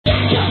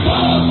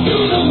Balls to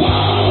the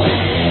wall.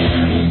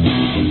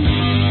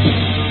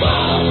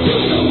 Balls to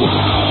the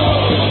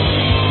wall.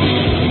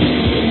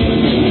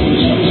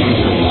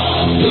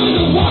 Balls to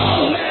the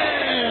wall,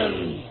 man.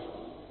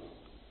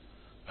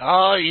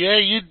 Oh, yeah,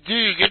 you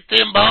do. Get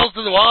them balls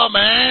to the wall,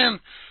 man.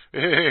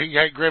 You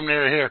got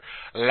Grimnir here,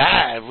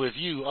 live with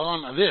you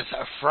on this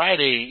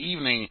Friday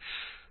evening,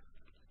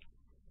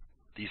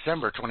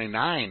 December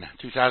 29,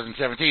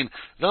 2017,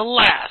 the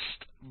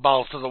last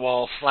Balls to the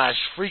Wall /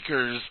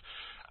 Freakers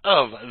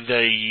of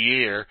the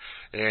year.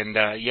 And,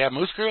 yeah,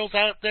 Moosegurl's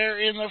out there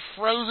in the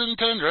frozen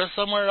tundra,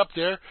 somewhere up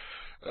there,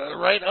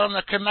 right on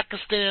the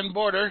Kazakhstan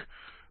border,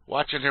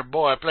 watching her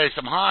boy play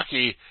some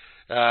hockey.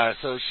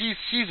 So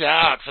she's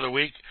out for the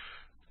week.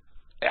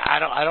 I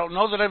don't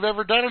know that I've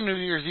ever done a New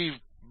Year's Eve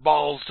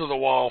Balls to the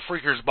Wall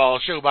Freakers Ball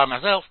show by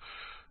myself,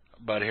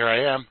 but here I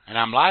am, and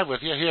I'm live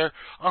with you here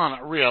on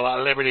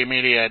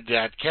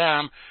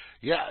RealLibertyMedia.com.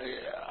 Yeah,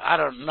 I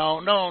don't know.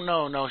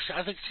 No.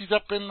 I think she's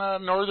up in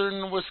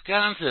northern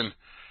Wisconsin.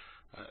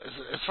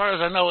 As far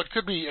as I know, it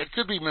could be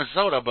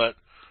Minnesota, but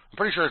I'm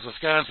pretty sure it's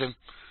Wisconsin.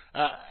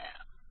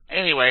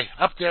 Anyway,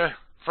 up there,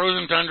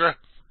 frozen tundra.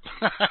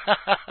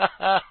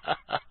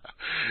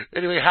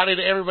 Anyway, howdy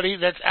to everybody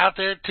that's out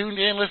there, tuned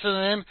in, listening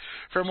in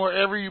from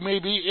wherever you may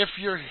be. If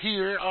you're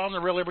here on the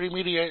Real Liberty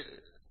Media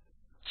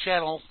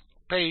channel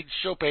page,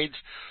 show page,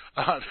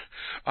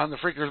 on the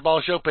Freakers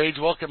Ball show page,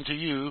 welcome to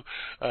you.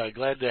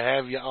 Glad to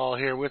have you all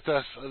here with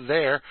us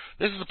there.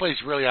 This is the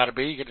place you really ought to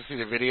be. You get to see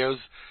the videos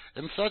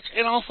and such,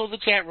 and also the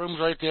chat rooms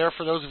right there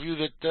for those of you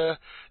that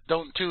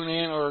don't tune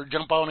in or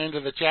jump on into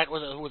the chat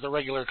with a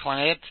regular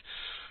client.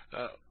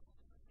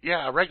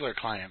 Yeah, a regular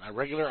client, a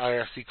regular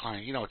IRC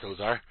client. You know what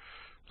those are.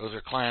 Those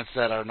are clients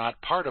that are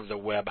not part of the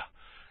web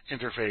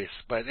interface.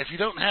 But if you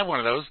don't have one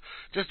of those,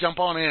 just jump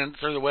on in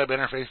through the web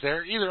interface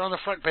there, either on the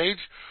front page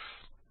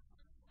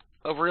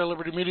of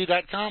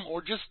RealLibertyMedia.com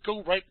or just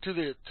go right to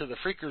the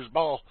Freakers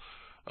Ball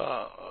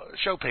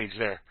show page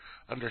there.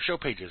 Under show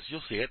pages,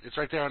 you'll see it. It's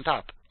right there on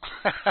top.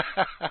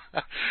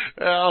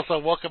 Also,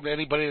 welcome to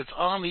anybody that's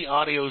on the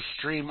audio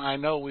stream. I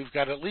know we've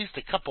got at least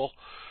a couple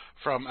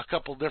from a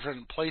couple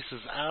different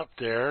places out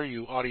there,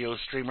 you audio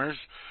streamers,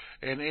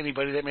 and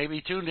anybody that may be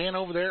tuned in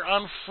over there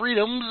on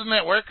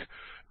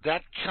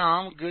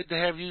freedomsnetwork.com. Good to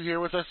have you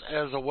here with us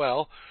as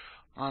well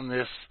on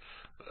this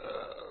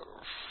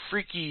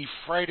Freaky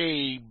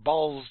Friday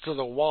Balls to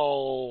the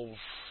Wall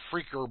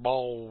Freaker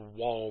Ball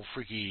Wall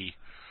Freaky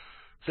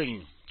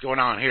thing going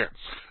on here.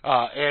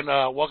 And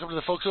welcome to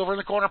the folks over in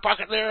the corner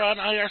pocket there on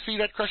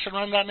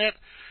irc.crushandrun.net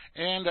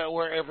and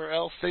wherever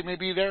else they may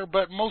be there,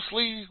 but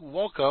mostly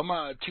welcome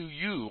to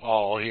you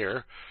all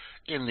here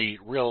in the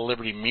Real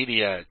Liberty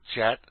Media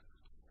chat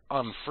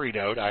on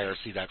Freenode,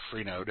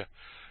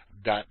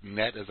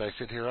 irc.freenode.net, as I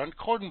sit here on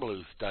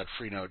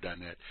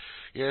cornblues.freenode.net.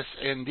 Yes,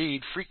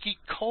 indeed, freaky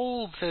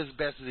cold, says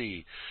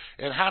Betsy.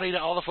 And howdy to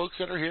all the folks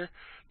that are here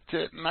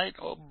tonight.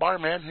 Oh,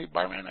 Barman, hey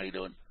Barman, how you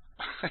doing?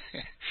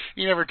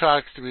 He never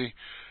talks to me.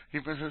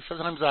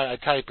 Sometimes I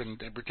type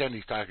and pretend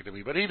he's talking to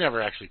me, but he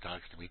never actually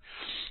talks to me.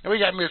 And we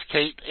got Miss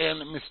Kate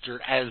and Mr.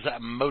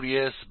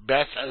 Asmodeus,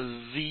 Beth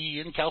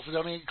Z in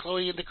Caledonia, and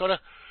Chloe in Dakota,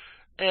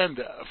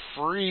 and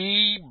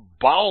free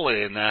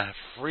ballin',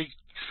 free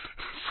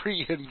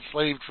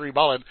enslaved free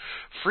ballin',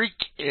 freak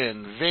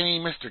in Vinny,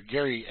 Mr.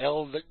 Gary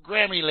L, the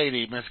Grammy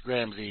lady, Miss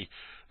Gramsy,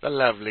 the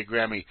lovely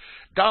Grammy,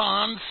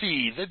 Don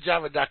C, the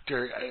Java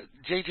Doctor,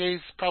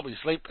 JJ's probably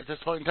asleep at this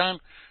point in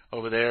time,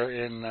 over there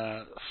in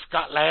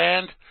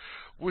Scotland,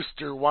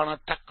 Worcester,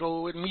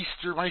 Wanataco, and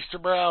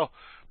Meisterbrow,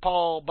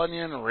 Paul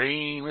Bunyan,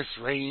 Rain, Miss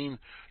Rain,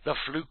 the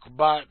Fluke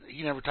Bot.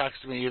 He never talks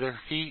to me either.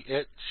 He,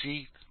 it,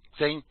 she,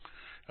 thing.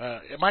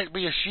 It might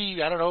be a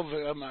she. I don't know.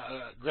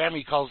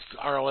 Grammy calls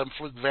RLM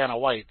Fluke Vanna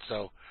White.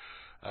 So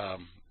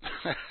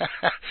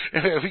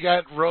we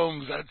got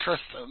Rome's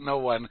Trust No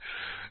One,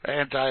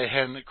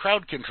 Anti-Hen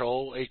Crowd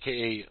Control,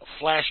 a.k.a.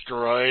 Flash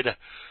Droid,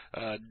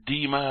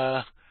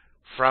 Dima,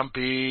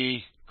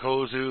 Frumpy,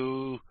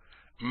 Kozu,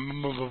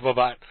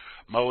 Moe,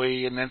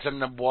 and then some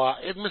Nabois,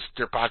 and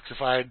Mr.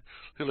 Poxified,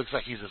 who looks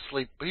like he's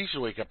asleep, but he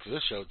should wake up for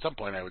this show at some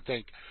point, I would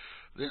think.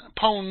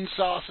 Pone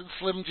Sauce and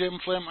Slim Jim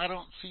Flim. I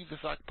don't see the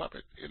sock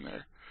puppet in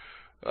there.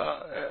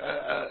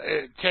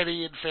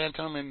 Teddy and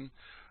Phantom, and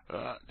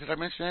did I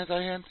mention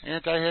Anti-Hen?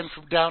 Anti-Hen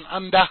from Down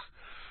Under.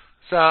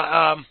 So,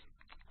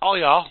 all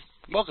y'all,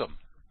 welcome.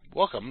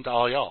 Welcome to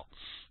all y'all.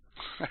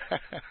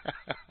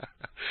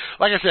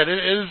 Like I said,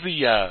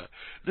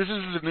 this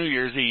is the New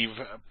Year's Eve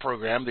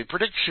program, the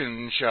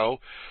prediction show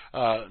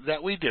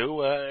that we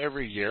do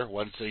every year,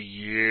 once a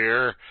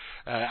year.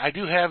 I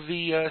do have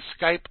the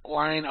Skype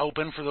line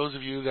open for those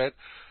of you that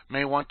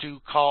may want to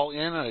call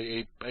in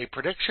a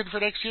prediction for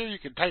next year. You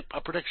can type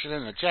a prediction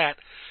in the chat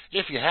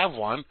if you have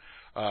one,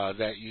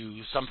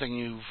 something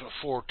you've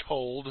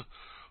foretold,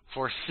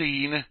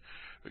 foreseen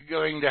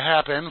going to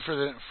happen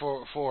for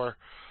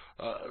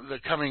the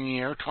coming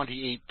year,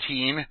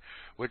 2018,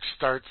 which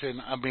starts in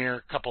a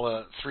mere couple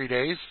of 3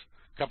 days,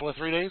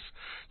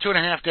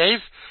 2.5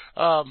 days,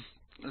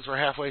 as we're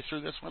halfway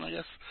through this one, I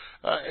guess.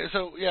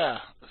 So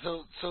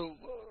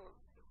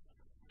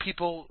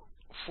people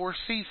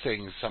foresee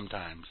things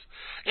sometimes,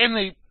 and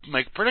they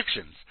make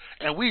predictions,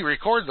 and we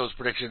record those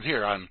predictions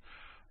here on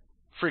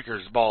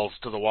Freaker's Balls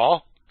to the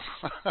Wall.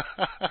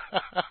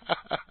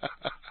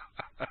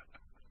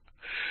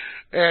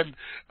 And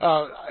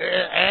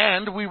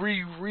we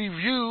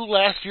review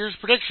last year's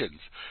predictions,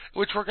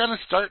 which we're going to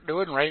start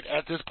doing right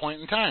at this point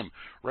in time.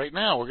 Right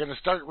now, we're going to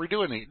start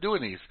doing these.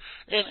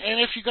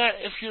 And if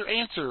your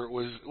answer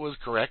was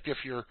correct,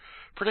 if your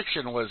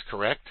prediction was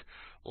correct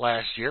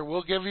last year,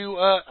 we'll give you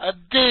a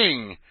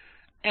ding.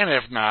 And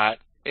if not,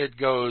 it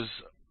goes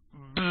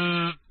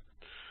bzz.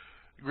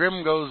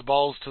 Grim goes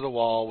balls to the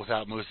wall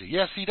without Moosey.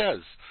 Yes, he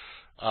does.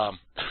 And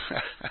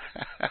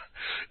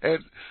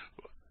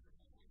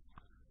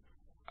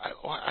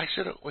I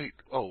should have, wait,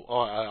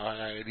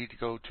 I need to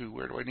go to,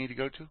 where do I need to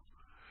go to?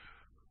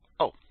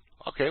 Oh,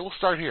 okay, we'll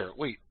start here.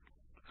 Wait.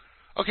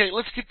 Okay,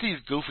 let's get these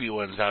goofy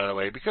ones out of the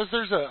way, because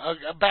there's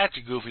a batch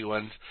of goofy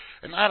ones,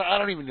 and I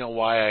don't even know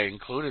why I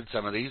included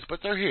some of these,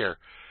 but they're here.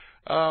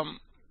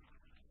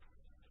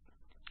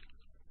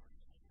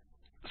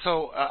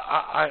 So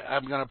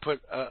I'm going to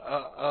put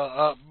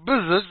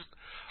business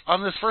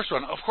on this first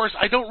one. Of course,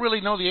 I don't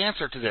really know the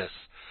answer to this.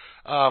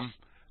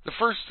 The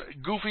first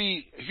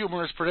goofy,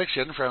 humorous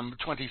prediction from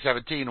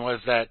 2017 was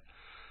that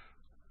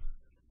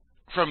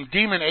from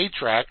Demon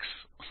Atrax,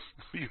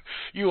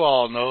 you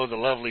all know the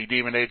lovely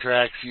Demon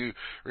Atrax. You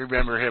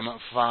remember him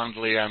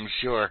fondly, I'm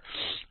sure.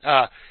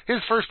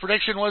 His first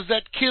prediction was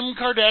that Kim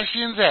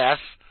Kardashian's ass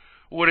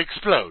would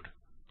explode.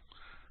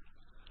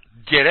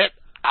 Get it?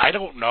 I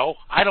don't know.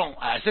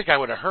 I think I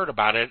would have heard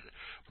about it,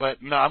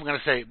 but no, I'm going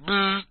to say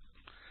bzz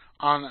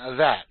on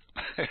that.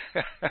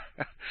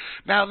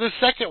 Now, this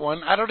second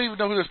one, I don't even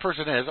know who this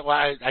person is. Well,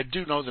 I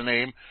do know the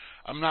name.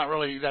 I'm not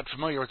really that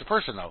familiar with the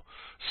person, though.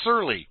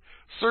 Surly,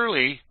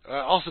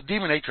 also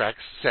Demon Atrax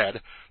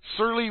said,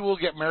 Surly will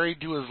get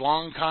married to his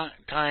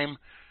longtime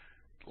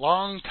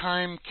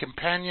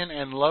companion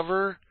and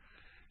lover,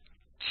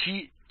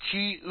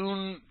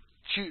 Chiunsum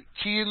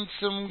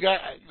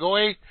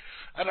Goy.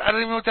 I don't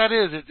even know what that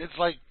is. It's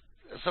like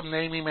some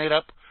name he made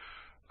up.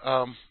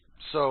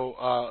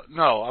 So,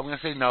 no, I'm going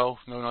to say no.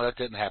 No, that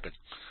didn't happen.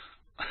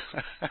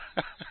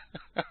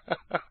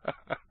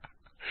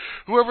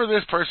 Whoever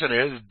this person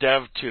is,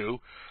 Dev2,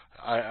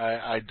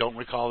 I don't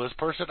recall this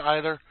person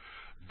either.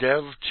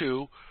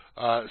 Dev2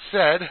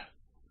 said,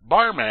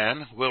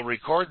 Barman will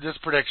record this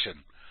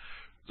prediction.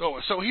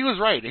 So he was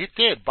right. He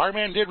did.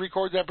 Barman did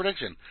record that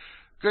prediction.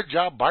 Good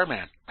job,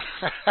 Barman.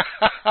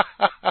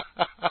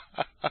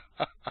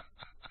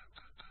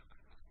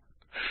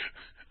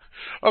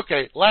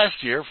 Okay,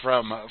 last year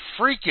from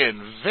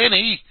freaking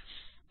Vinny,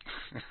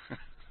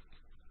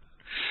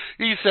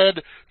 he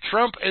said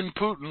Trump and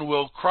Putin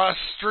will cross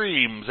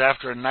streams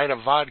after a night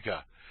of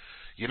vodka.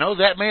 You know,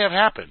 that may have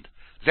happened.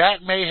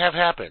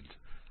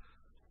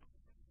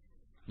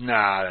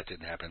 Nah, that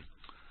didn't happen.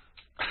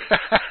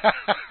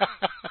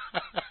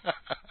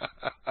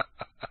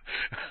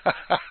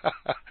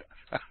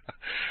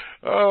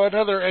 Oh,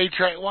 another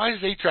Atrax. Why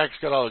has Atrax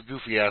got all the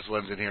goofy-ass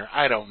ones in here?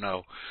 I don't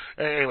know.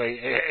 Anyway,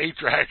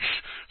 Atrax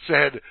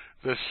said,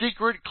 the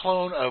secret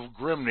clone of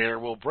Grimnir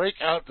will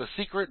break out the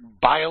secret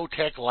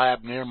biotech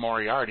lab near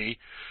Moriarty,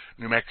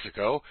 New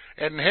Mexico,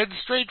 and head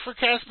straight for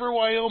Casper,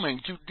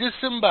 Wyoming to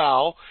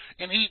disembowel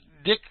and eat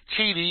Dick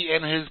Cheney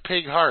and his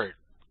pig heart.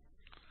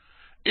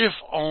 If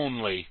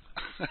only.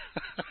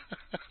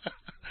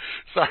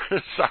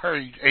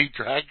 Sorry,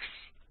 Atrax.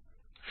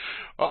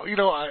 Well, you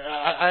know,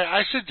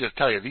 I should just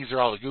tell you, these are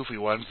all the goofy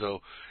ones,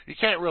 so you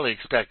can't really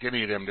expect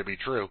any of them to be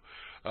true.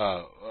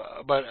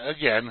 But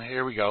again,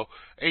 here we go.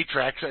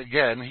 Atrax,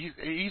 again,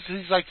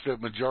 he's like the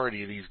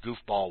majority of these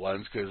goofball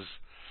ones, because,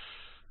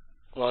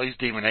 well, he's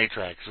Demon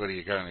Atrax. What are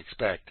you going to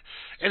expect?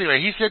 Anyway,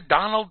 he said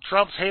Donald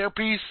Trump's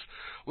hairpiece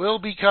will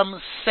become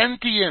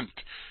sentient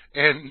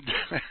and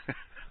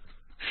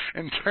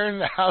and turn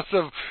the House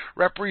of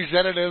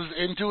Representatives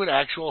into an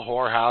actual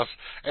whorehouse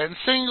and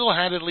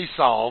single-handedly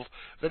solve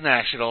the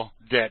national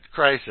debt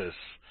crisis.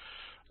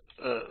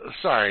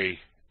 Sorry,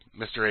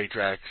 Mr.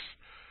 Atrax,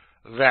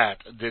 that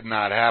did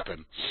not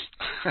happen.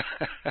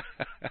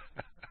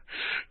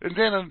 And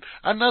then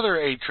another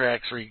Atrax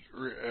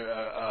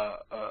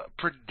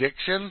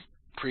prediction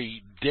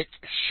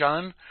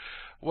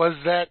was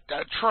that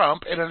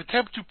Trump, in an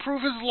attempt to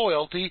prove his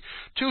loyalty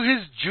to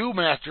his Jew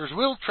masters,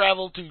 will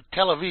travel to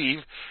Tel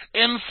Aviv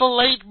and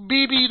fillet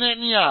Bibi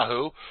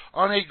Netanyahu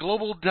on a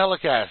global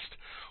telecast.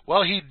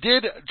 Well, he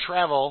did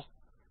travel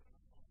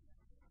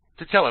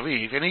to Tel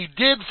Aviv, and he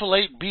did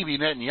fillet Bibi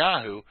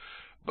Netanyahu,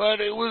 but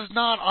it was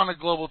not on a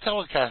global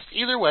telecast.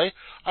 Either way,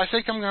 I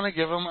think I'm going to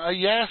give him a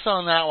yes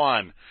on that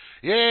one.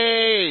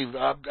 Yay!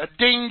 A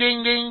ding,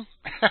 ding, ding.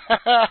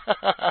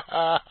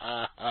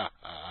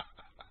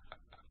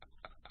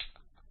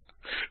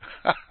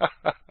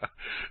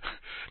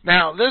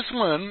 Now this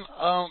one,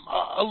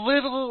 a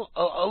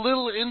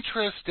little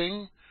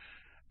interesting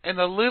and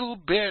a little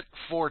bit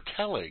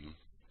foretelling.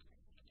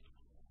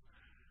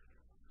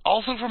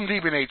 Also from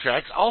Demon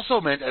Atrax, also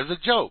meant as a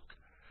joke.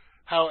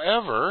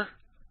 However,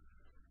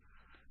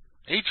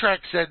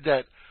 A-Track said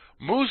that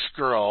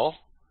Moosegurl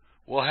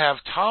will have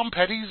Tom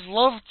Petty's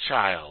love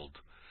child.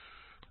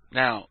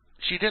 Now,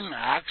 she didn't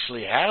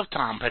actually have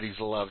Tom Petty's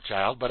love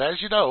child, but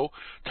as you know,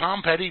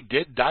 Tom Petty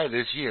did die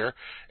this year,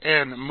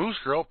 and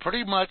Moosegurl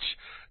pretty much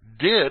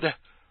did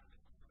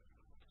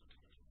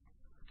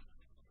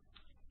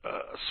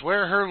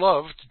swear her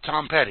love to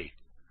Tom Petty.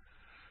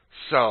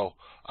 So,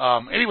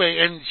 anyway,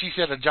 and she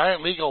said a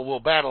giant legal will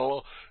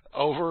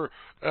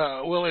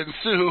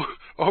ensue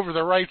over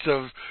the rights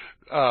of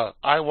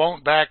I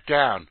Won't Back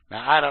Down.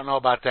 Now, I don't know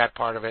about that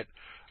part of it.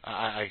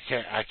 I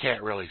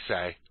can't really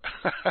say.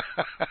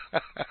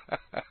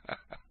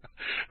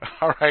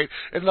 All right,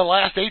 and the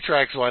last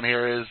A-Tracks one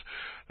here is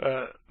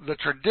the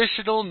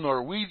traditional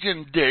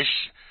Norwegian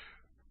dish.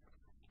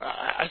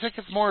 I think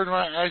it's more an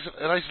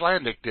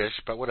Icelandic dish,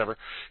 but whatever.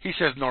 He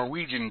says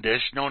Norwegian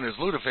dish, known as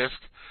lutefisk,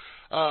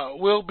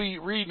 will be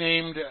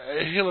renamed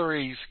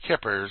Hillary's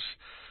Kippers.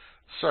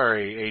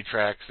 Sorry,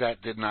 A-Tracks,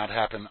 that did not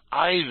happen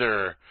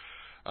either.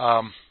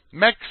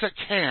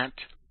 Mexicant,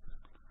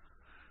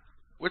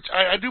 which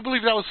I do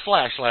believe that was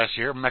Flash last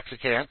year,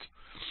 Mexicant,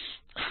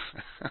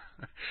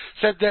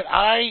 said that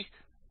I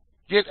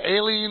get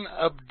alien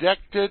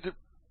abducted,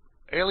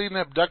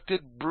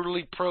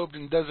 brutally probed,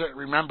 and doesn't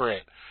remember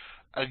it.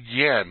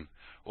 Again.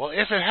 Well,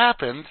 if it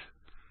happened,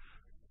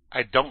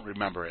 I don't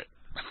remember it.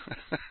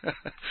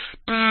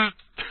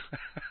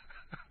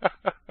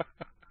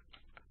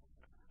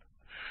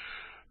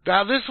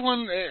 Now, this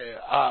one,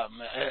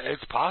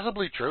 it's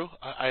possibly true.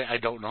 I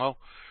don't know.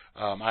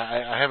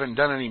 I haven't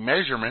done any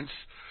measurements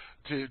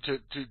to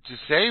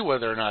say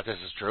whether or not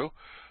this is true,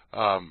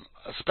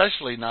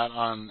 especially not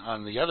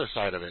on the other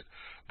side of it.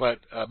 But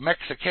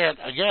Mexicant,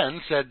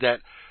 again, said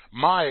that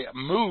my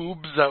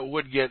moobs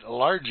would get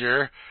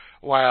larger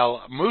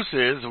while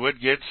Moose's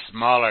would get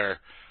smaller.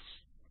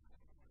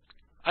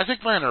 I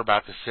think mine are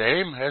about the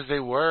same as they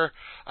were.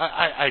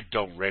 I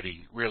don't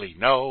really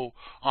know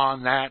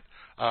on that.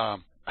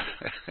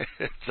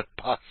 It's a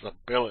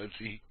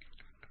possibility.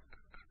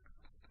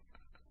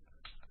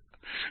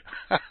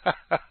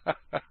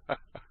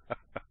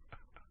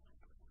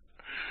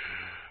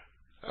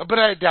 But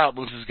I doubt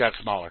Moose has got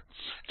smaller.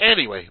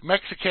 Anyway,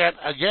 Mexicant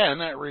again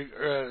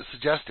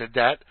suggested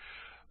that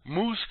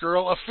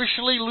Moosegurl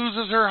officially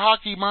loses her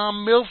hockey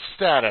mom MILF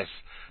status.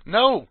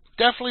 No,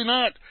 definitely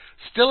not.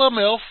 Still a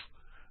MILF.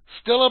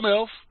 Still a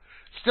MILF.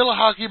 Still a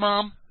hockey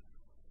mom.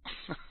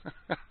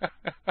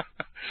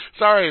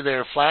 Sorry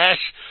there, Flash.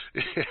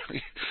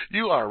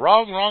 You are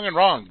wrong, and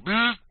wrong.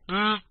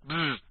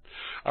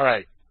 All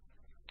right.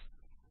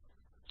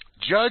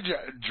 Judge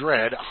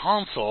Dredd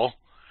Hansel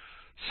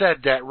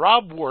said that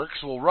Rob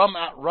Works will run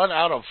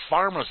out of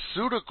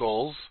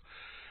pharmaceuticals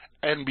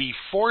and be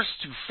forced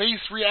to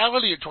face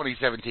reality in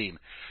 2017.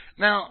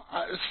 Now,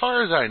 as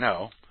far as I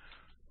know,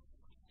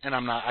 and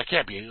I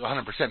can't be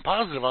 100%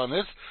 positive on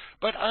this,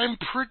 but I'm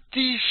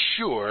pretty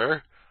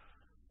sure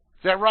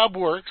that Rob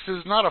Works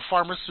is not a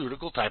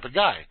pharmaceutical type of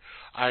guy.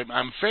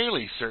 I'm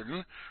fairly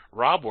certain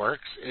Rob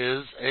Works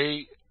is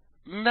a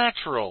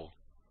natural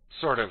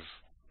sort of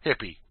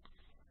hippie.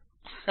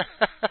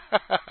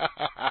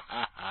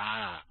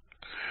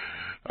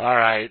 All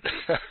right.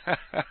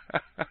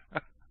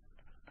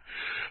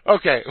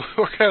 Okay,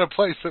 we're going to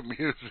play some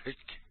music.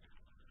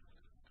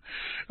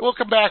 We'll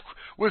come back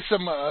with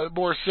some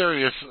more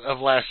serious of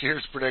last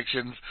year's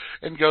predictions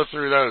and go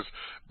through those.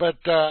 But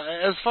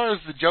as far as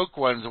the joke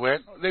ones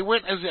went, they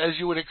went as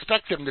you would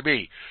expect them to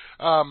be.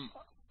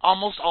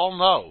 Almost all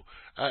no.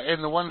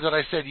 And the ones that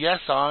I said yes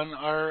on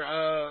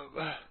are,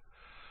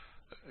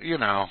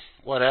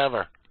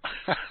 whatever.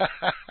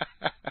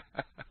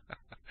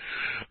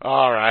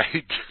 All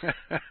right.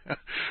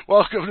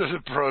 Welcome to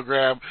the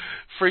program,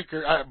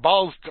 Freeker's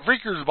Balls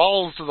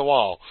to the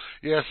Wall.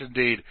 Yes,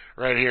 indeed.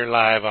 Right here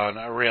live on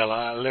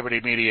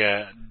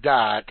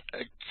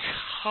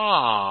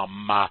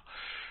RealLibertyMedia.com.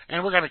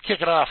 And we're going to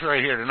kick it off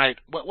right here tonight.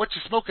 What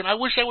you smoking? I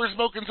wish I were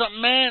smoking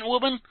something, man,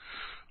 woman.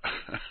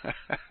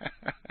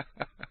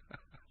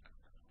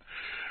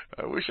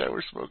 I wish I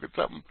were smoking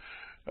something.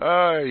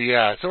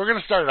 Yeah. So we're going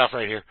to start it off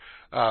right here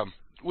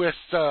with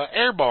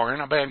Airborne,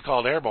 a band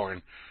called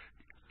Airborne.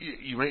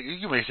 You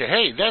may say,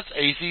 hey, that's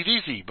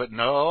AC/DC, but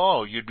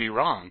no, you'd be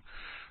wrong.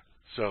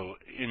 So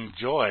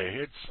enjoy.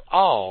 It's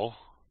all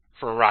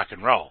for rock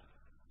and roll.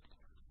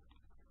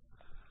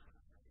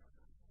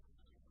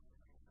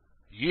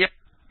 Yep.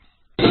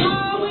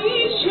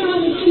 Always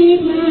trying to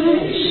keep my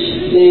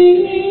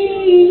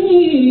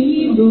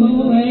baby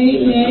going.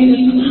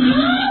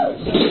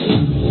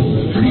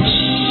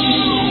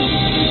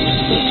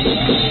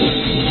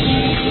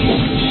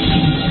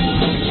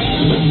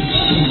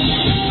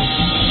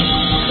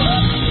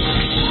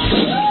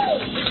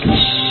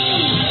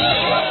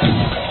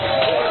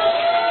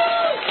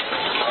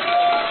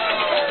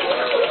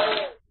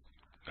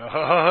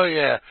 Oh,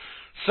 yeah.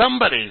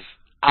 Somebody's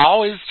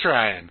always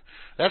trying.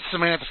 That's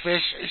Samantha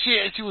Fish.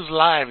 She was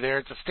live there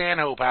at the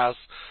Stanhope House.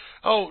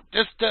 Oh,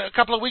 just a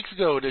couple of weeks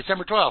ago,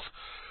 December 12th.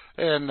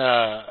 And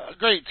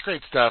great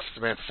stuff,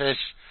 Samantha Fish.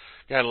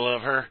 Gotta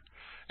love her.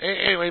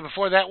 Anyway,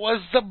 before that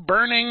was The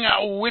Burning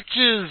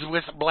Witches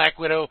with Black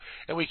Widow,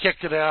 and we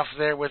kicked it off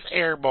there with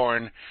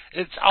Airborne.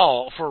 It's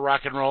all for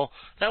rock and roll.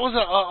 That was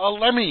a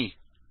Lemmy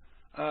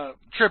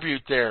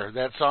tribute there,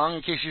 that song,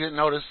 in case you didn't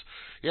notice.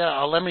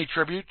 Yeah, a Lemmy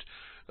tribute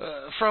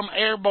from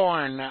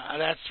Airborne.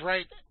 That's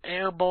right,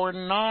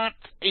 Airborne, not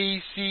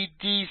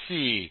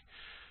AC/DC.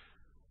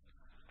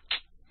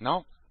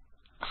 No?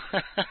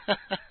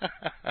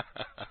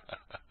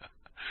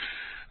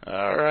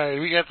 All right,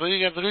 we got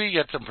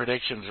some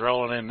predictions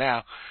rolling in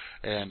now,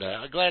 and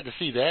glad to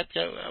see that.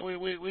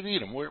 We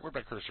need them. Where'd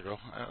my cursor go?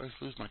 I always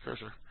lose my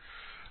cursor.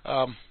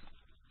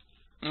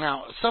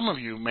 Now, some of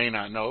you may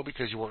not know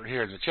because you weren't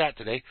here in the chat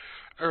today.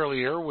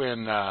 Earlier,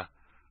 when I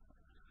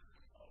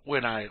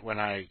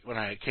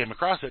came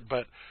across it,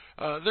 but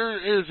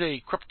there is a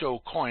crypto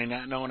coin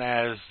known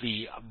as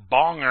the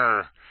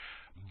Bonger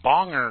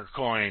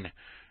coin.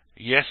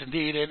 Yes,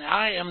 indeed, and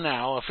I am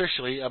now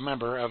officially a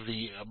member of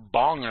the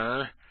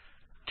Bonger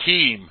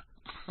team.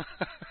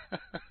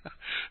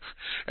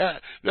 The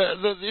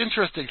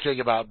interesting thing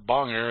about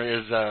Bonger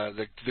is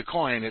the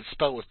coin. It's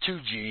spelled with 2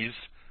 G's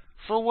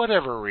for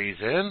whatever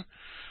reason.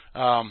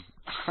 I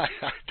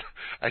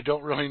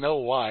don't really know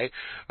why,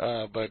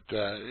 but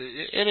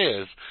it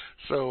is.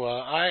 So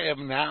I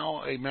am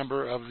now a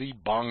member of the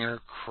Bonger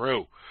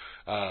crew.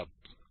 I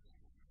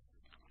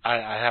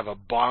have a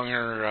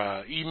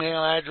Bonger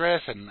email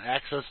address and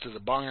access to the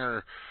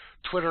Bonger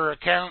Twitter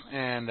account,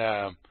 and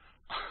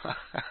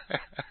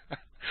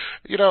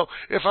you know,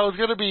 if I was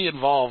going to be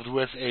involved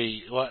with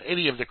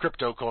any of the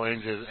crypto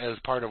coins as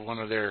part of one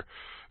of their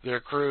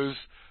crews,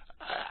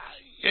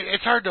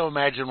 it's hard to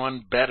imagine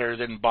one better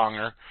than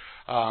Bonger.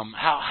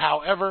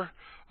 However,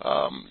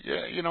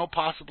 you know,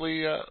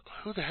 possibly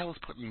who the hell is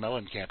putting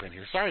Mellencamp in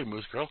here? Sorry,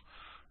 Moosegurl,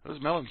 those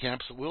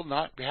Mellencamps will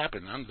not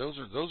happen. Those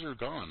are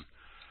gone.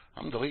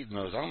 I'm deleting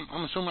those. I'm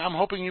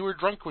hoping you were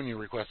drunk when you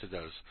requested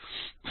those.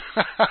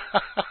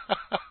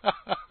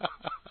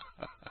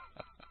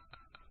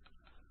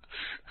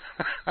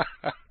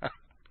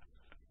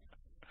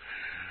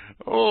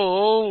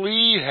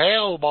 Holy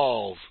hell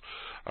balls!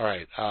 All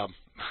right.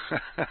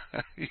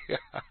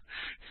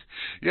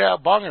 Yeah,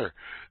 Bonger.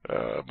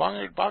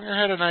 Bonger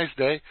had a nice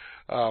day.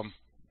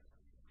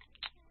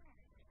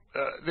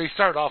 They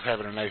started off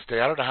having a nice day.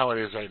 I don't know how it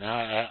is right now.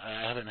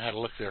 I haven't had a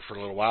look there for a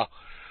little while.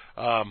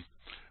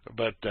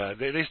 But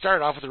they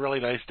started off with a really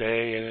nice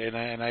day,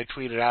 and I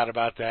tweeted out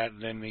about that.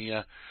 And then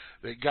the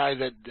guy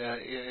that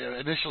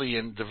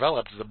initially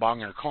developed the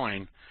Bonger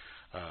coin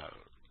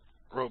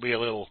wrote me a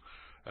little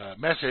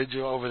message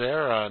over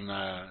there on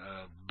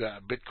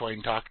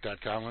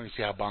BitcoinTalk.com. Let me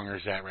see how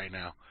Bonger's at right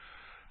now.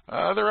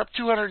 They're up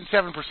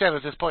 207%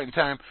 at this point in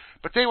time,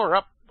 but they were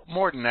up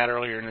more than that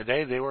earlier in the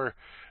day. They were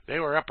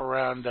up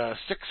around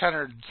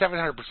 600,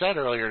 700%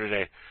 earlier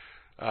today.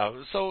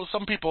 So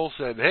some people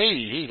said,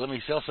 "Hey, let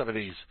me sell some of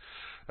these."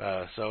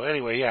 So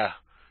anyway, yeah,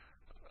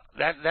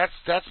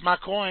 that's my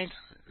coin.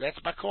 That's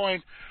my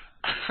coin.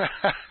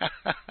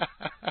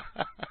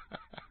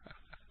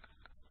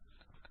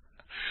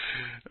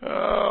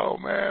 Oh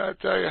man, I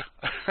tell you.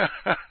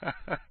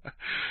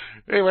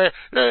 Anyway,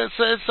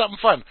 it's something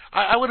fun.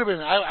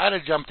 I'd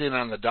have jumped in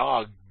on the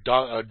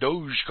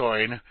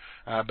Dogecoin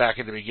back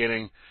in the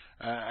beginning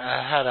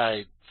had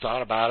I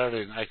thought about it,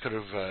 and I could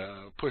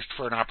have pushed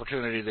for an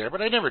opportunity there,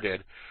 but I never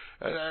did.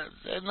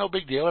 No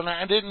big deal, and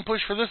I didn't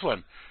push for this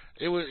one.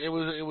 It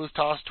was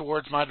tossed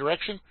towards my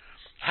direction.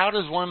 How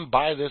does one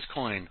buy this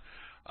coin?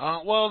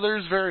 Well,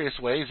 there's various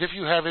ways. If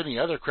you have any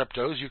other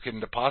cryptos, you can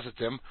deposit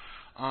them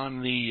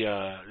on the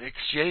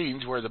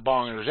exchange where the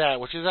Bonger is at,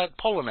 which is at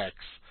Poloniex,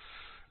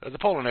 the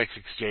Poloniex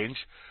exchange.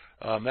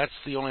 That's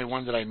the only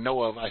one that I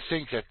know of. I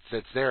think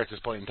that's there at this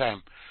point in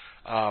time.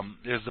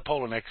 Is the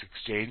Poloniex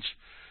exchange.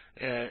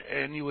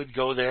 And you would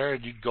go there,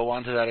 and you'd go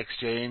onto that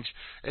exchange,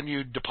 and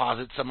you'd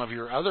deposit some of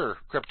your other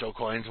crypto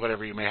coins,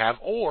 whatever you may have,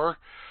 or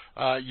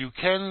you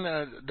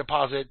can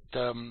deposit,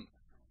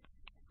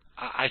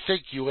 I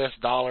think, U.S.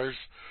 dollars.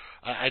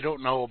 I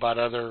don't know about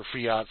other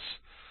fiats,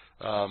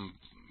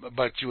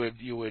 but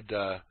you would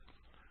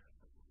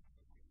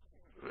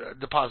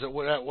deposit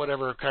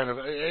whatever kind of,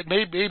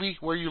 maybe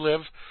where you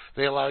live,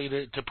 they allow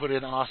you to put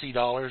in Aussie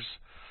dollars.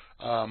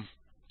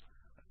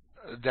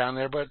 Down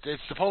there, but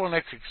it's the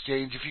Poloniex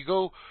exchange. If you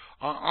go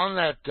on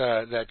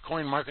that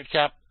Coin Market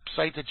Cap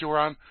site that you were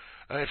on,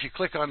 if you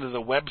click onto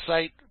the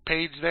website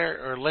page there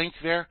or link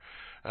there,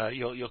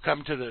 you'll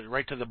come to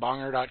right to the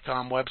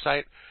Bonger.com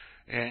website,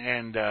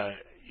 and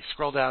you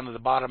scroll down to the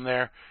bottom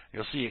there.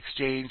 You'll see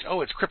exchange.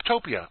 Oh, it's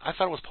Cryptopia. I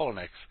thought it was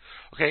Poloniex.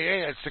 Okay,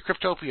 yeah, it's the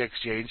Cryptopia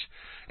exchange,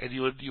 and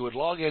you would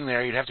log in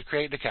there. You'd have to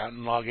create an account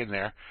and log in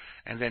there,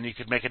 and then you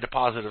could make a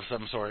deposit of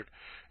some sort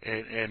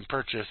and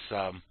purchase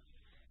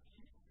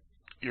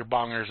your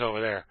Bongers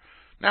over there.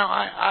 Now,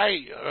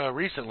 I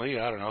recently,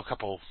 I don't know, a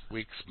couple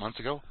weeks, months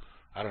ago,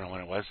 I don't know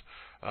when it was,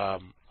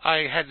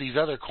 I had these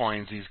other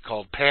coins, these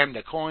called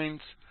Panda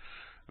coins,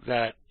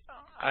 that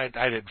I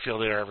didn't feel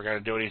they were ever going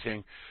to do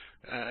anything.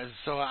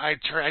 So I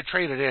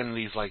traded in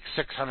these like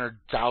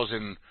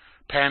 600,000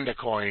 Panda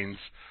coins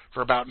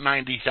for about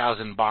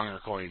 90,000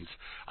 bonger coins.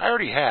 I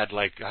already had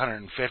like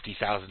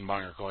 150,000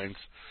 bonger coins,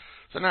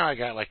 so now I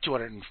got like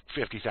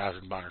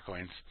 250,000 bonger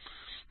coins.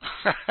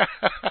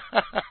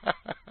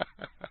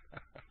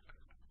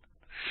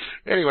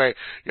 Anyway,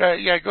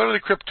 yeah, go to the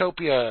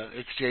Cryptopia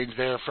exchange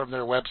there from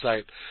their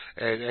website,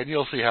 and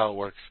you'll see how it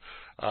works.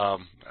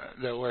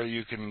 Where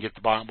you can get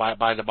the buy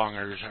the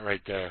bongers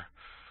right there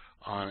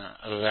on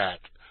that.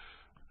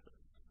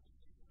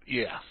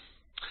 Yeah.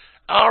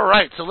 All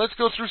right, so let's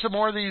go through some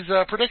more of these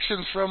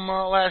predictions from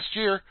last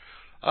year.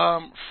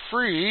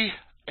 Free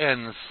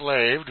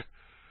enslaved.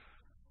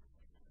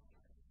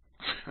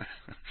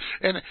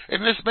 and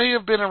this may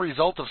have been a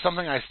result of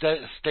something I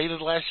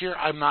stated last year.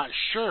 I'm not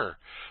sure.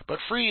 But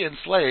Free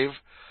enslaved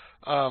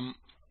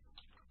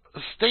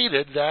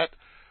stated that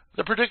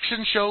the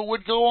prediction show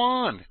would go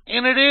on.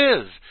 And it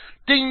is.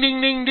 Ding, ding,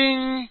 ding,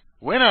 ding.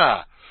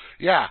 Winner.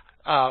 Yeah.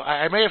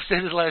 I may have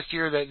stated last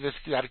year that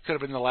it could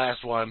have been the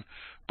last one,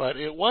 but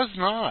it was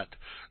not,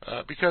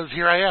 because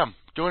here I am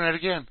doing it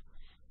again.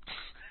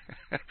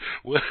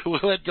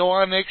 Will it go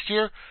on next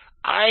year?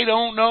 I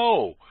don't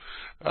know.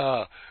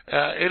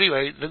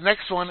 Anyway, the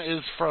next one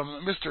is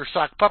from Mr.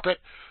 Sock Puppet,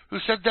 who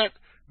said that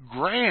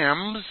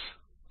Grammy,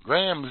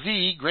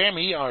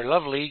 our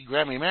lovely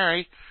Grammy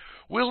Mary,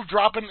 will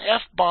drop an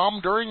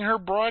F-bomb during her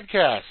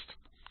broadcast.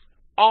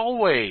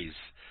 Always.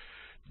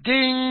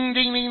 Ding,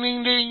 ding, ding,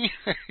 ding, ding.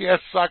 Yes,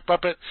 Sock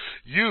Puppet,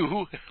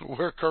 you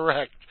were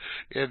correct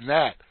in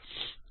that.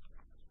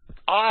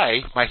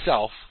 I,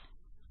 myself,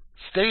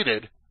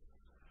 stated,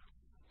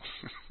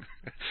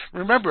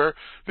 remember,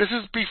 this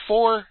is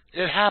before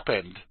it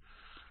happened.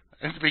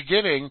 In the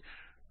beginning,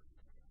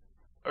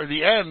 or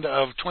the end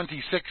of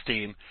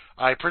 2016,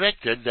 I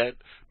predicted that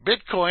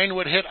Bitcoin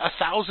would hit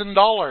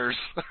 $1,000.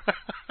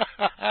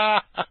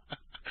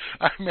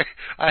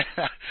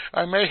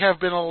 I may have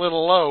been a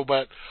little low,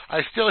 but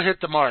I still hit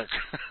the mark.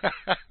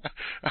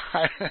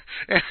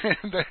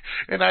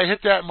 and I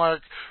hit that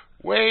mark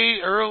way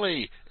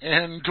early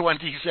in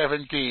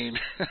 2017.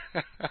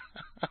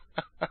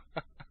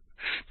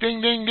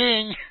 Ding, ding,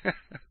 ding.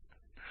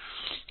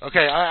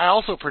 Okay, I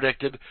also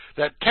predicted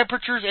that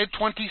temperatures in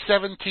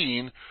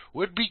 2017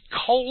 would be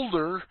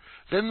colder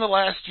than the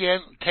last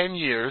 10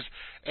 years,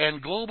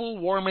 and global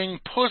warming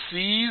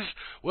pussies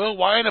will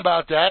whine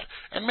about that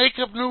and make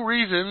up new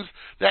reasons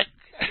that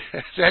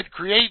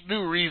create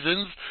new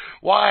reasons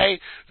why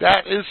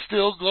that is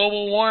still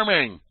global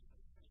warming.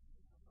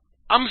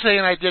 I'm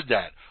saying I did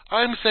that.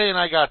 I'm saying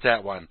I got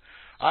that one.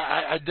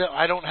 I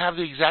don't have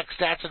the exact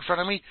stats in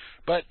front of me,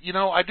 but,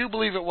 I do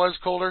believe it was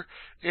colder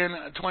in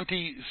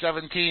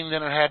 2017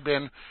 than it had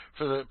been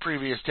for the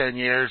previous 10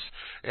 years,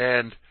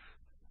 and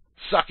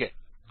suck it,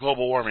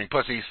 global warming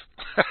pussies.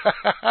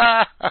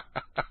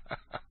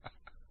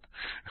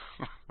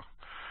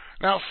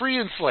 Now, Free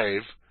and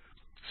Slave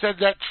said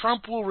that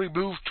Trump will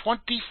remove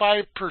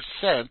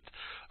 25%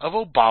 of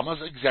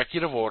Obama's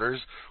executive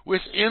orders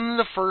within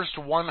the first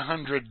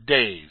 100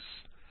 days.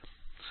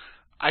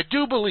 I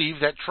do believe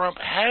that Trump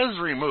has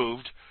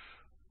removed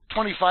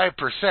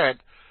 25%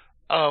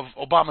 of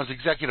Obama's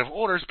executive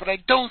orders, but I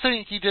don't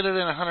think he did it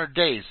in 100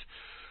 days.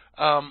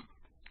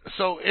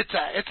 So it's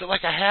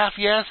like a half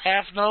yes,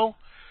 half no.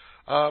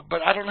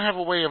 But I don't have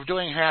a way of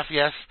doing half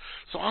yes,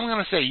 so I'm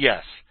going to say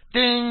yes.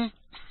 Ding.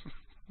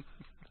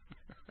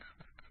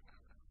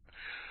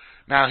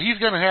 Now he's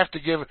going to have to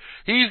give us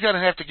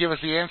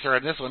the answer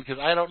on this one, because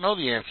I don't know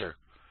the answer.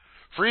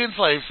 Free and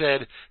Slave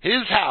said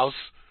his house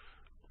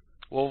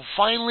will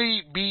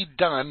finally be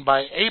done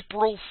by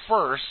April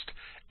 1st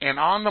and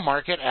on the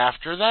market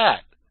after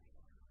that.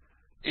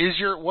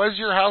 Was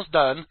your house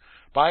done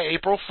by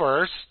April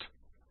 1st?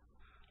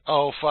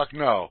 Oh, fuck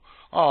no.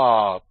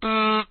 Oh,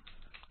 boop.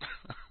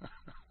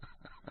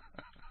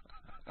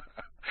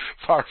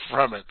 Far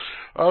from it.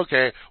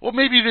 Okay, well,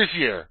 maybe this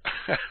year.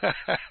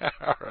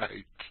 All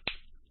right.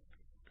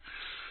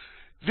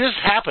 This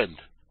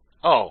happened.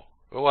 Oh,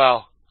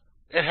 well,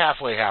 it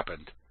halfway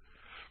happened.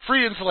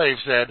 Free and Slave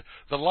said,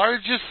 the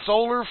largest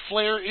solar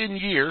flare in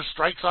years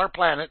strikes our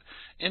planet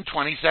in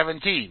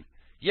 2017.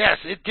 Yes,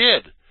 it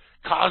did,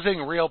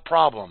 causing real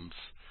problems.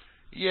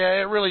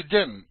 Yeah, it really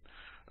didn't.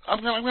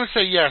 I'm going to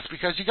say yes,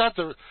 because you got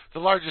the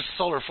largest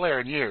solar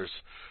flare in years.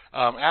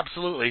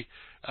 Absolutely,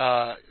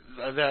 that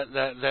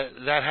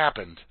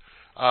happened.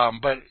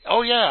 But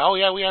we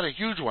had a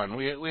huge one.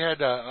 We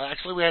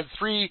had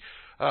 3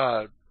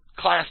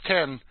 Class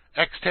 10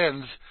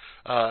 X10s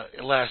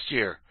last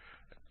year.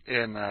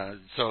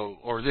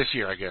 Or this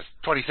year, I guess,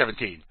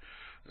 2017.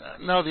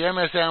 No, the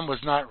MSM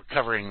was not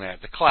covering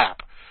that. The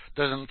clap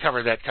doesn't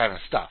cover that kind of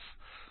stuff.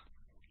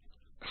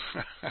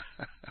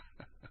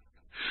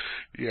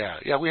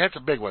 Yeah, we had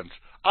some big ones.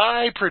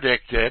 I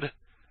predicted,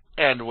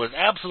 and was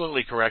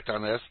absolutely correct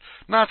on this,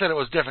 not that it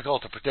was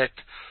difficult to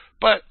predict,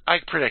 but I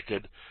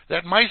predicted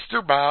that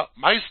Meister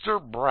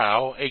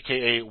Brow,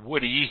 a.k.a.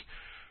 Woody,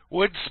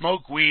 would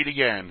smoke weed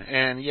again.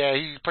 And yeah,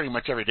 he's pretty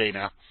much every day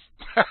now.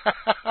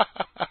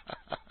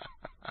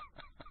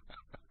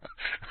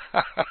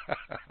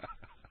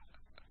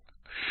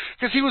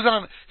 because he was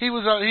on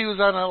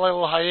a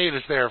little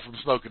hiatus there from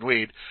smoking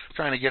weed,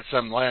 trying to get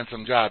land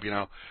some job,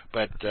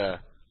 But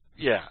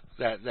yeah,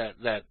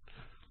 that.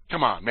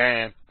 Come on,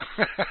 man.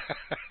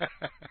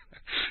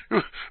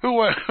 who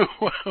wants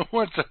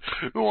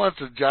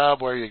a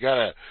job where you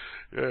gotta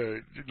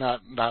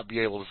not be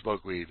able to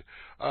smoke weed?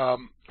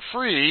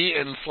 Free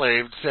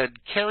Enslaved said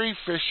Carrie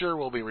Fisher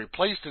will be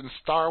replaced in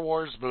Star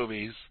Wars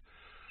movies.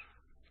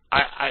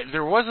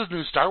 There was a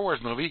new Star Wars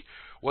movie.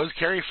 Was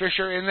Carrie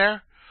Fisher in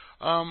there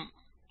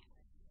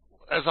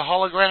as a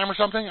hologram or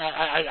something?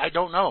 I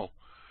don't know.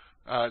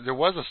 There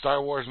was a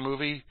Star Wars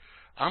movie.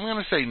 I'm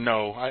going to say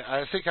no.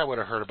 I think I would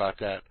have heard about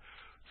that.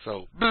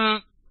 So,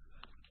 all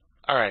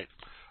right.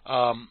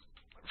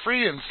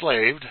 Free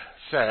Enslaved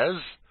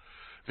says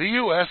the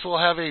U.S. will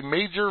have a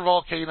major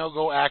volcano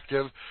go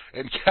active,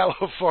 and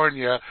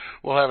California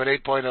will have an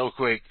 8.0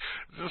 quake.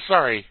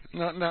 Sorry,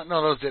 no,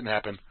 those didn't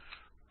happen.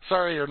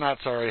 Sorry or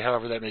not sorry,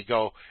 however that may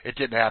go, it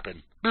didn't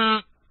happen.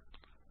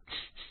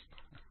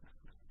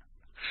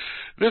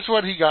 This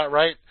one he got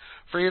right.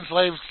 Free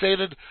Enslaved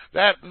stated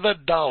that the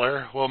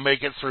dollar will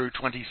make it through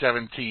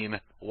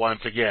 2017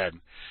 once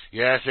again.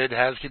 Yes, it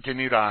has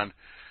continued on.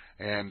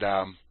 And,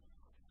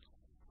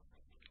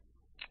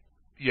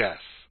 yes.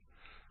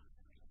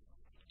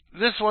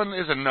 This one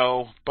is a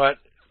no, but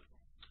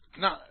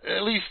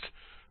at least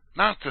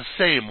not the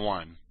same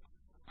one.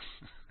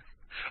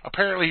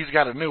 Apparently he's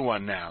got a new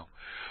one now.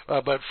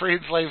 But Free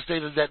Enslaved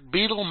stated that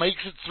Beetle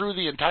makes it through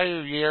the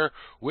entire year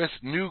with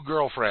new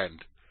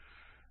girlfriend.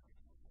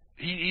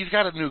 He's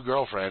got a new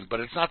girlfriend,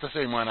 but it's not the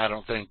same one, I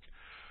don't think.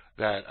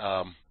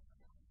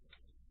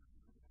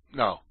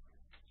 No.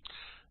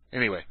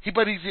 Anyway,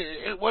 but he's,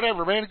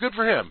 whatever, man, good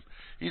for him.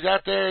 He's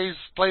out there, he's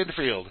playing the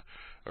field,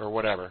 or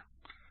whatever.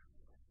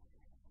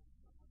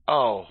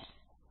 Oh,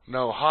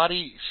 no,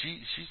 Hottie,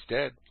 she's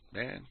dead,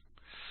 man.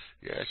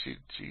 Yeah,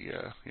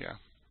 yeah.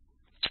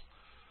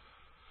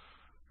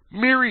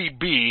 Mary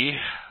B.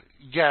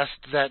 guessed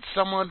that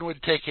someone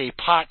would take a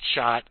pot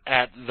shot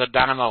at the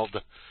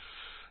Donald.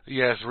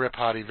 Yes, rip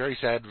Hottie. Very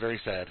sad,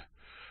 very sad.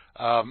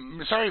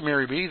 Sorry,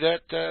 Mary B.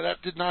 That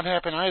did not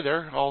happen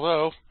either,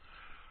 although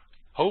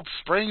hope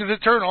springs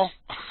eternal.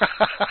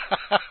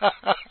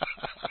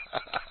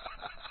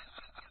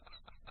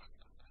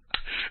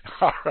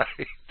 All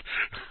right.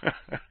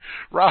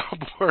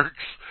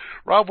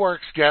 Rob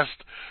Works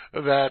guessed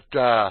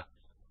that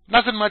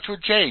nothing much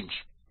would change.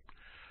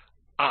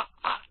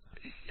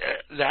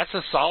 That's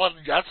a solid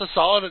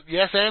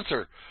yes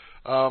answer.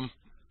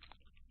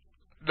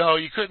 No,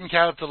 you couldn't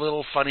count the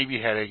little funny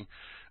beheading.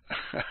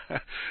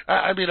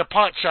 I mean, a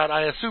pot shot,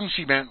 I assume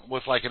she meant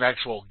with like an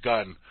actual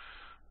gun.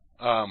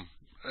 I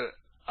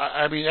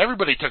mean,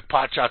 everybody took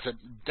pot shots at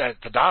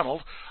the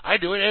Donald. I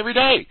do it every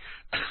day.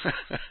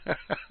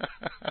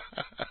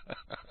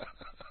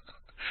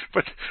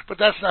 But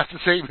that's not the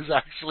same as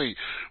actually,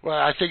 well,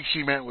 I think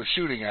she meant was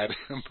shooting at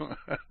him.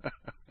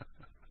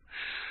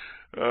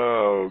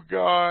 Oh,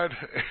 God.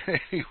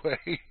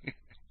 Anyway,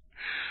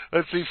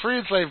 let's see. Free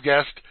Enslaved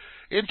guest,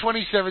 in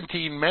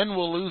 2017, men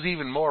will lose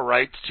even more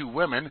rights to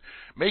women,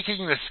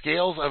 making the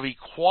scales of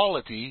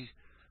equality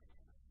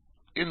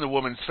in the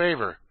woman's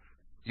favor.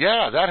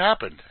 Yeah, that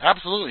happened.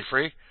 Absolutely,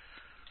 Free.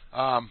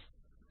 Yeah,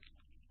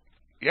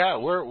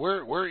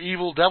 we're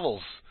evil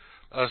devils,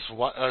 us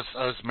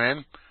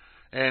men,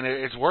 and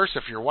it's worse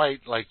if you're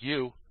white like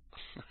you.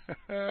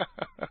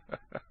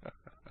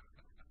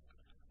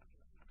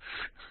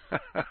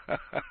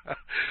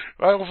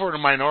 Well, for the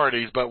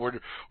minorities, but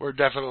we're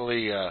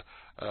definitely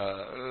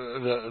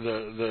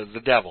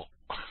the devil.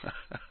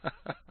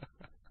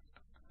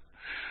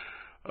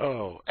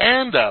 Oh,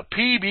 and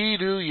PB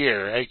New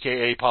Year,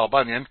 aka Paul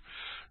Bunyan,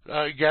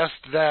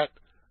 guessed that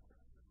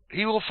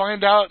he will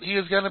find out he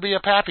is going to be a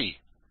pappy.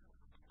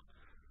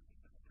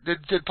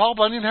 Did Paul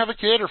Bunyan have a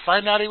kid, or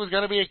find out he was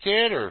going to be a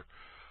kid, or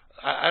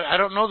I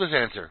don't know this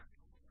answer.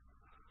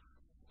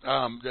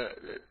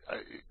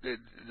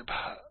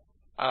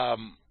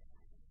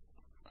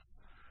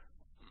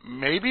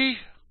 Maybe?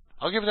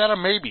 I'll give that a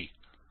maybe.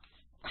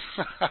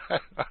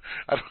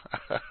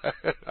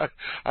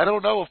 I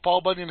don't know if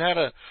Paul Bunyan had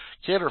a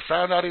kid or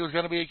found out he was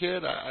going to be a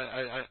kid.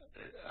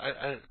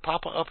 I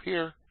Papa up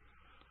here.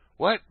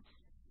 What?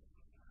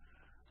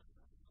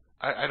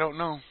 I don't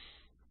know.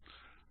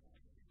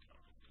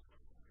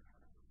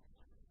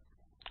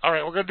 All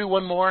right, we're going to do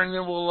one more, and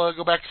then we'll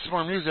go back to some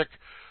more music.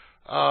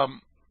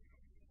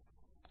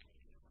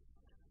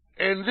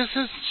 And this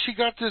is, she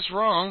got this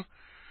wrong.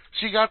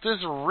 She got this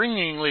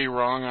ringingly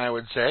wrong, I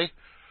would say.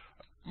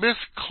 Miss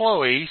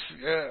Chloe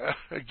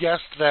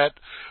guessed that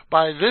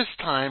by this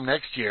time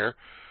next year,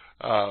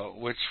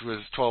 which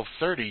was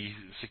 12:30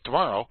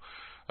 tomorrow,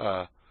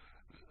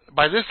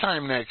 by this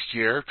time next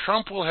year,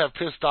 Trump will have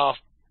pissed off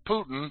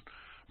Putin,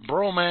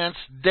 bromance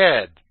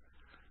dead.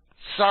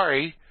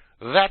 Sorry,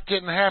 that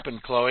didn't happen,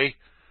 Chloe.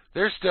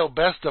 They're still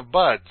best of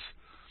buds.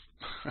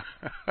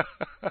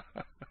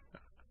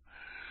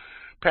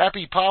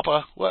 Pappy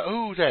Papa, what?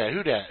 Who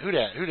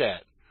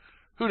that?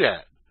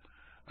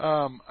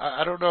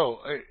 I don't know.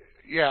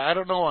 Yeah, I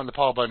don't know on the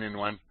Paul Bunyan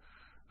one.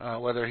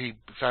 whether he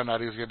found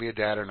out he was going to be a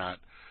dad or not.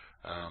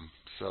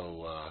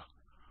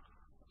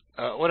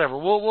 Whatever.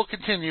 We'll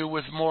continue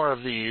with more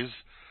of these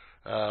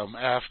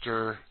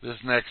after this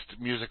next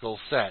musical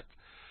set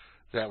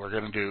that we're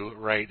going to do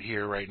right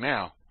here, right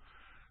now.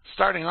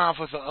 Starting off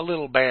with a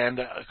little band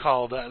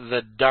called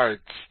the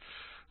Darts.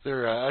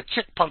 They're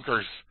chick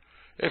punkers.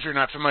 If you're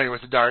not familiar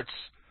with the Darts,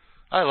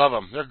 I love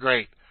them. They're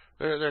great.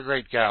 They're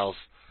great gals.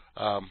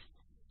 Out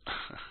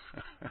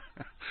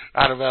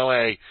of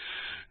L.A.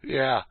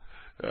 Yeah.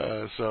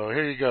 So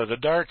here you go. The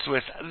Darts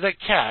with The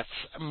Cats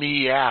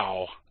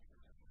Meow.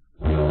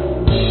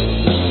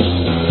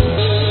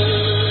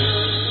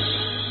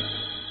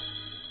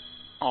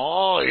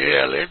 Oh,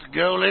 yeah, let's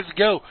go, let's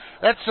go.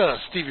 That's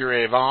Stevie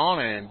Ray Vaughan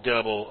and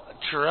Double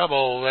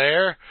Trouble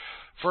there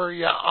for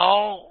you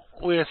all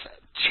with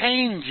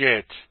Change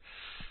It.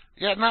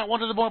 Yeah, not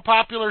one of the more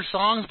popular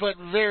songs, but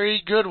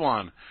very good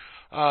one.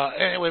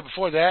 Anyway,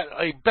 before that,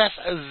 a Beth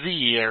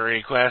Z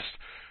request.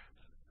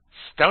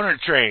 Stoner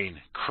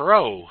Train,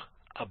 Crow,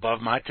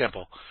 Above My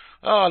Temple.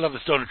 Oh, I love the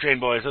Stoner Train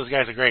boys. Those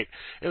guys are great.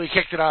 And we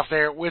kicked it off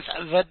there with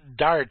the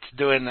Darts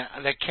doing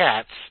The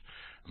Cats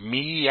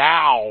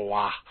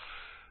Meow.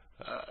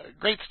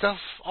 Great stuff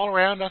all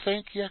around, I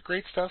think. Yeah,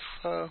 great stuff.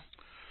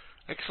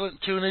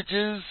 Excellent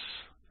tunages.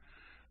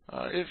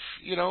 If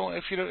you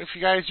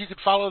guys, you could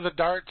follow the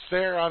Darts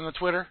there on the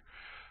Twitter.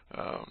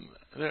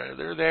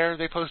 They're there.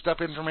 They post up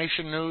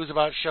information, news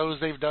about shows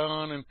they've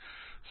done and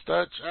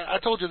such. I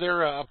told you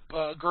they're a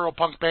girl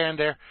punk band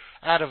there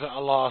out of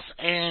Los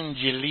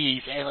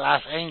Angeles.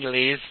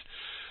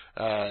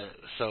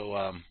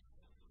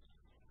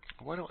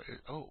 What do I?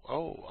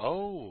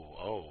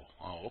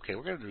 Okay,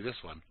 we're gonna do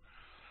this one.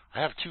 I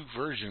have two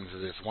versions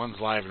of this. One's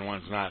live and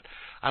one's not.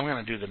 I'm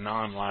going to do the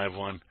non-live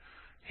one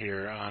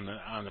here on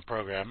the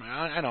program.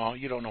 I know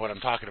you don't know what I'm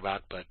talking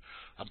about, but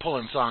I'm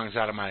pulling songs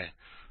out of my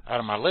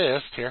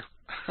list here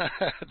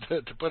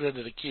to put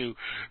into the queue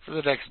for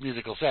the next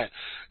musical set.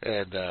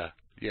 And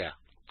yeah,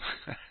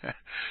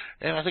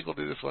 and I think we'll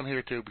do this one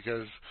here too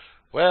because,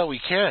 well, we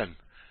can.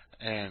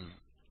 And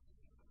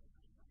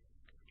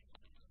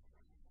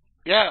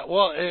yeah,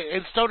 well,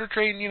 in Stoner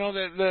Train, you know,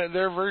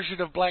 their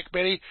version of Black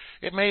Betty,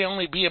 it may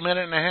only be a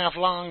minute and a half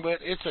long,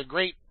 but it's a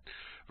great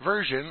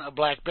version of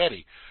Black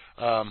Betty.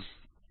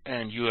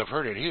 And you have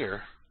heard it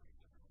here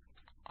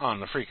on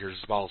the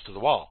Freakers Balls to the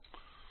Wall.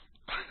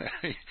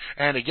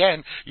 And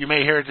again, you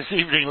may hear it this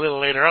evening a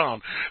little later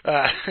on.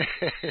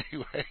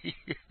 Anyway.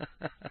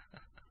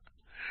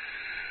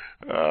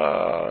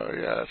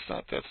 Yeah,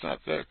 it's not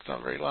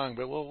very long,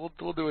 but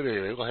we'll do it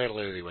anyway. We'll handle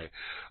it anyway.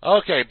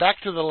 Okay, back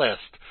to the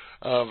list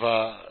of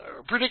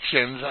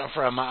predictions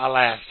from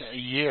last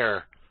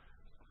year.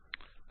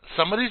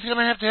 Somebody's going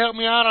to have to help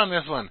me out on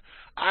this one.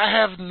 I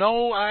have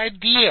no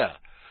idea.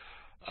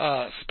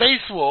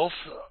 Space Wolf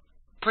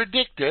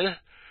predicted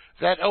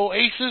that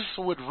Oasis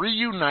would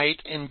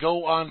reunite and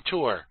go on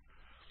tour.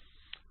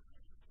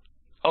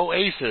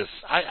 Oasis,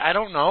 I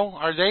don't know.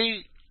 Are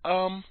they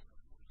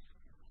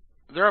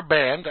they're a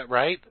band,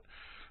 right?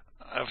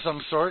 Of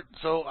some sort.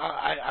 So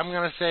I'm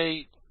going to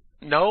say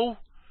no.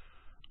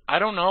 I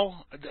don't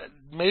know.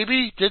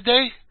 Maybe. Did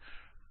they?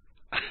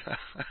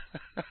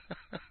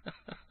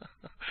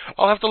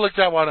 I'll have to look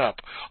that one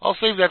up. I'll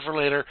save that for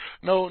later.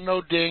 No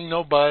ding,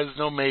 no buzz,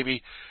 no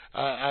maybe.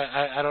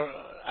 I don't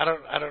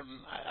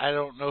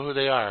know who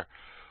they are.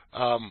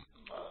 I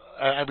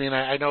mean,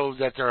 I know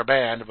that they're a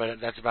band,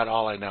 but that's about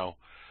all I know.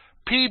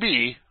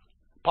 PB,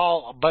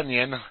 Paul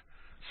Bunyan.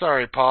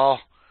 Sorry, Paul.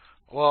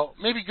 Well,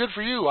 maybe good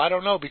for you. I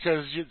don't know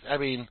because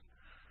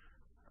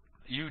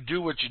you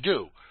do what you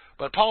do.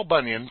 But Paul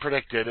Bunyan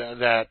predicted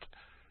that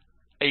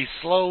a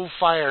slow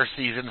fire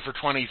season for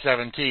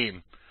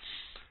 2017.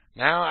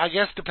 Now, I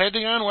guess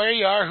depending on where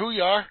you are, who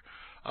you are,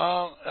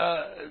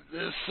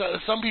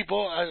 some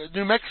people,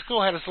 New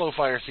Mexico had a slow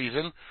fire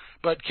season,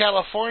 but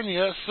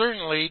California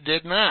certainly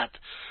did not.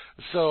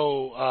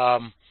 So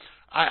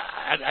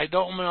I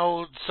don't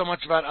know so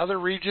much about other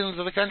regions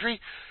of the country,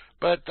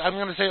 but I'm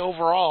going to say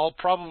overall,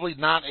 probably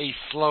not a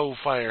slow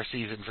fire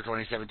season for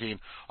 2017,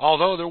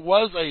 although there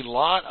was a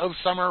lot of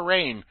summer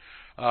rain,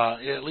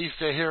 at least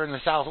here in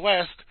the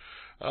Southwest.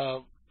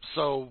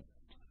 So,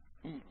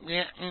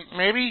 yeah,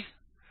 maybe.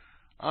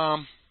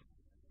 But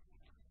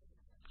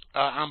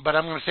I'm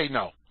going to say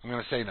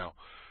no.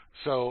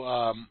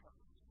 So,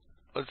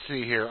 let's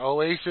see here.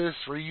 Oasis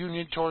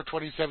Reunion Tour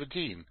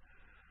 2017.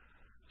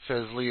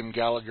 Says Liam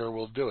Gallagher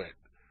will do it.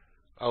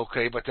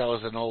 Okay, but that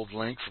was an old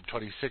link from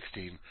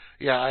 2016.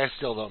 Yeah, I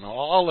still don't know.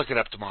 I'll look it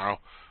up tomorrow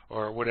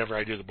or whenever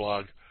I do the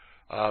blog.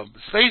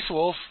 Space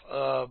Wolf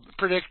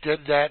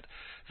predicted that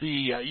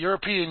the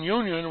European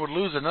Union would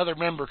lose another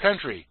member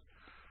country.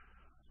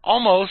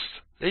 Almost.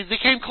 They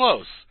came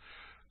close.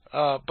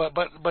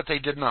 But they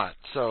did not.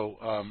 So,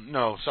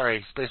 no,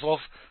 sorry, Space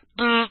Wolf.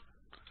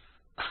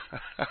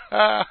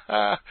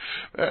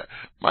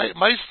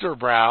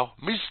 Meisterbrow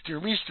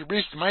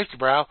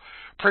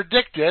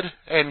predicted,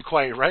 and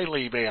quite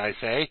rightly may I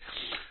say,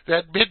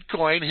 that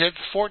Bitcoin hits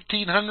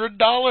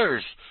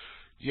 $1,400.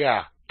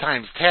 Yeah,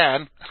 times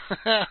 10.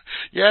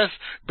 Yes,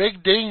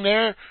 big ding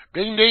there.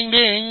 Ding, ding,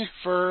 ding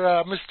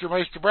for Mr.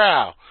 Meister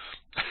Brow.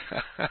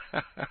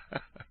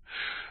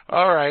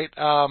 All right.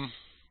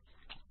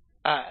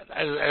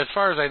 As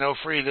far as I know,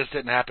 this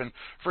didn't happen.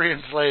 Free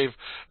and Slave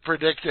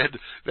predicted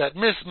that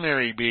Miss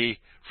Mary B.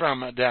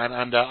 from Down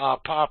Under,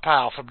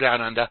 pal from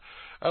Down Under,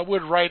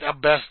 would write a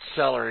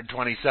bestseller in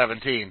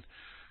 2017.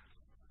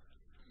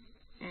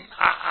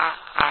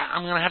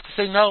 I'm going to have to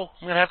say no.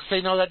 I'm going to have to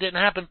say no, that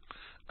didn't happen.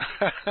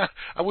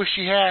 I wish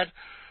she had.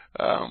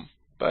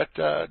 But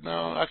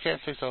no, I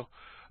can't say so.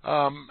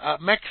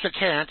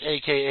 Mexicant,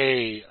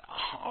 a.k.a.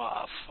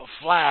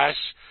 Flash,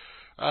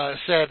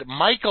 said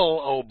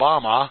Michael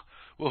Obama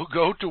will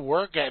go to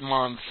work at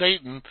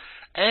Monsanto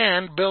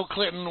and Bill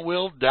Clinton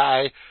will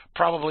die,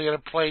 probably in a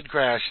plane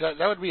crash. That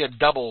would be a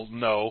double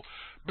no.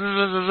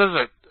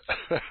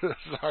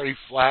 Sorry,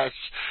 Flash.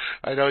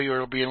 I know you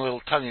were being a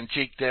little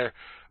tongue-in-cheek there,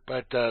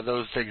 but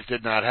those things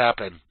did not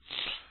happen.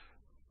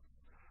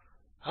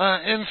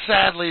 And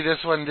sadly,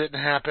 this one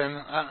didn't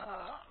happen.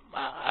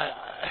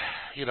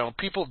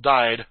 People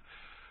died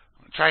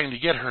trying to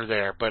get her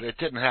there, but it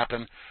didn't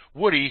happen.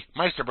 Woody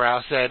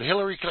Meisterbrow said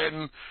Hillary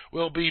Clinton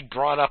will be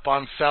brought up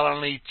on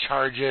felony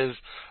charges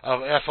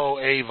of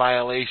FOA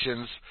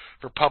violations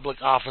for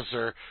public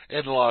officer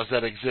in-laws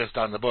that exist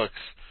on the books.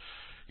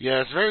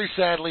 Yes, very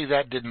sadly,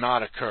 that did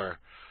not occur.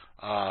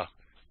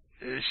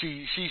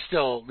 She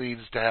still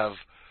needs to have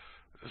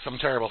some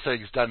terrible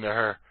things done to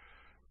her,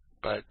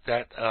 but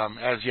that,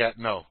 as yet,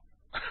 no.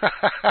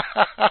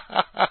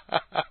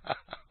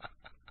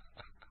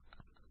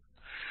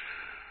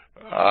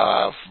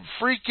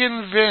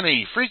 Freaking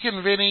Vinny,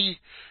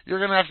 you're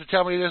going to have to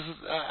tell me this.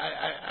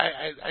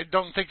 I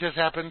don't think this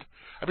happened.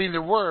 I mean,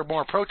 there were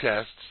more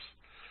protests,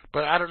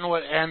 but I don't know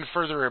what "and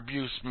further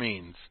abuse"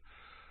 means.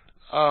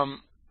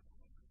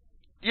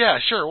 Yeah,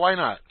 sure, why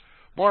not?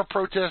 More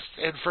protests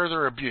and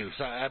further abuse.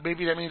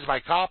 Maybe that means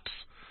by cops.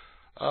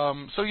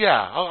 So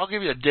yeah, I'll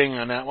give you a ding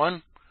on that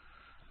one.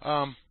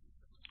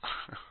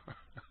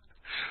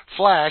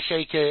 Flash,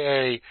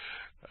 a.k.a.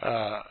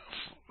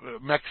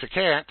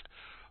 Mexicant,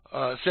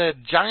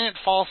 said giant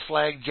false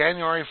flag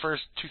January 1st,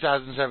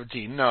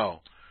 2017.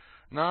 No,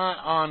 not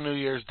on New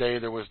Year's Day.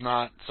 There was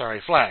not.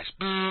 Sorry, Flash.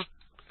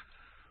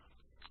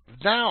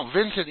 Now,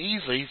 Vincent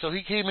Easley, so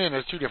he came in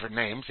as two different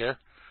names here,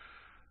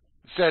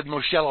 said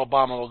Michelle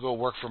Obama will go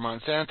work for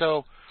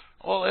Monsanto.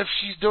 Well, if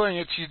she's doing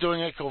it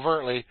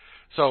covertly.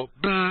 So,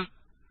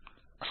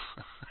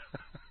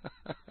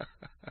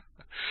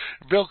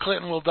 Bill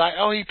Clinton will die.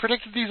 Oh, he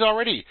predicted these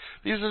already.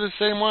 These are the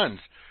same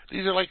ones.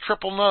 These are like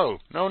triple no.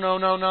 No, no,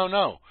 no, no,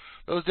 no.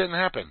 Those didn't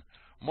happen.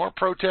 More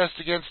protests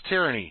against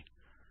tyranny.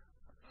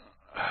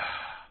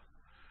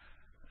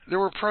 There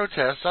were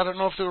protests. I don't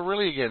know if they were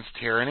really against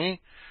tyranny.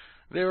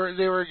 They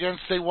were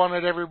against. They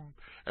wanted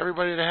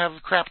everybody to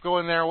have crap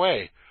going their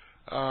way.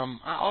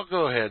 I'll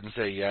go ahead and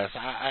say yes.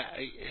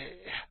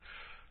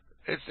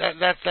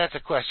 That's a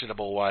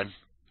questionable one.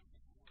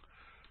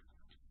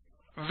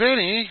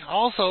 Vinny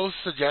also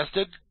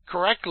suggested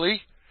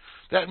correctly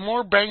that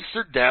more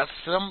bankster deaths,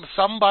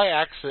 some by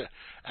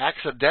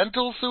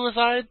accidental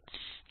suicide.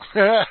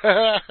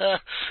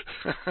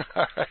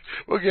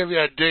 We'll give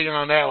you a ding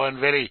on that one,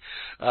 Vinny.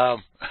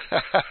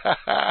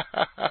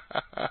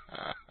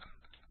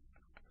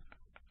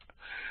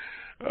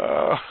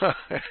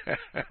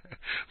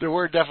 There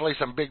were definitely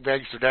some big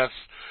bankster deaths.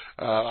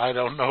 I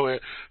don't know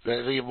if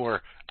they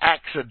were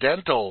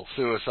accidental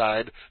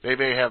suicide. They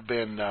may have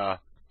been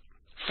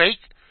fake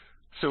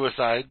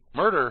suicide,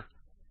 murder,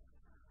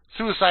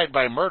 suicide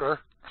by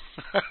murder.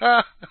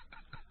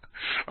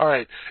 All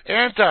right,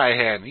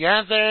 Anti-Hen. The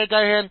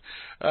Anti-Hen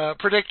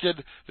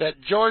predicted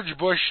that George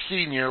Bush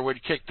Sr.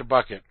 would kick the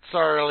bucket.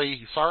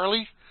 Sorry?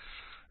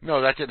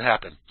 No, that didn't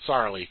happen.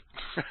 Sorry.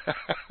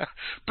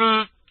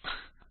 George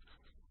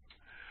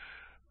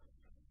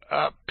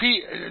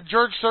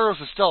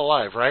Soros is still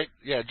alive, right?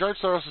 Yeah, George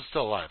Soros is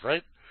still alive,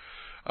 right?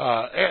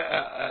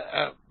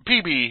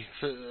 PB,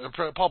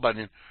 Paul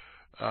Bunyan,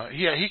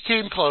 he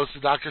came close. The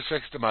doctors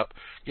fixed him up,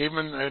 gave him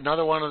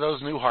another one of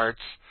those new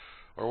hearts,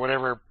 or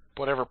whatever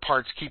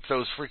parts keep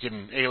those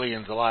freaking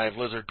aliens alive,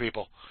 lizard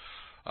people.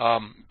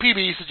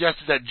 PB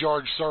suggested that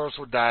George Soros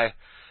would die,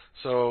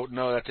 so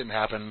no, that didn't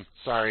happen.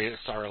 Sorry.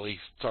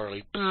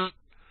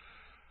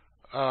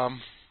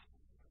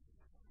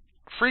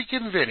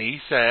 Freaking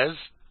Vinny says,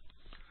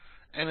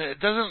 and it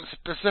doesn't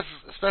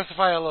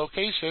specify a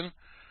location,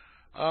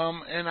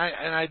 and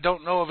I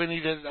don't know of any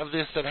of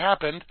this that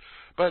happened,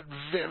 but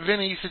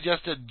Vinny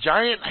suggested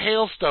giant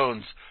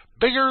hailstones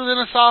bigger than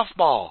a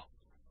softball.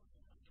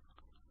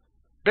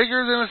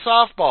 Bigger than a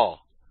softball.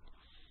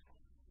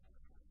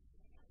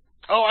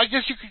 Oh, I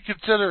guess you could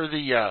consider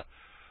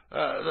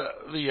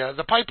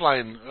the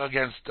pipeline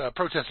against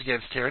protest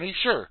against tyranny.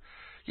 Sure.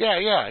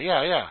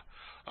 Yeah.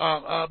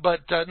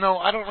 But no,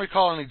 I don't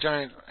recall any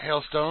giant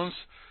hailstones.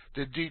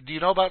 Do you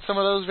know about some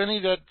of those, Vinny?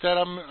 That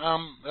I'm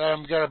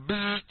gonna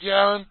bzz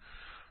yelling.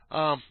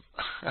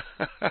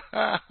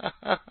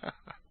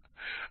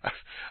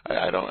 I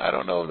I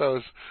don't know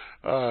those.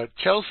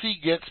 Chelsea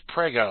gets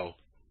prego.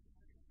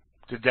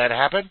 Did that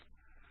happen?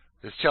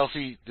 Is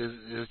Chelsea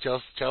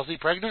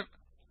pregnant?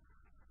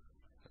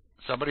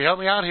 Somebody help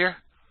me out here.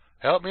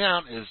 Help me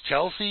out. Is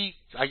Chelsea?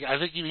 I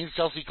think he means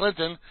Chelsea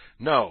Clinton.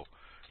 No.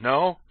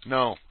 No.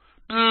 No.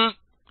 All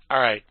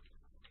right.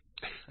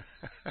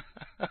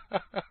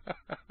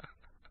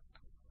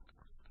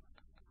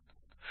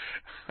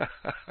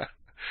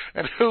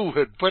 And who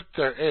would put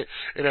their...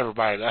 Never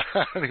mind.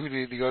 I don't even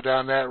need to go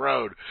down that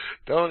road.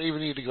 Don't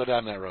even need to go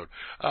down that road.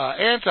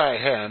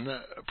 Anti-Hen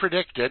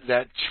predicted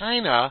that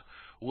China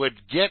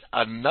would get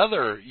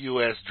another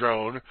U.S.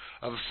 drone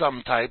of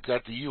some type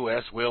that the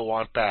U.S. will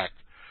want back.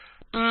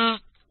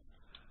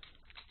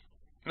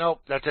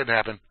 Nope, that didn't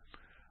happen.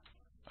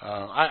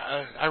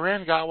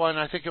 Iran got one.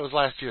 I think it was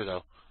last year,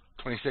 though.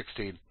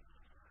 2016.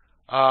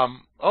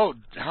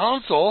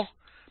 Hansel,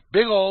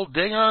 big old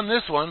ding on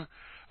this one,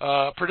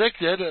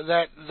 predicted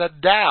that the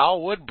Dow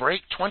would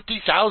break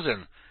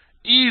 20,000.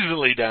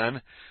 Easily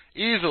done.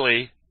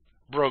 Easily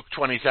broke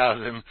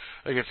 20,000. I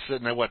think it's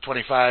sitting at,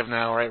 25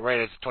 now, right? Right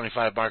at the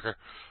 25 marker.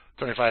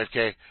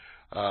 25K.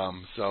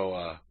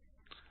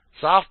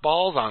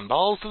 Softballs on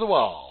balls to the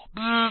wall.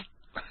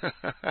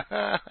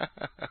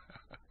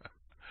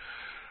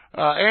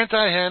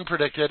 Anti-Hen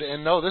predicted,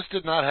 and no, this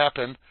did not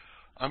happen.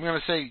 I'm going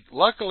to say,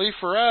 luckily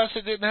for us,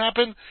 it didn't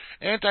happen.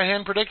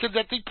 Anti-Hen predicted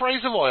that the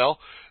price of oil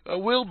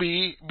will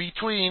be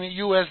between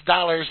US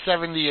dollars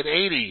 70 and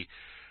 80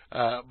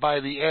 by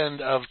the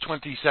end of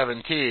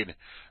 2017.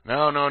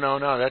 No,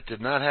 that did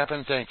not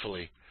happen,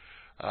 thankfully.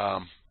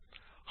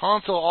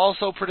 Hansel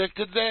also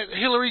predicted that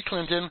Hillary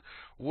Clinton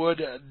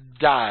would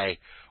die.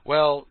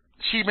 Well,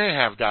 she may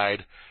have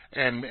died,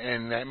 and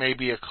that may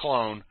be a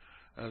clone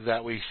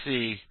that we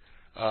see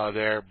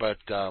there, but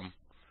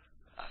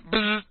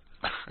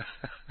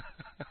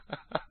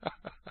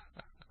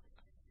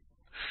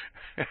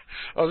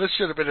oh, this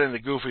should have been in the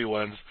goofy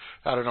ones.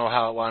 I don't know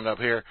how it wound up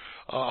here.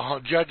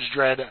 Judge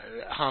Dredd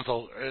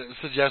Hansel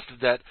suggested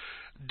that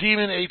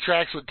Demon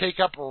Atrax would take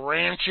up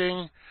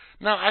ranching.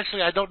 Now,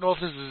 actually, I don't know if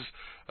this is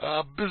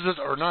business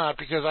or not,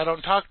 because I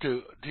don't talk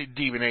to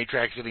Demon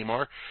Atrax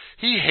anymore.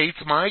 He hates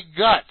my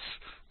guts.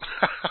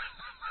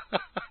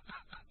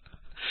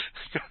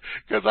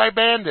 Because I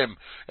banned him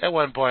at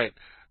one point.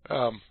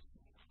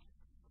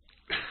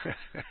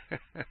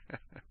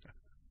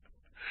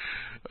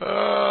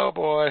 Oh,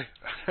 boy.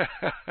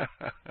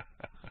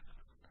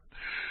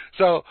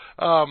 So,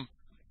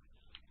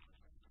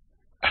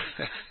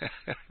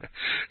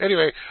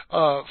 anyway,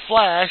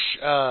 Flash,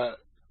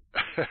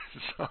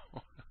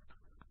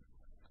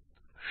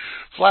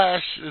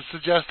 Flash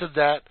suggested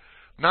that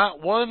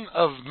not one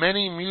of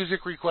many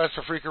music requests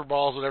for Freaker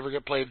Balls would ever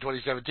get played in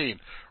 2017.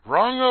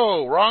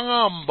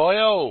 Wrong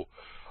boyo.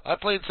 I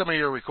played some of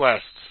your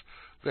requests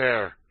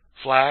there,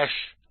 Flash.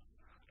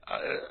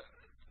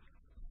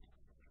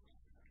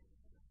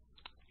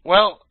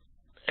 Well,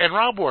 and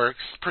Rob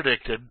Works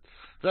predicted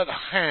that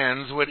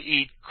Hans would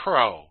eat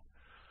crow.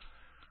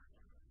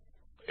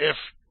 If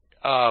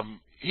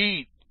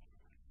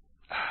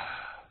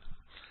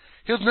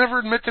he'll never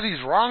admit that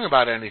he's wrong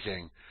about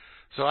anything.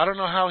 So I don't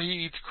know how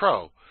he eats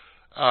crow.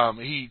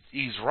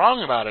 He's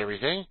wrong about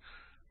everything,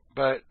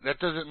 but that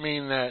doesn't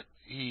mean that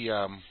he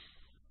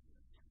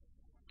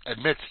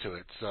admits to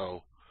it.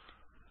 So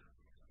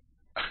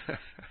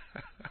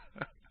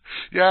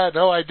yeah,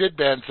 no, I did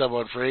ban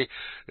someone free.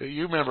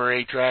 You remember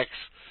Atrax?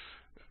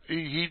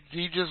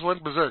 He just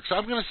went berserk. So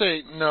I'm going to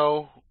say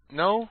no.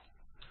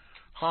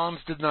 Hans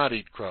did not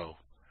eat crow.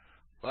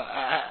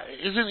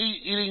 Isn't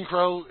eating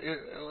crow?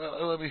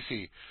 Let me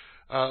see.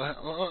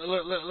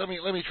 Let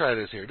me try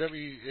this here.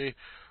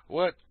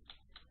 What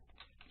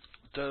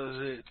does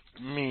it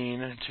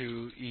mean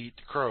to eat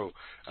crow?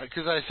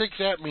 Because I think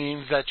that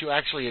means that you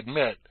actually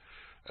admit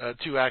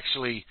to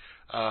actually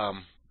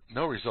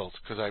no results.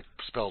 Because I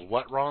spelled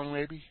what wrong?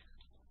 Maybe.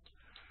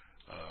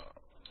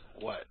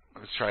 What?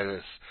 Let's try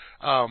this.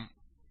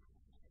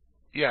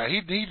 Yeah,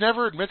 he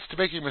never admits to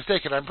making a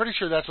mistake, and I'm pretty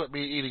sure that's what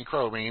eating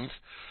crow means.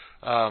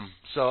 So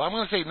I'm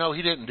going to say no,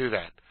 he didn't do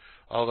that.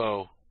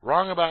 Although,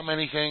 wrong about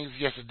many things,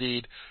 yes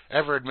indeed.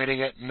 Ever admitting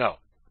it, no.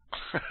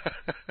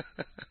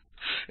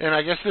 And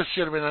I guess this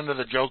should have been under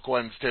the joke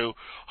ones too.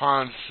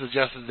 Hans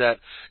suggested that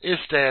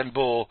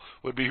Istanbul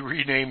would be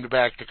renamed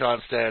back to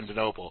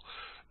Constantinople.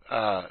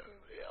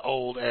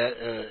 Old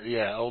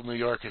New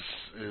York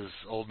is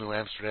Old New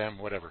Amsterdam,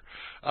 whatever.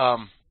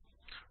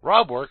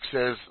 Rob Work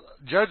says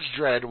Judge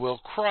Dredd will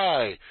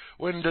cry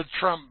when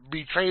Trump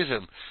betrays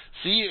him.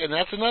 See, and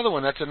that's another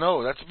one. That's a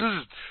no. That's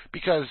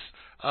because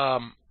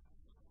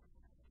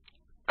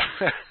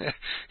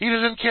he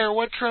doesn't care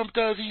what Trump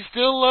does. He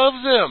still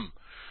loves him.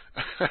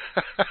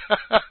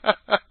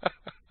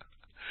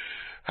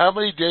 How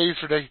many days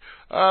for day?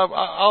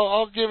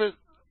 I'll give it.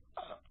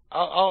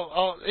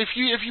 I'll if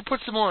you put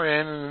some more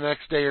in the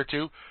next day or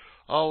two,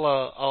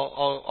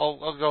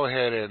 I'll go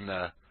ahead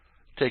and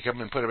take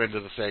them and put them into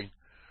the thing.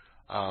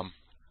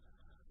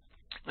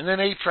 And then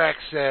Atrax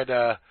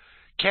said,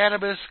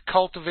 cannabis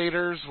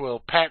cultivators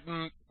will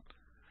patent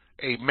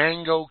a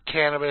mango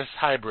cannabis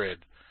hybrid.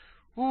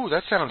 Ooh,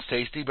 that sounds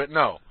tasty, but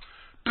no.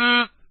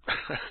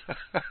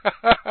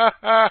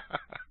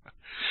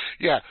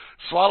 Yeah,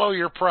 swallow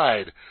your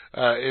pride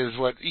is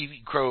what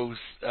eating crows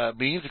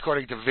means,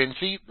 according to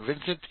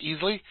Vincent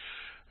Easley.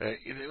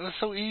 It was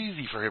so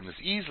easy for him.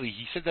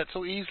 He said that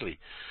so easily.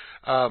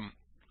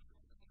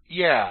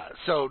 Yeah,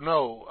 so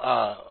no.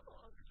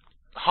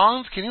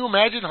 Hans, can you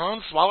imagine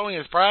Hans swallowing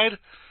his pride?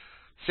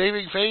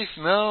 Saving face?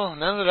 No,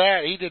 none of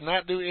that. He did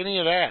not do any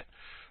of that.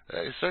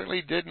 He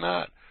certainly did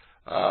not.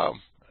 No.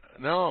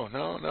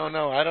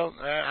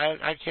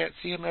 I can't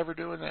see him ever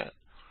doing that.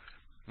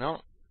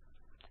 No.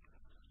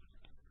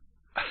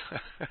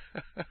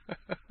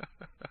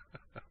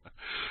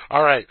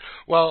 All right.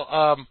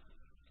 Well,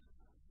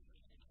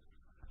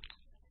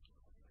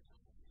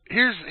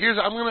 here's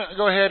I'm going to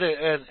go ahead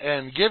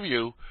and give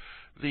you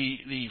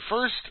the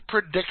first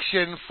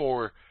prediction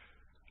for.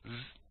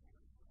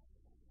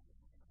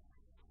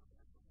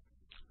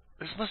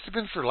 This must have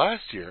been for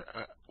last year,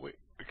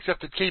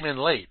 except it came in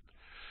late.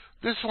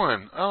 This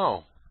one,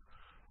 oh,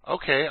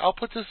 okay. I'll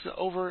put this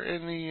over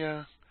in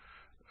the.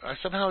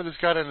 Somehow this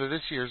got into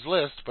this year's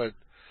list, but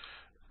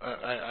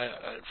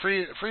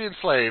free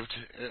enslaved.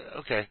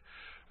 Okay,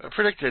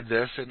 predicted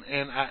this, and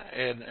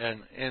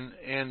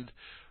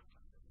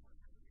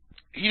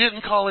he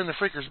didn't call in the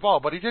Freaker's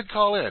Ball, but he did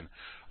call in.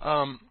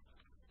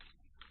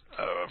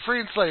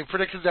 Free enslaved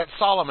predicted that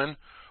Solomon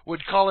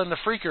would call in the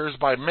Freakers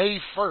by May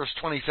 1st,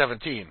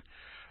 2017.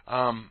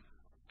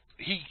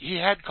 He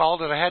had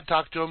called, and I had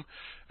talked to him,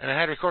 and I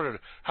had recorded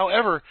it.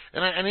 However,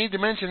 and I need to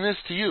mention this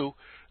to you,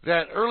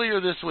 that earlier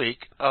this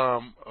week,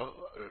 and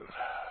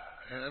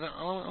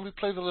let me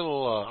play the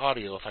little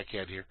audio if I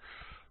can here.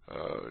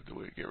 Do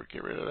we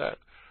get rid of that?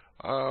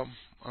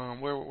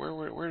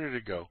 Where did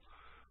it go?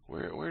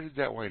 Where did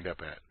that wind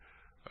up at?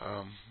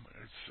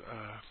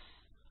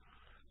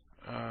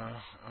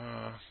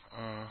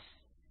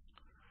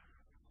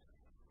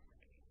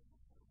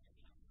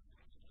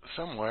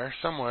 Somewhere.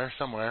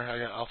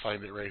 I'll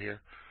find it right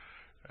here.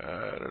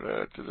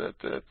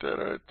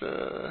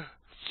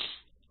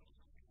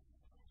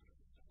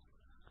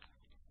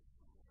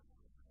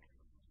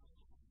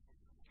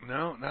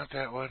 No, not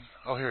that one.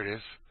 Oh, here it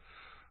is.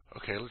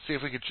 Okay, let's see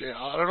if we can.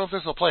 I don't know if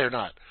this will play or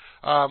not.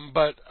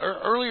 But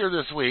earlier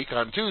this week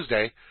on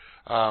Tuesday,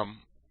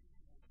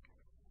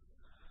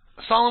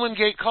 Solomon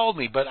Gate called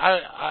me, but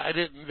I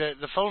didn't.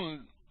 The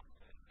phone,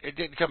 it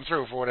didn't come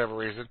through for whatever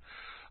reason.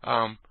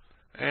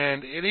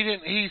 And he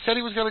didn't. He said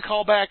he was going to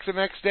call back the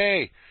next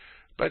day,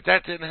 but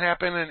that didn't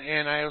happen.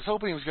 And I was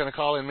hoping he was going to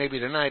call in maybe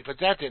tonight, but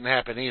that didn't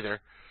happen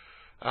either.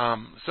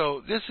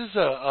 So this is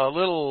a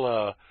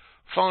little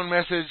phone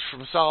message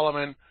from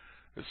Solomon.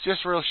 It's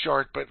just real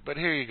short, but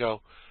here you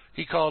go.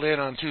 He called in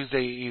on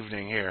Tuesday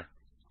evening here.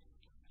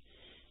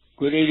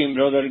 Good evening,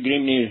 Brother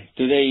Grimnir.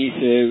 Today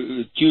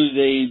is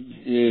Tuesday,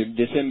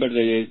 December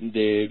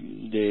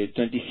the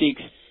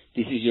 26th.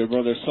 This is your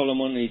brother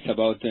Solomon. It's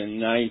about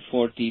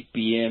 9:40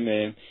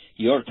 p.m.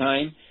 Your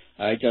time.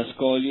 I just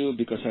called you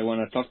because I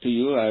want to talk to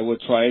you. I will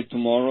try it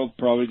tomorrow,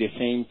 probably the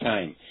same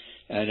time.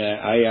 And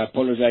I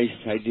apologize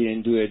I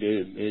didn't do it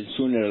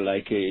sooner,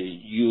 like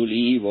you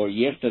leave or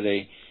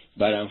yesterday.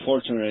 But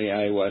unfortunately,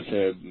 I was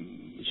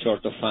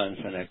short of funds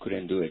and I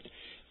couldn't do it.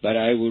 But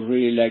I would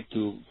really like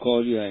to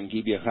call you and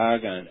give you a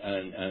hug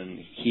and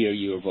hear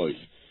your voice.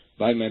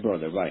 Bye, my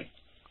brother. Bye.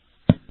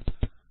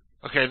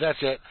 Okay, that's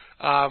it.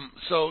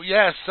 So,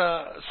 yes,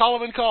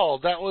 Solomon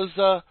called. That was...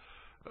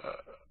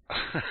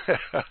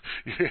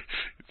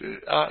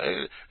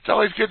 it's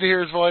always good to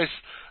hear his voice.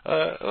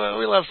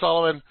 We love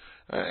Solomon,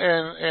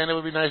 and it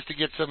would be nice to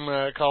get some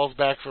calls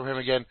back from him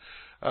again.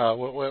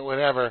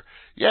 Whenever,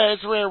 yeah,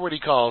 it's rare when he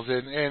calls,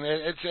 and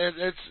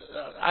it's.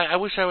 I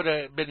wish I would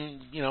have been,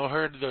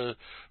 heard the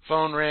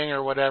phone ring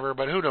or whatever,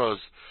 but who knows?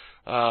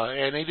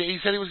 And he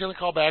said he was going to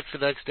call back the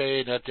next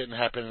day, and that didn't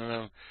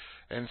happen.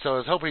 And so I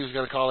was hoping he was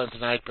going to call in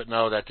tonight, but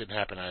no, that didn't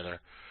happen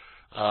either.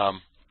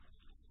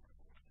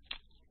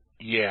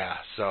 Yeah,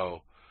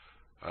 so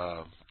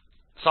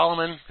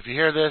Solomon, if you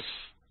hear this,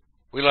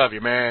 we love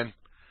you, man,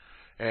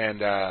 and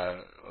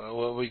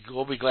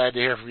we'll be glad to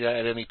hear from you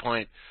at any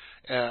point.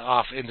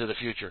 Off into the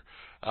future.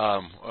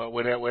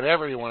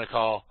 Whenever you want to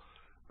call,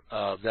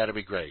 that'd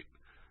be great.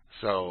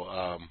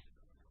 So,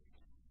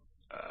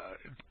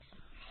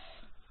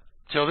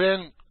 till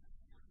then,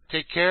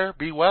 take care,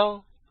 be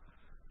well,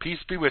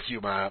 peace be with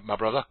you, my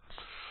brother.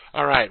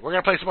 All right, we're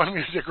going to play some more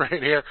music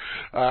right here,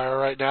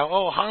 right now.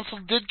 Oh, Hansel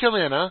did come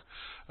in, huh?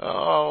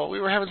 Oh, we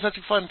were having such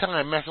a fun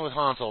time messing with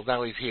Hansel.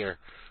 Now he's here.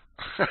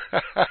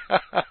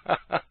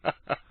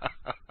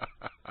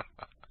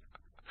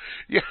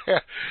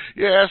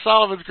 Yeah,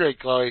 Solomon's great,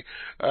 Chloe.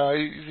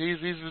 He's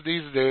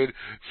a dude.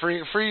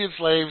 Free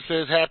Enslaved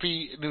says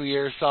Happy New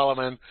Year,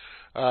 Solomon.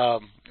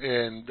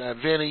 And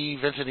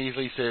Vincent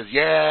Easley says,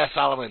 yeah,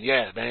 Solomon,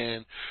 yeah,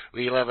 man,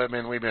 we love him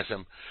and we miss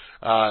him.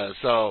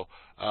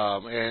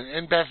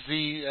 And Beth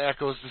Z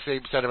echoes the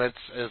same sentiments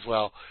as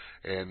well.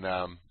 And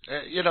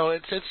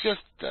it's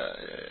just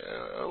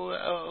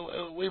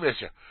we miss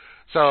you.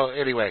 So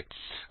anyway,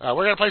 we're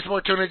going to play some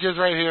more tunages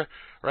right here,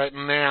 right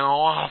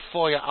now,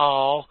 for you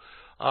all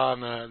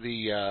on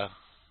the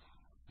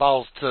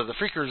balls to the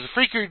freakers,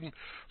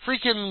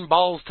 freaking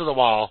balls to the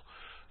wall.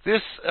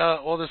 This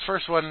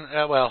first one,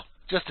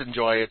 just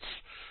enjoy it.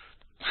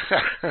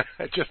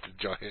 Just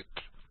enjoy it.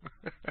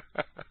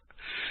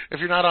 If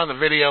you're not on the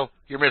video,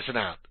 you're missing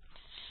out.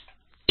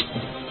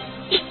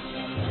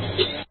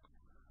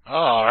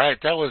 All right,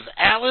 that was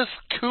Alice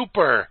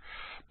Cooper,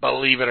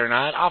 believe it or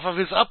not, off of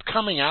his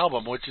upcoming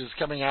album, which is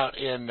coming out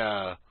in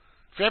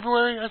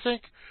February, I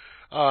think.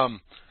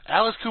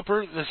 Alice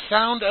Cooper, The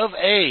Sound of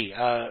A.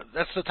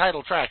 That's the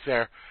title track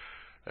there.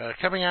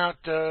 Coming out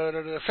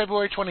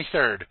February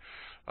 23rd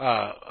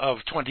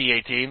of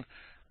 2018.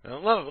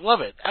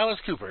 Love it. Alice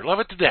Cooper. Love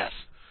it to death.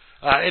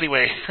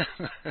 Anyway,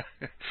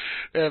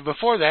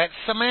 before that,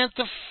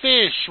 Samantha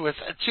Fish with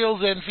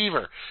Chills and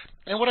Fever.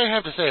 And what I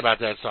have to say about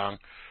that song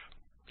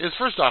is,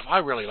 first off, I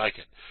really like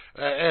it.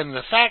 And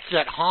the fact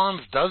that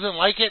Hans doesn't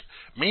like it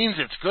means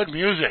it's good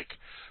music.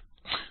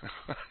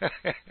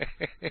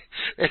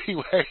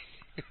 Anyway,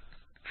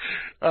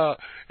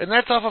 and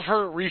that's off of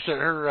her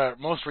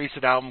most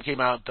recent album,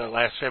 came out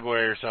last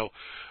February or so.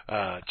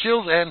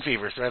 Chills and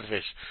Fever, Samantha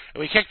Fish. And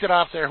we kicked it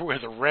off there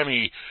with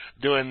Remy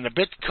doing the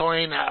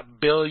Bitcoin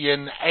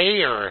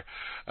Billionaire.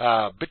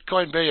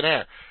 Bitcoin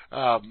Billionaire.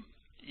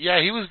 Yeah,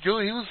 he was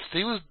good. He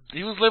was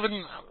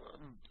living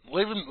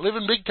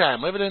big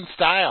time, living in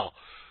style.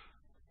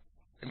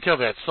 Until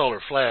that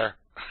solar flare.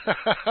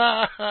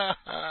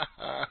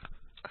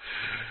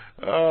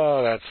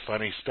 Oh, that's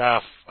funny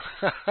stuff.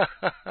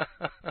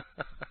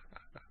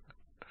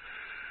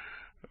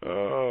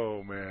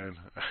 Oh, man.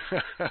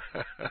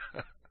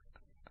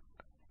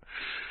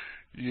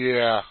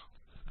 Yeah.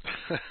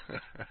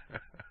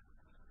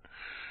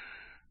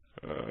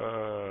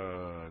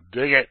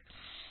 Dig it.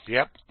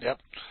 Yep.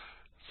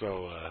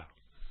 So,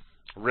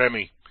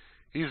 Remy,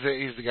 he's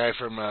the guy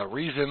from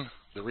Reason,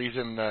 the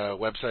Reason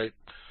website.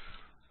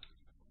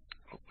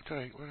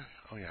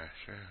 Oh yeah,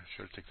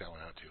 sure take that one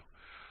out too.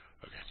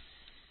 Okay.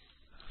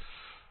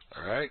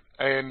 All right,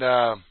 and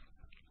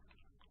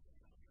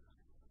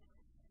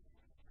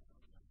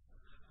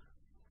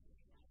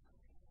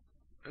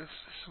there's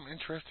some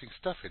interesting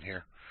stuff in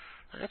here.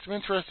 I got some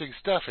interesting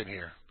stuff in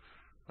here.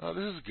 Oh,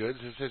 this is good.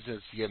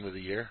 It's the end of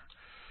the year.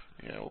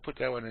 Yeah, we'll put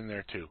that one in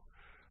there too.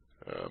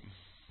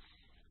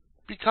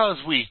 Because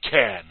we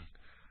can.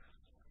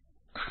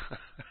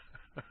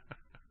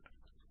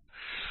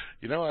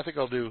 You know, I think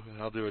I'll do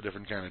a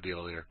different kind of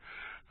deal here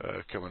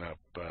coming up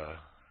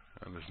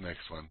on this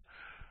next one.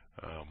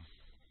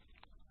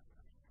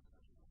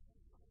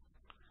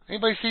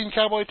 Anybody seen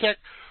Cowboy Tech?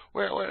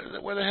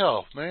 Where the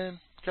hell, man?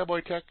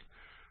 Cowboy Tech.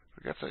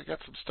 I got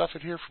some stuff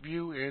in here from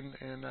you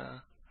and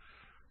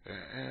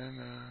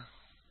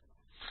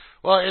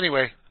well,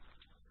 anyway,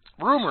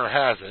 rumor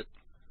has it.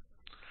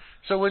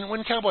 So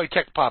when Cowboy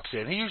Tech pops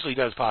in, he usually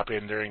does pop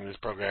in during this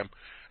program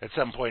at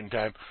some point in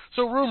time.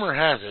 So rumor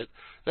has it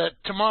that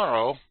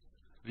tomorrow,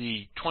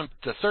 the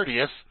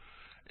 30th,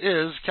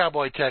 is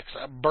Cowboy Tech's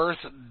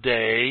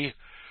birthday.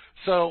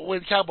 So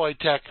when Cowboy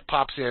Tech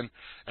pops in,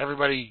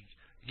 everybody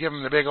give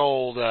him the big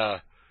old,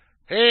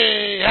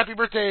 hey, happy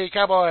birthday,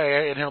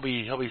 Cowboy, and he'll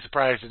be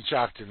surprised and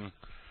shocked and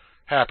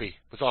happy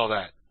with all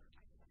that.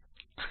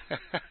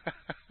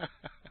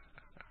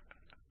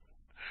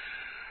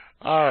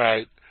 All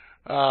right.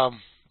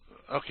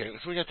 Okay,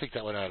 so we got to take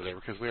that one out of there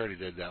because we already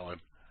did that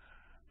one.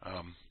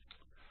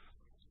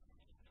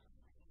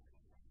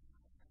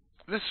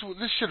 This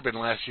should have been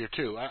last year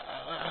too.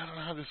 I don't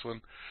know how this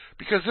one,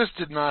 because this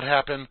did not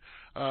happen.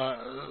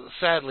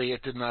 Sadly,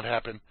 it did not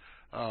happen.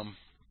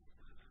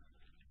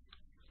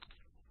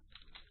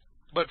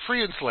 But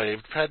Free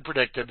Enslaved had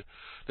predicted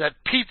that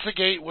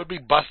Pizzagate would be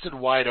busted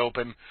wide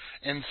open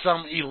and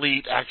some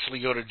elite actually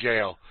go to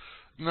jail.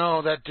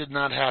 No, that did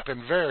not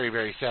happen. Very,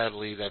 very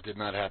sadly, that did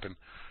not happen.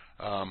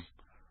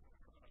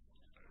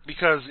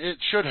 Because it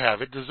should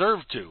have. It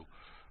deserved to.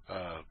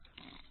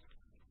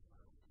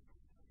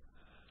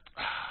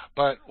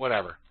 But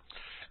whatever.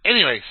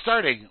 Anyway,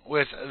 starting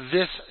with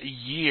this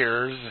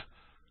year's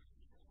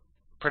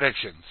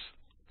predictions.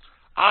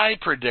 I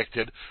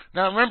predicted.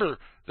 Now remember,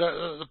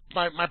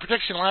 my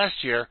prediction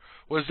last year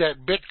was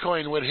that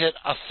Bitcoin would hit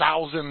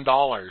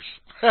 $1,000.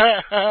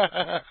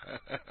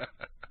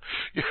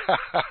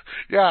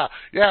 Yeah,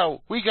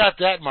 we got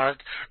that mark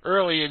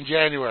early in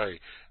January.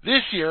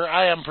 This year,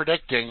 I am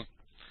predicting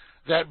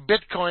that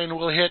Bitcoin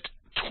will hit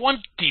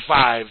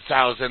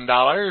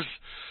 $25,000.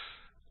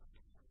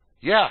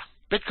 Yeah,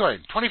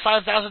 Bitcoin,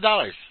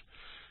 $25,000.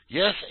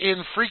 Yes,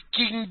 in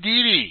freaking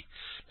DD.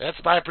 That's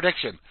my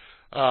prediction.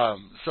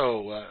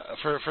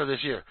 For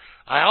this year.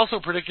 I also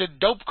predicted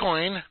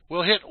Dopecoin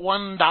will hit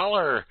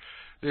 $1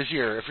 this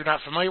year. If you're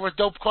not familiar with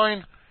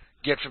Dopecoin,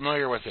 get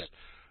familiar with it.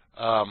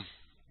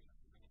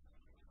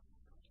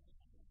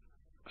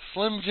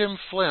 Slim Jim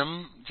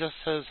Slim just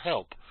says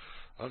help.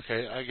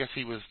 Okay, I guess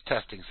he was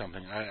testing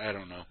something. I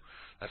don't know.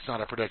 That's not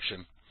a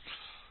prediction.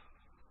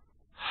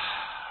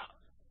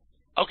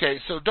 Okay,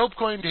 so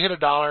Dopecoin to hit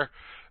 $1.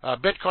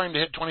 Bitcoin to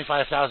hit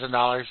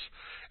 $25,000,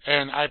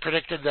 and I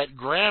predicted that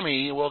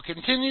Grammy will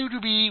continue to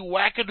be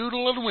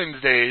wackadoodle on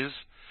Wednesdays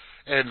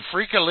and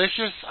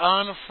freakalicious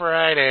on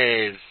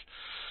Fridays.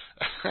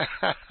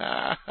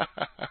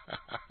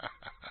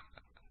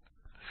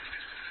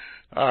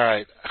 All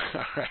right.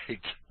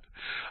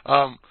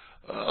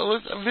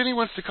 Vinny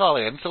wants to call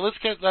in, so let's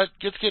get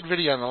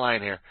Vinny on the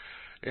line here,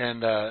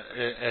 and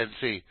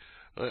see.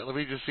 Let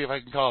me just see if I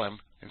can call him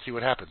and see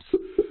what happens.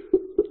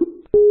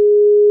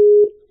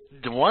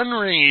 One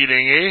ringy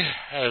dingy,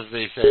 as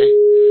they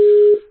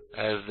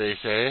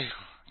say.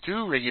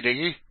 Two ringy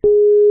dingy.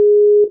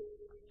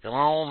 Come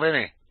on,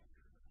 Vinny.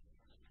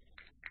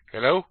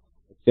 Hello?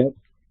 Yep.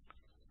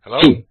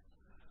 Hello?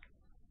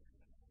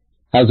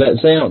 How's that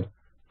sound?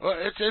 Well,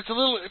 it's a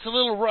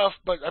little rough,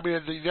 but I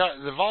mean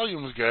the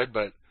volume's good.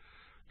 But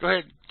go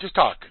ahead, just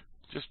talk.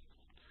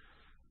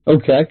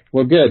 Okay,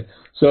 well, good.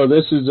 So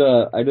this is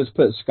I just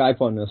put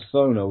Skype on this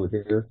phone over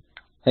here.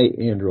 Hate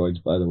Androids,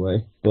 by the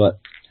way, but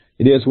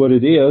it is what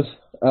it is.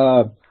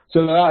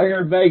 So out here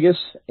in Vegas,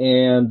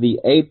 and the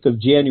 8th of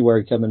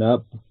January coming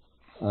up,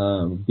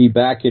 be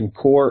back in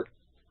court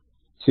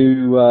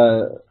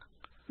to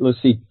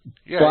let's see.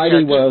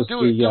 Friday was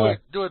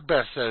do it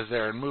best, says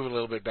there, and move a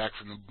little bit back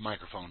from the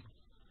microphone.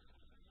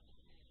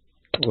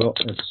 Well,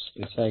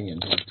 it's hanging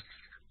here.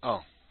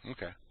 Oh,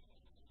 okay.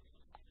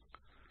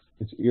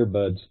 It's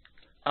earbuds.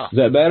 Oh. Is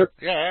that better?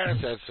 Yeah,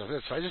 that's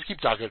fine. Just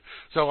keep talking.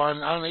 So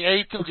on the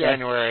 8th of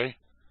January.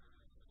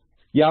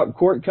 Yeah,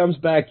 court comes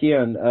back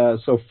in.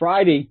 So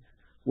Friday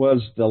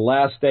was the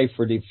last day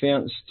for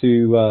defense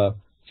to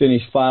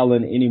finish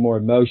filing any more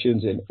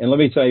motions. And let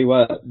me tell you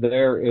what,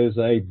 there is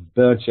a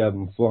bunch of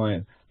them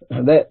flying.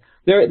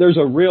 There's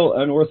a real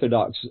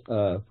unorthodox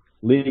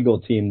legal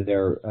team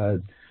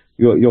there.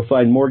 You'll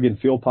find Morgan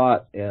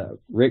Philpott,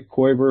 Rick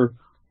Koiber,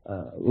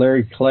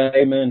 Larry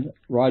Clayman,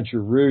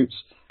 Roger Roots,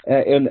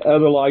 and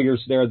other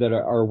lawyers there that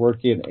are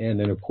working, and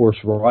then, of course,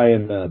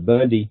 Ryan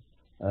Bundy.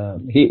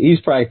 He's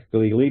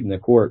practically leading the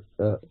court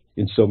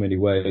in so many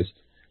ways.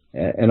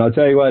 And I'll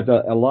tell you what,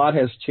 a lot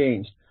has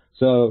changed.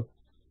 So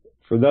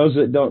for those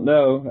that don't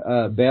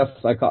know,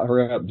 Beth, I caught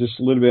her up just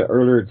a little bit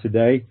earlier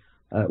today.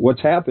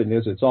 What's happened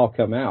is it's all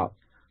come out.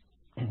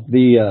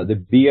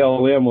 The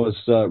BLM was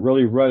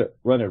really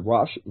running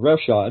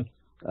roughshod.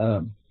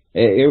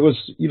 It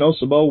was,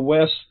 some old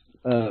West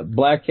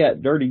black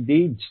hat dirty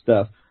deed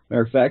stuff.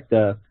 Matter of fact,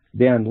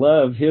 Dan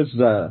Love, his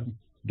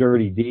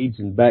dirty deeds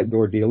and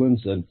backdoor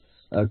dealings, and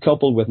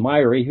coupled with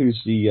Myrie, who's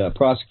the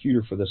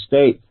prosecutor for the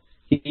state,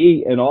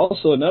 he and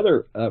also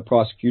another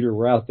prosecutor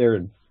were out there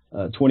in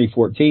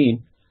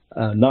 2014,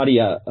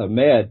 Nadia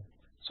Ahmed.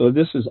 So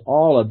this is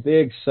all a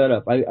big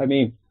setup. I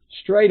mean,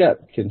 straight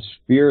up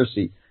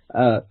conspiracy.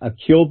 A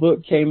kill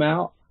book came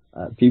out.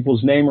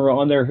 People's name are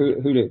on there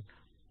who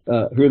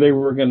they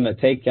were going to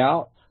take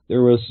out.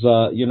 There was,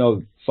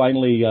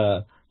 finally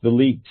the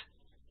leaked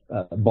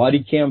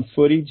body cam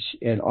footage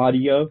and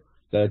audio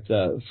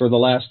that for the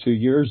last 2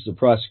 years the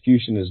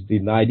prosecution has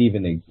denied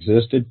even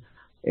existed,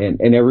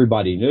 and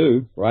everybody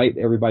knew, right?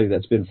 Everybody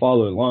that's been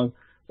following along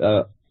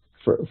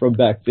from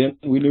back then,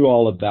 we knew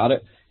all about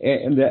it,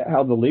 and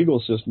how the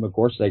legal system, of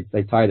course,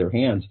 they tie their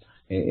hands,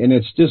 and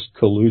it's just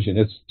collusion.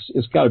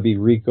 It's got to be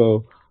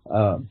RICO,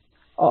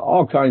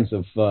 all kinds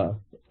of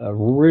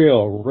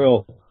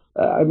real.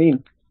 I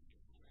mean,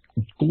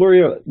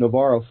 Gloria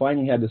Navarro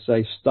finally had to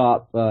say,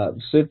 stop,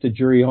 sent the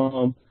jury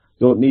home,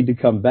 don't need to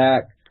come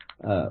back,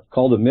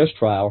 called a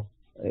mistrial,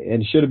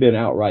 and should have been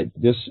outright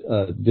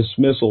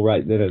dismissal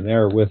right then and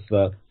there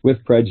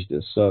with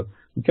prejudice. So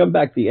we come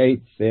back the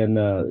 8th,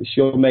 and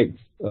she'll make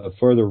a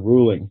further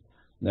ruling.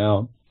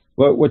 Now,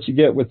 what you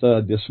get with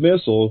a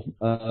dismissal,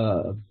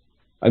 a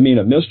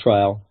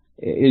mistrial,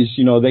 is,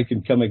 they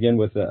can come again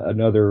with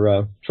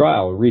another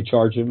trial,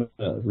 recharge him,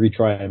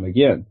 retry him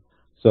again.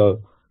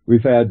 So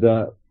we've had,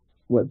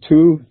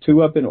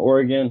 two up in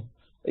Oregon,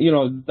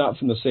 not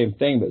from the same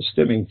thing, but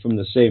stemming from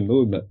the same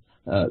movement.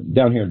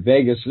 Down here in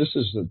Vegas, this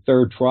is the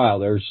third trial.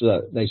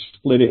 They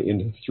split it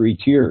into 3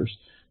 tiers,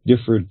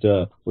 different,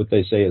 what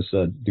they say is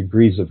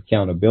degrees of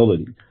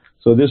accountability.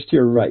 So this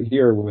tier right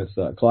here with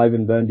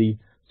Cliven Bundy,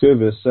 2 of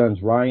his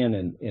sons, Ryan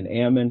and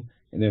Ammon,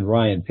 and then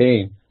Ryan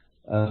Payne.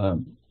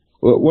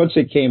 Once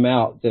it came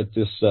out that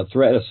this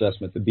threat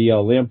assessment the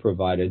BLM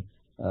provided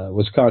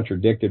was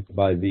contradicted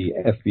by the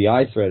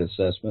FBI threat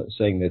assessment,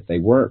 saying that they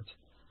weren't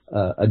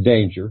a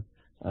danger.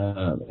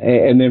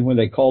 And then when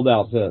they called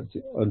out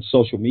on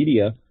social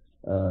media,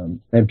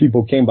 and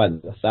people came by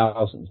the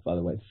thousands, by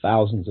the way,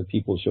 thousands of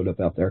people showed up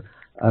out there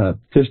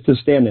to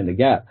stand in the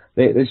gap.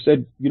 They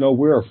said,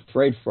 we're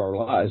afraid for our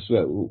lives.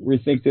 We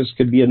think this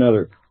could be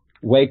another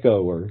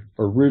Waco or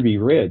Ruby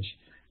Ridge.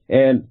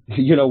 And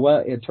you know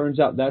what? It turns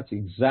out that's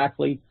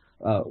exactly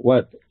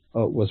what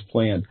was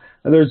planned.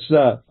 And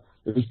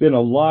there's been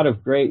a lot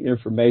of great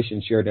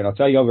information shared, and I'll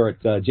tell you over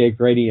at Jake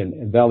Grady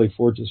and Valley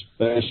Forge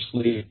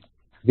especially,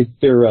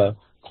 they're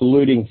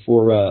colluding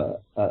for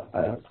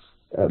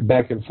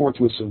back and forth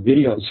with some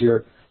videos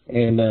here,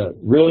 and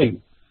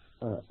really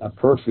a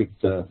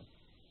perfect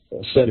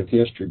set of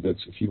history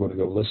books if you want to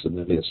go listen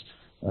to this,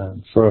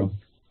 from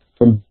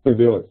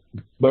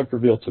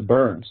Bunkerville to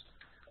Burns,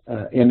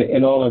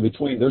 and all in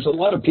between. There's a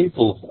lot of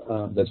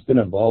people that's been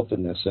involved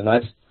in this, and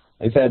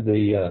I've had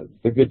the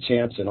good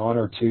chance and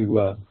honor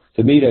to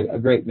meet a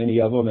great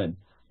many of them and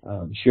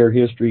share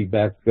history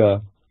back through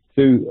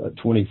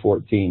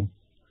 2014.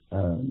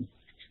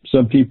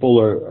 Some people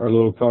are a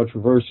little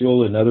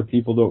controversial, and other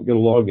people don't get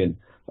along, and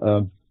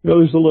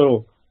there's a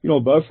little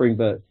buffering,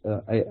 but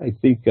I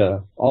think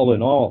all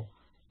in all,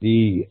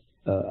 the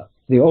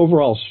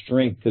overall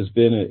strength has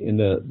been in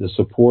the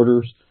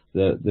supporters,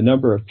 the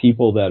number of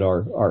people that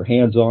are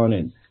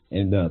hands-on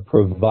and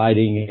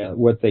providing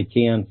what they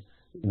can,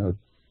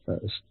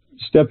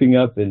 stepping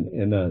up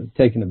and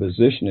taking a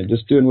position and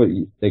just doing what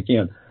they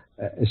can.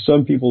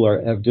 Some people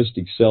have just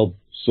excelled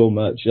so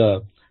much.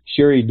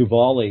 Sherry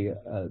Duvally,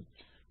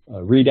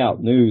 Readout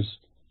News,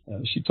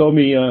 she told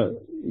me,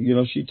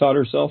 she taught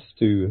herself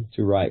to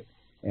write.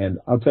 And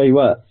I'll tell you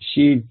what,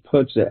 she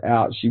puts it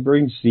out. She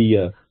brings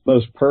the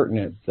most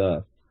pertinent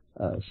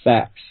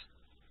facts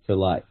to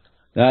light.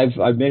 Now,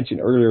 I've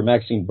mentioned earlier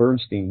Maxine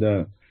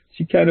Bernstein.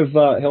 She kind of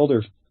held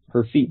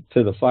her feet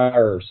to the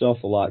fire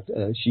herself a lot.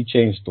 She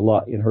changed a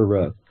lot in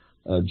her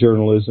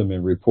journalism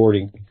and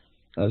reporting.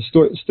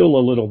 Still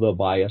a little bit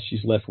biased.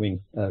 She's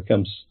left-wing,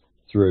 comes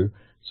through.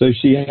 So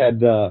she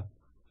had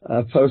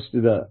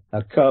posted a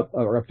cup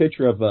or a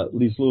picture of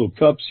these little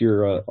cups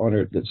here on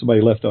her that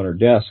somebody left on her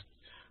desk.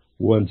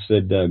 One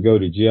said go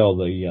to jail,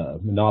 the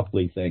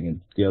Monopoly thing,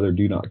 and the other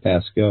do not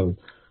pass go.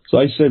 So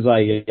I says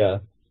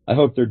I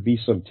hope there'd be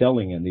some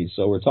telling in these.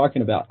 So we're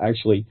talking about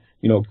actually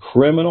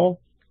criminal,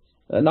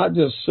 not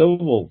just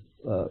civil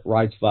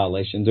rights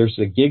violations. There's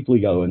the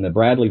Giglio and the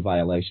Bradley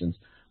violations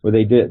where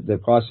the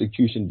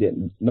prosecution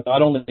didn't.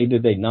 Not only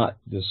did they not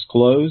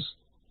disclose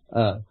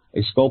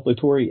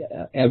exculpatory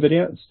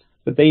evidence,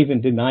 but they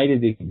even denied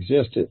it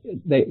existed.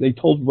 They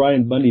told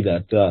Ryan Bundy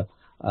that.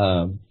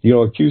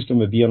 Accused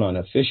him of being on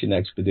a fishing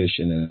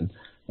expedition,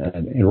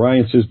 and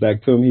Ryan says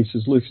back to him, he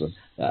says, "Listen,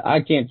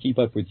 I can't keep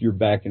up with your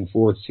back and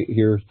forth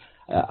here.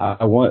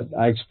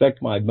 I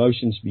expect my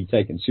emotions to be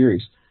taken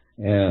serious."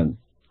 And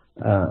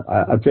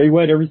I'll tell you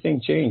what,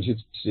 everything changed.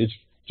 It's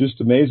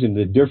just amazing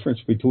the difference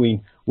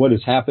between what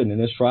has happened in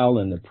this trial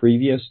and the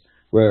previous,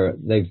 where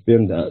they've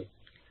been,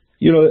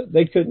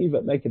 they couldn't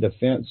even make a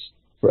defense,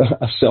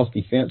 a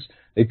self-defense.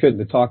 They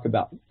couldn't talk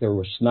about there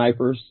were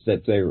snipers,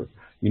 that they were.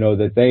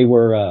 That they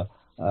were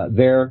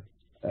there,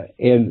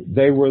 and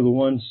they were the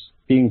ones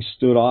being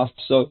stood off.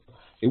 So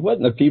it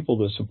wasn't the people,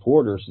 the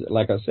supporters,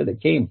 like I said,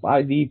 it came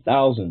by the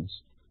thousands.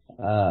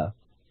 They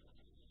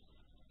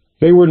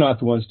were not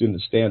the ones doing the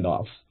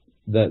standoff.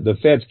 The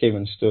feds came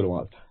and stood them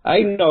off.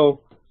 I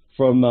know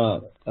from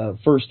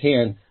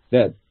firsthand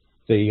that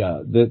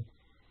the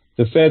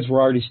feds were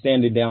already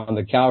standing down.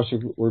 The cows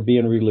were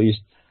being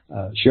released.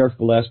 Sheriff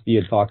Gillespie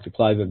had talked to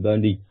Clive and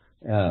Bundy.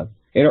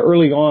 And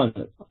early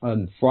on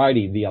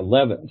Friday, the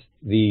 11th,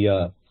 they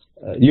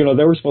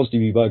were supposed to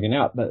be bugging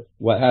out, but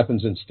what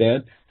happens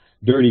instead?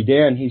 Dirty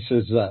Dan, he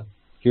says,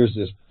 here's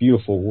this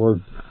beautiful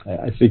word.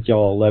 I think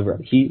y'all will love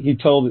it. He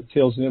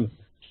tells them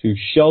to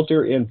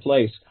shelter in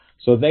place.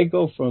 So they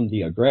go from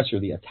the aggressor,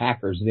 the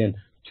attackers, then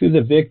to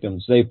the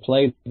victims. They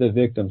play the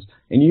victims.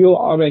 And you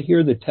ought to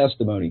hear the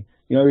testimony.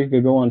 You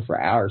could go on for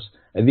hours.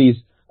 These,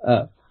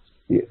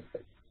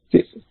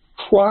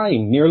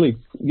 crying, nearly,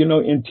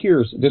 in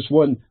tears. This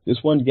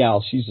one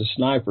gal, she's a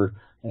sniper,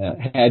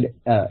 had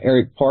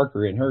Eric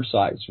Parker in her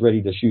sights,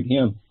 ready to shoot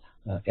him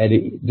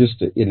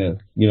in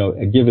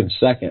a given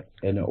second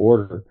in an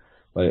order.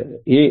 But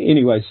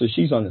anyway, so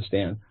she's on the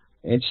stand,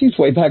 and she's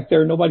way back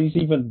there. Nobody's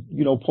even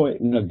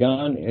pointing a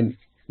gun, and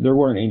there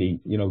weren't any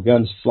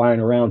guns flying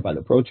around by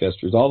the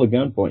protesters. All the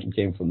gun pointing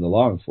came from the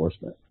law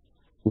enforcement,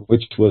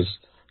 which was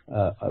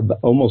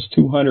almost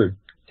 200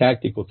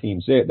 tactical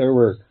teams. There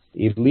were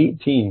elite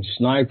teams,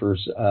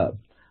 snipers,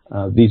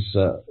 these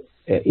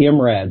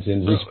MRADs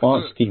and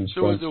response teams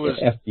from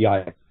the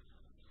FBI.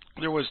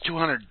 There was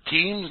 200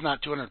 teams,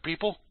 not 200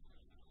 people?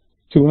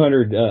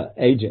 200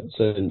 agents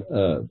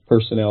and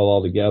personnel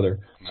altogether.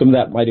 Some of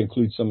that might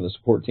include some of the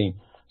support team.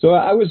 So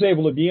I was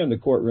able to be in the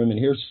courtroom and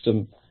hear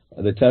some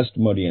of the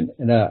testimony, and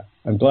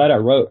I'm glad I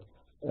wrote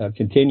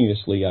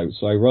continuously.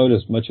 So I wrote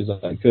as much as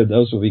I could.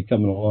 Those will be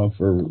coming along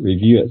for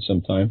review at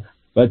some time.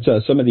 But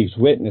some of these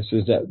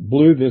witnesses that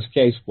blew this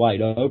case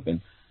wide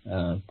open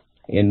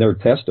in their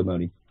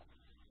testimony.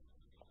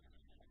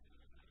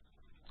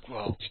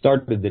 Well, it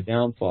started the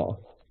downfall.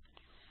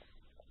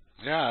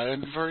 Yeah,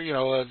 and for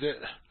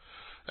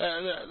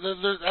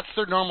that's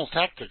their normal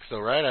tactics,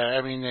 though, right?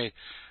 I mean,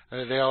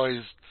 they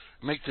always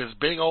make this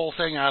big old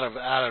thing out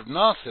of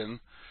nothing,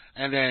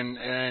 and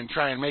then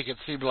try and make it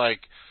seem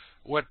like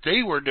what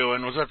they were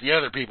doing was what the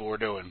other people were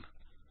doing.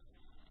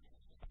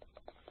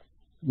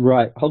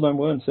 Right. Hold on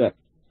one sec.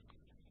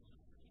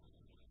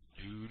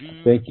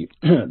 Thank you.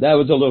 That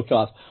was a little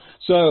cough.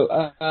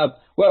 So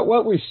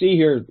what we see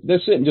here,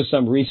 this isn't just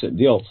some recent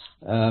deal.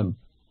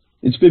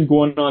 It's been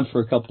going on for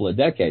a couple of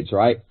decades,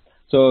 right?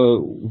 So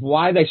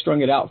why they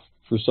strung it out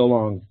for so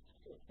long,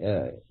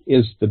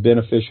 is the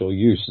beneficial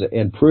use,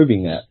 and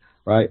proving that,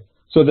 right?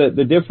 So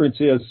the difference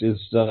is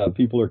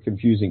people are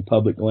confusing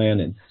public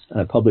land and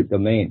public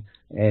domain,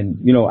 and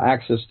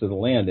access to the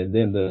land, and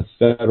then the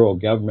federal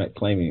government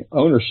claiming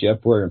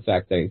ownership, where in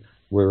fact they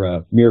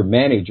were mere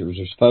managers,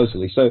 or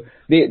supposedly. So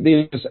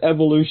this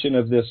evolution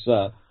of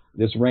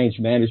this range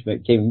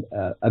management came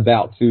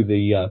about through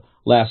the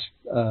last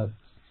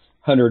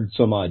 100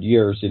 some odd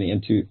years,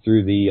 and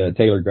through the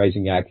Taylor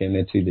Grazing Act, and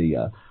into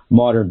the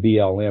modern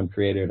BLM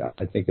created,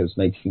 I think it was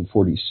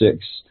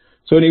 1946.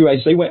 So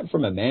anyways, they went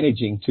from a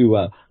managing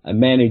to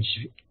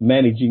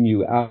managing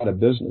you out of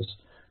business.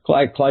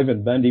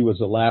 Cliven Bundy was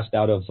the last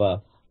out of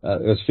it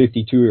was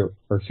 52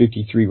 or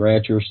 53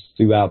 ranchers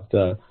throughout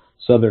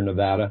southern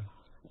Nevada.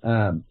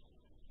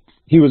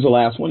 He was the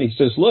last one. He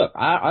says, "Look,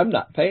 I'm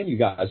not paying you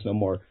guys no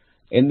more."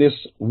 And this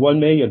 $1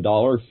 million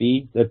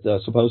fee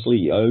that supposedly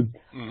he owed,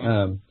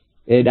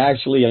 it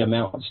actually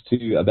amounts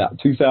to about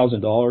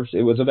 $2,000.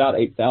 It was about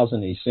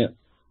 $8,000. He sent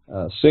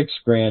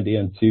 $6,000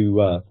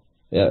 into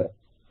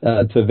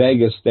to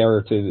Vegas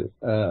there to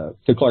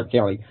Clark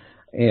County,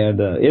 and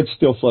it's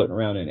still floating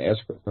around in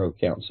escrow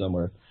account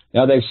somewhere.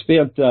 Now they've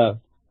spent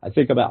I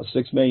think about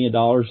 $6 million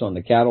on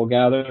the cattle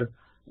gather,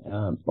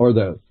 or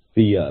the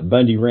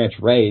Bundy Ranch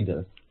raid.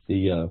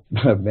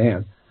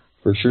 Man,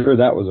 for sure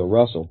that was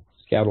a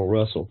cattle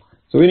rustle.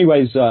 So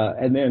anyways,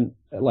 and then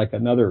like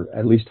another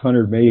at least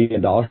 $100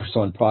 million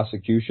on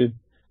prosecution,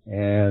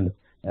 and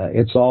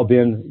it's all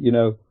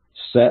been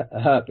set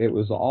up. It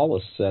was all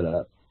a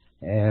setup.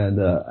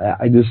 And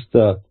I just,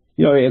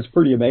 it's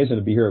pretty amazing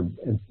to be here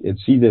and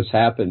see this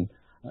happen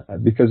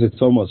because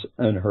it's almost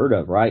unheard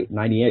of, right?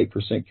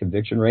 98%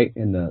 conviction rate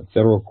in the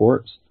federal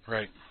courts.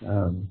 Right.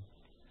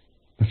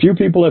 A few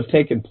people have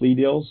taken plea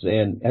deals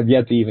and have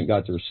yet to even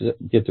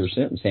get their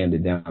sentence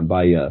handed down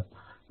by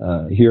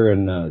here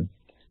in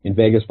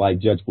Vegas by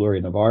Judge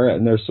Gloria Navarra,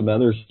 and there's some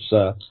others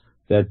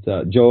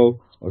that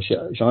Joe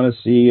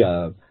O'Shaughnessy,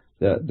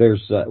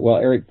 there's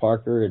Eric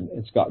Parker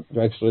and Scott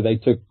Drexler. They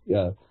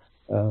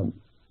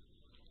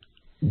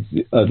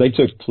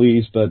took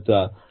pleas, but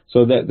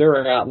so that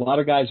they're out. A lot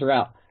of guys are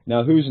out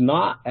now. Who's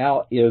not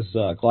out is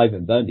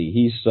Cliven Bundy.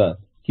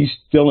 He's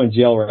still in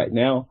jail right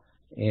now,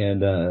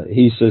 and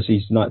he says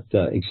he's not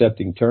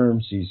accepting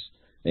terms.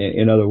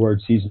 In other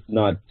words, he's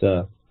not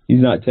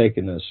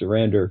taking a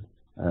surrender.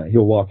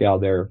 He'll walk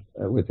out there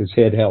with his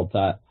head held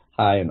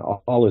high and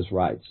all his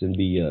rights and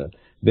be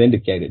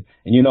vindicated.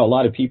 And a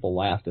lot of people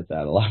laughed at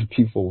that. A lot of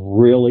people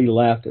really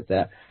laughed at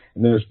that.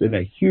 And there's been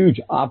a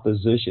huge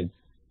opposition.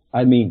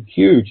 I mean,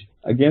 huge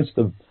against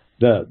the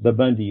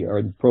Bundy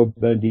or the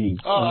pro-Bundy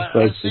folks.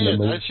 I see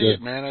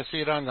it, man. I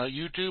see it on the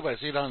YouTube. I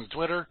see it on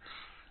Twitter.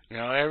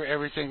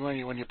 Everything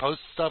when you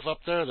post stuff up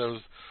there,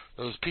 those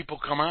people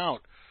come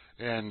out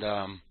and.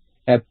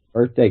 Happy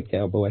birthday,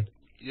 cowboy!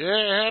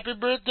 Yeah, happy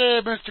birthday,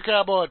 Mr.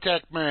 Cowboy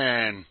Tech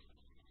Man,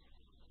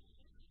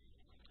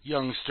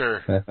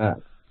 youngster.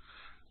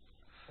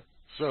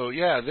 So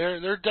yeah,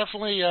 they're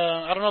definitely.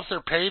 I don't know if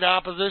they're paid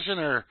opposition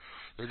or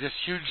they're just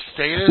huge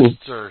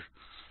statists or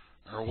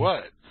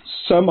what.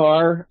 Some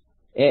are,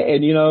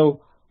 and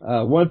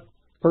one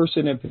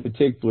person in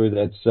particular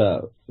that's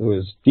who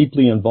is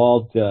deeply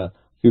involved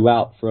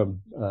throughout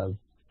from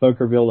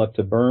Bunkerville up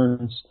to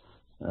Burns,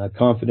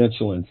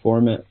 confidential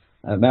informant.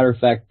 Matter of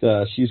fact,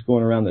 she's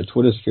going around the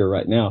Twitter sphere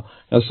right now.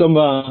 Now,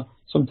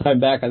 some time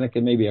back, I think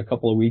maybe a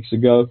couple of weeks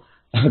ago,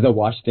 the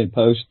Washington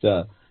Post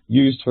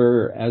used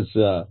her as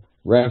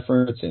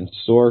reference and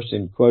source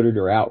and quoted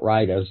her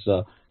outright as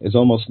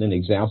almost an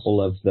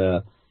example of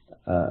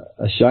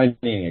a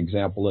shining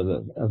example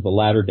of the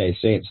Latter-day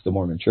Saints, the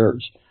Mormon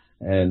Church.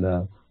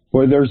 And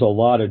boy, there's a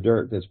lot of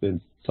dirt that's been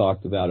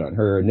talked about on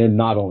her. And then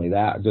not only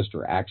that, just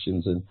her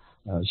actions. And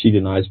she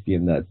denies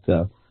being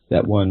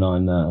that one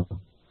on on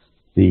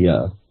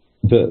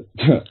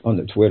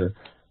the Twitter,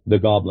 the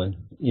Goblin.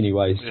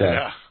 Anyways,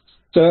 yeah.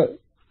 So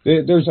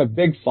there's a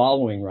big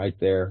following right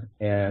there,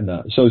 and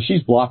so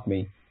she's blocked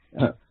me.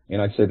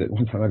 And I said that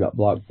one time I got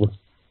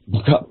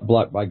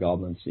blocked by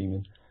Goblin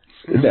Seaman.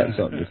 Isn't that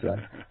something to say?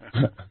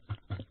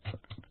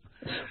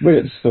 But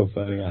it's so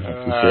funny, I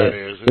have to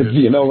say. But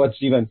you know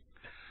what's even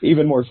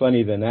more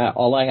funny than that?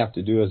 All I have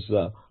to do is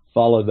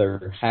follow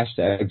their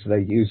hashtags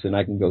they use, and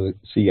I can go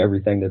see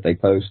everything that they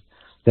post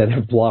that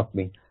have blocked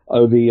me.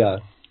 Oh,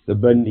 the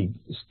Bundy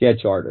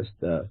sketch artist,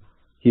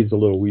 he's a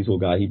little weasel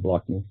guy. He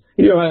blocked me.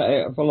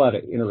 I have a lot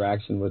of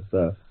interaction with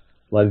a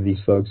lot of these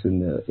folks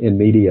in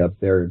media up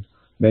there.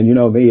 Man, you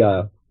know me,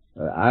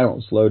 I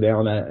don't slow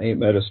down. I ain't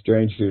met a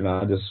stranger, and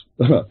I just,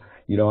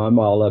 I'm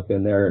all up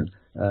in there, and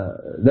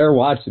they're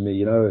watching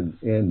me,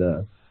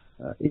 and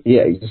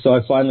yeah. So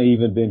I finally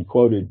even been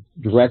quoted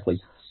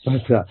directly.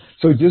 But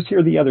so just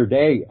here the other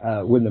day,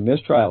 when the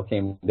mistrial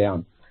came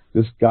down,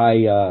 this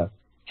guy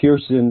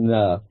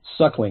Kirsten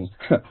Suckling,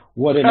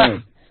 what a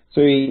name!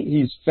 So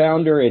he's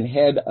founder and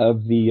head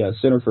of the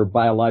Center for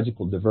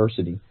Biological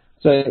Diversity.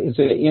 So it's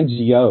an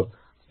NGO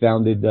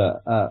founded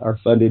or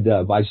funded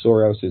by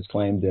Soros, it's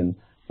claimed,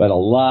 but a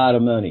lot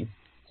of money.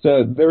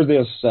 So there's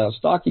this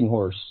stalking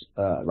horse,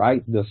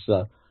 right? This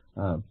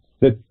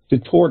The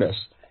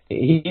tortoise,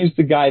 he's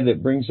the guy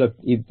that brings up,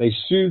 they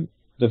sue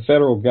the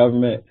federal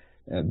government,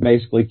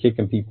 basically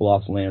kicking people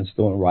off land,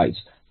 stealing rights,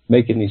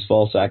 making these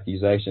false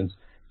accusations.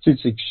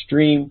 It's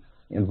extreme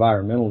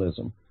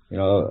environmentalism.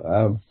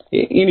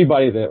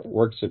 Anybody that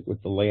works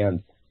with the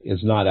land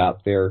is not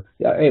out there.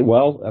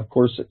 Well, of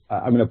course,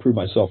 I'm going to prove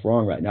myself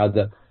wrong right now.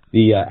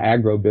 The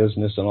agro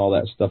business and all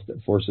that stuff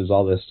that forces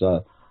all this,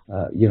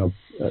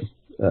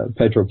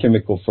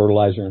 petrochemical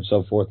fertilizer and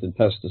so forth and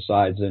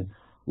pesticides and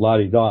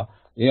la-di-da.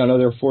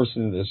 They're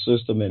forcing the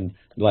system, and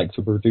like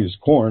to produce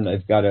corn,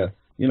 they've got to,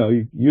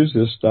 use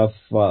this stuff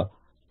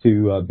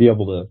to be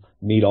able to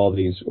meet all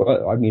these,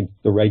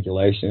 the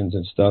regulations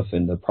and stuff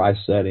and the price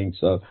setting.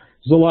 So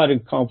there's a lot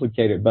of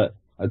complicated, but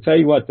I tell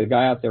you what, the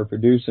guy out there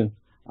producing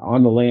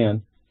on the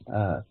land,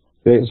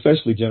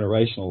 especially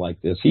generational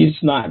like this,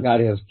 he's not got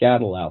his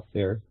cattle out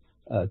there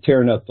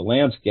tearing up the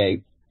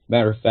landscape.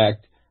 Matter of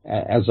fact,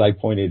 as I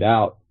pointed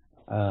out,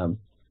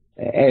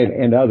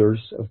 and others,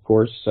 of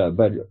course,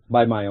 but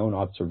by my own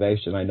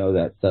observation, I know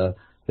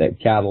that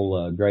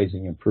cattle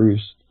grazing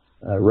improves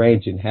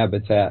range and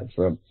habitat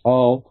from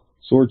all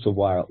sorts of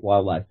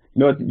wildlife.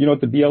 You know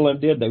what the BLM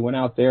did? They went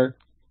out there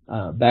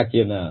back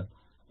in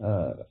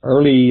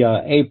early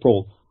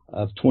April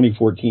of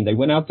 2014. They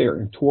went out there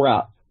and tore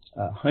out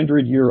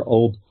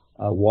 100-year-old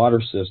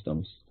water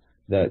systems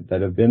that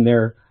have been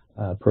there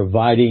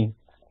providing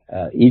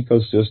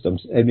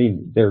ecosystems.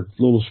 They're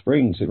little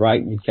springs,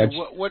 right? And you catch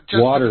what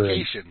water,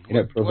 and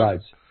it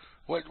provides.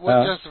 What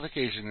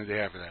justification do they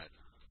have for that?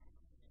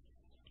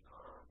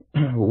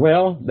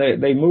 Well,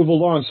 they move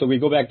along. So we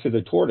go back to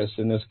the tortoise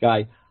and this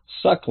guy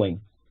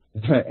suckling,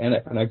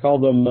 and I call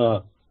them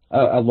a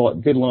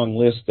good long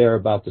list there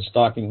about the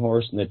stalking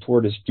horse and the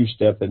tortoise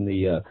two-step and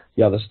the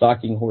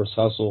stalking horse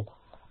hustle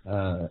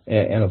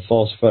and a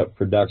false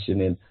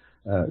production, and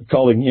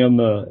calling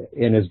him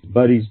and his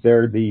buddies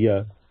there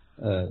the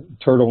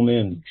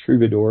Turtlemen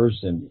troubadours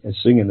and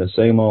singing the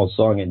same old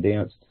song and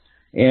dance.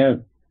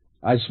 And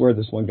I swear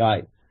this one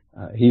guy,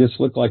 he just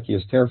looked like he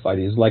was terrified.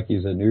 He was like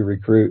he's a new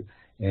recruit,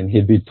 and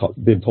he'd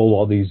been told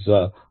all these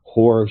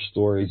horror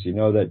stories,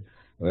 that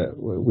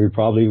we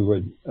probably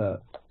would,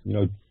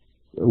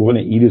 want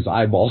to eat his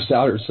eyeballs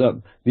out or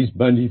something. These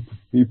Bundy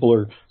people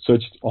are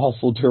such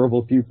awful,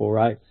 terrible people,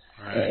 right?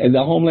 And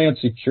the Homeland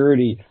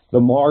Security, the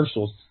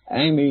marshals,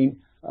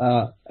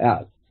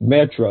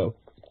 Metro,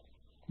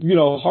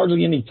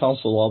 hardly any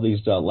tussle all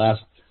these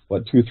last,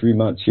 2-3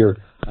 months here.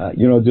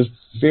 Just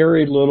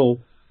very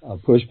little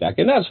pushback.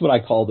 And that's what I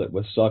called it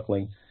with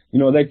suckling.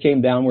 They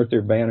came down with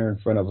their banner in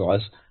front of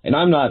us. And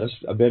I'm not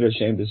a bit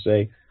ashamed to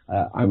say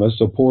I'm a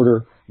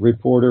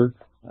reporter.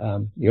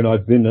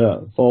 I've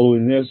been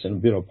following this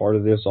and been a part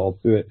of this all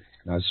through it.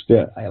 And I've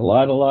spent a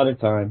lot of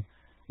time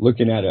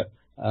looking at it.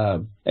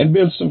 And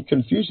been some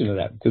confusion of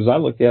that because I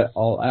look at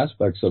all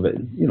aspects of it.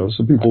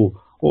 Some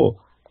people,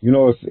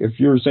 if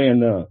you're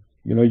saying,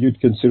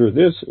 you'd consider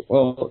this,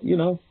 well,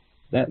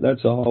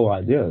 that's the whole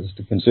idea is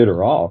to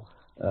consider all,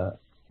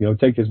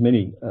 take as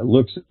many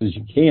looks as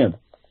you can.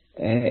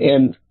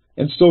 And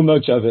so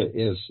much of it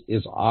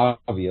is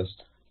obvious.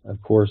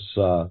 Of course,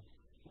 the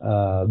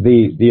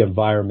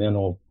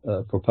environmental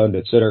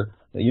proponents that are,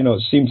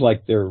 it seems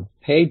like they're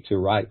paid to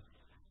write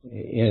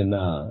in,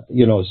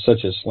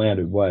 such a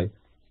slanted way.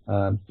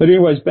 But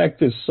anyways, back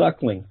to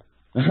suckling.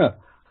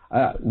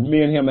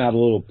 Me and him had a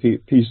little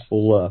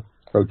peaceful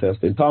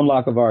protest. And Tom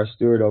Lockevar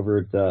Stewart over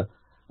at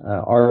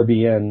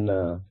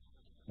RBN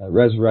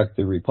Resurrect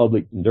the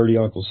Republic and Dirty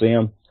Uncle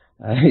Sam,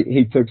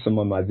 he took some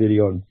of my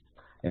video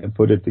and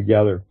put it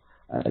together.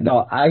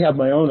 Now, I have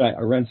my own. I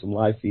ran some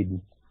live feed.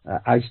 And,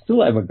 I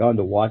still haven't gone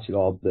to watch it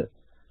all, but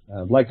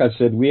like I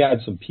said, we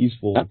had some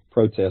peaceful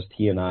protest,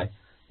 he and I,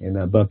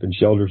 and bumping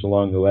shoulders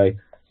along the way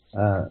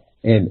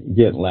and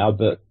getting loud.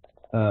 But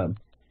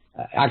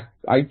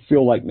I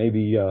feel like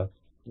maybe, it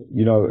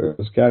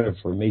was kind of,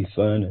 for me,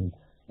 fun.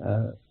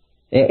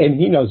 And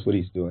he knows what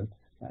he's doing.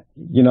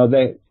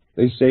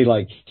 They say,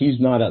 like, he's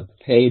not a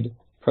paid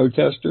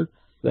protester.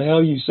 The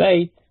hell you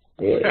say?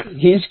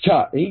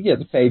 He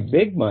gets paid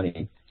big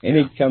money, and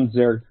he comes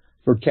there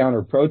for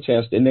counter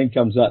protest and then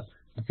comes up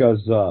because,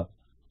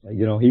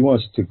 he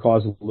wants to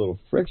cause a little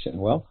friction.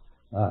 Well,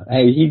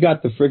 hey, he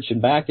got the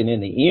friction back, and in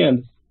the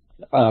end,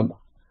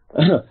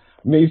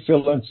 me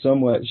feeling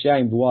somewhat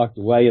ashamed walked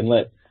away and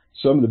let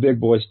some of the big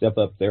boys step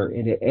up there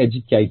and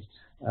educate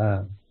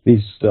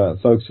these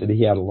folks that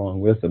he had along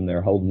with him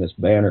there holding this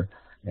banner.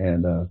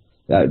 And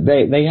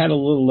they had a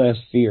little less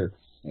fear.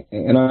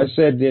 And I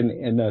said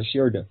and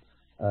shared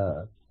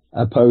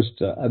a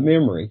post, a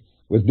memory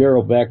with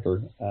Daryl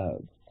Becker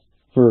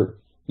for,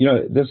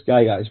 this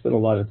guy, I spent a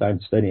lot of time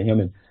studying him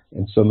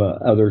and some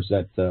others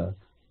that,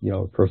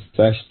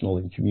 professional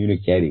in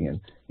communicating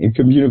and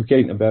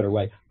communicating in a better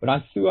way. But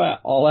I threw it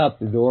all out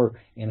the door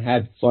and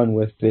had fun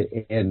with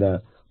it. And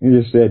he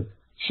just said,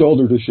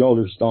 shoulder to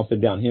shoulder,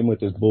 stomping down, him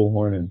with his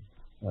bullhorn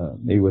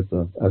and me with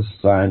a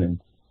sign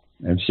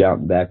and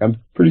shouting back. I'm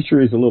pretty sure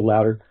he's a little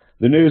louder.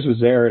 The news was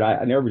there, and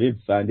I never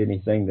did find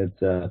anything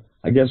that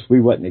I guess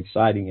we wasn't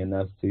exciting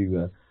enough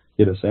to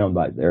get a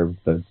soundbite there,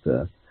 but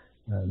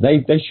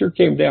they sure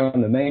came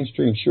down. The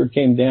mainstream sure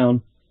came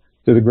down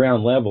to the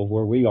ground level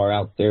where we are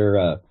out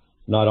there,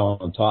 not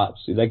on top.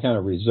 See, they kind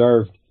of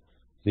reserved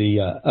the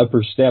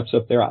upper steps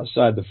up there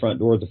outside the front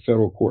door of the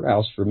federal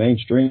courthouse for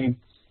mainstream.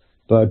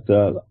 But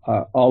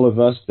all of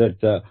us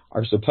that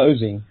are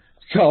supposing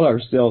to call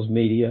ourselves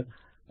media,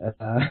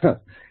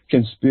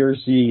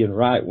 conspiracy and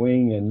right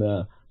wing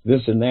and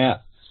this and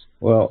that,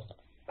 well,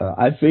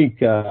 I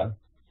think I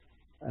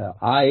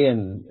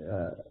and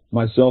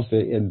myself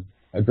and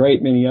a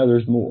great many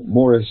others,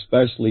 more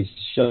especially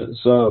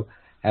so,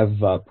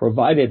 have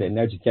provided an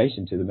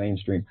education to the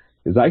mainstream.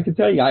 Because I can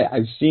tell you,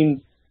 I've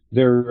seen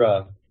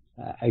the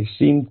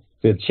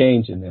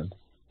change in them.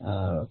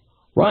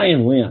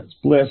 Ryan Lentz,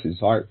 bless his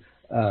heart,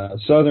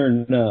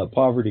 Southern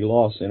Poverty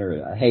Law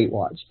Center, Hate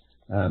Watch.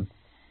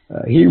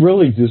 He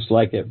really just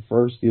like at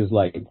first he was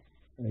like,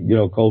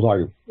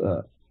 cold-hearted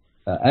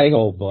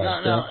a-hole.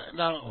 But no.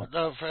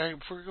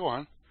 Before you go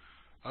on,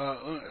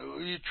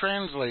 you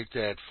translate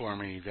that for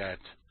me. That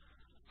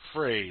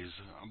phrase,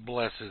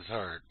 "bless his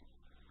heart."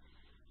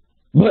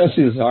 Bless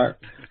his heart.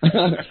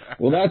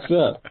 Well, that's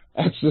the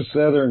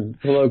Southern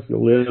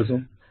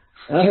colloquialism,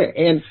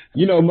 and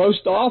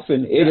most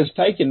often it is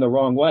taken the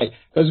wrong way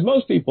because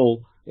most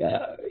people.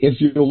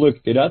 If you look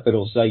it up,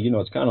 it'll say,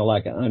 it's kind of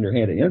like an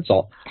underhanded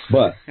insult.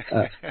 But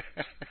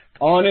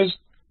honest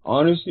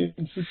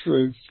and for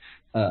truth,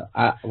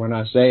 when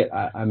I say it,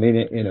 I mean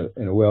it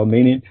in a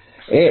well-meaning.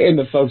 And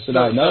the folks that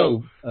I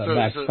know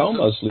back home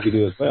mostly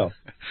do as well.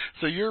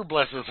 So your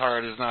bless his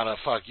heart is not a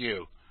fuck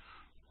you.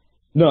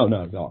 No.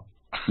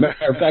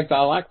 Matter of fact,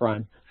 I like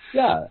Ryan.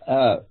 Yeah,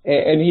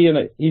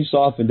 and he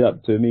softened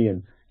up to me,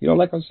 and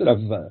like I said,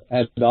 I've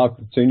had the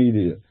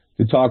opportunity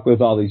to talk with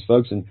all these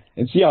folks and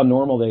see how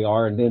normal they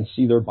are, and then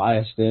see their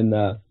bias. And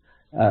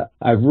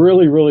I've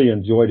really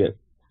enjoyed it.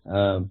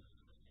 A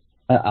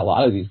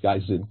lot of these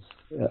guys.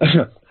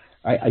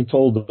 I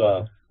told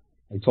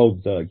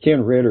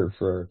Ken Ritter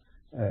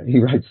he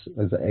writes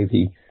as an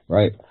AP,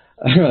 right?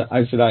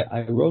 I said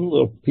I wrote a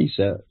little piece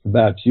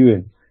about you,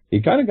 and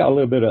he kind of got a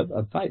little bit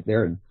uptight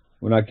there. And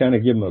when I kind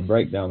of give him a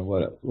breakdown of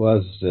what it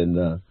was, and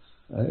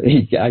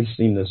I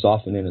seen the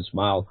soften in his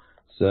smile,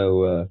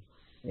 so.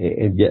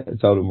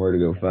 Told him where to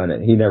go find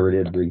it. He never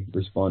did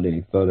respond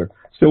any further.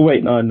 Still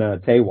waiting on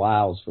Tay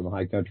Wiles from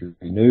High Country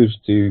News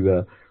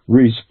to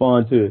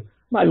respond to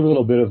my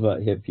little bit of a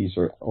hit piece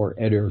or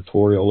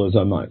editorial, as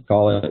I might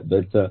call it.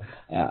 But as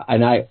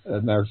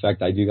a matter of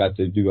fact, I do got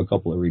to do a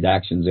couple of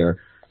redactions there.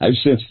 I've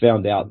since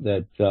found out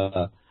that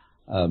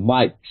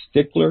Mike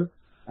Stickler,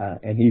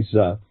 and he's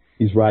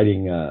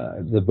writing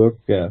the book,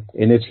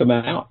 and it's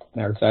coming out.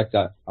 Matter of fact,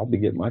 I'll be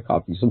getting my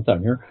copy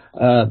sometime here.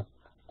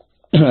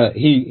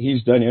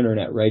 He's done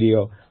internet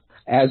radio,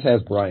 as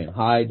has Brian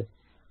Hyde,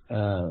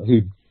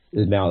 who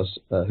is now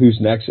Who's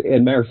Next.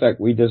 And matter of fact,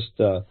 we just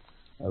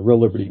Real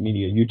Liberty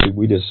Media YouTube,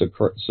 we just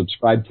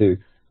subscribed to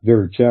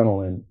their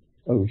channel, and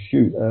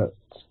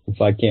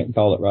if I can't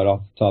call it right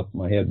off the top of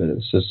my head, but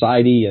it's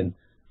Society and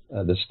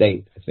the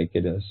State, I think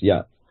it is.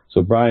 Yeah.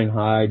 So Brian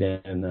Hyde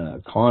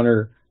and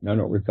Connor, I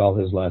don't recall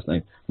his last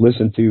name,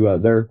 listen to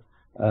their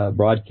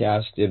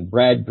broadcast. And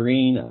Brad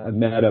Green, I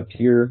met up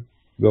here.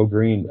 Go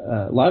Green.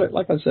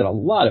 Like I said, a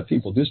lot of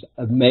people, just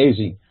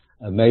amazing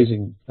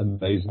amount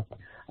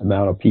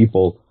of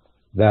people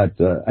that,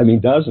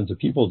 dozens of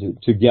people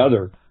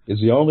together is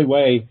the only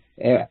way.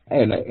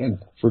 And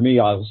for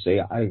me, I'll say,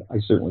 I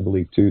certainly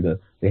believe too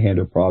that the hand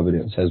of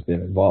providence has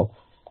been involved.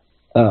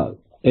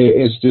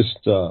 It's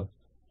just, a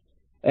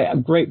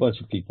great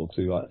bunch of people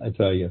too, I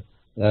tell you.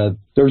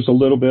 There's a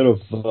little bit of,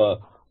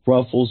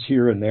 ruffles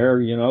here and there,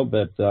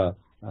 but,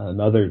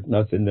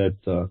 nothing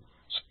that,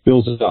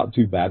 spills it out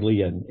too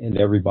badly, and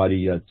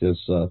everybody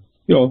just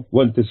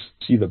want to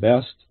see the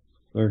best,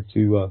 or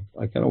to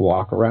kind of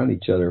walk around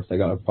each other if they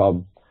got a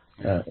problem,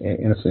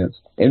 in a sense.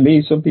 And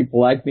some people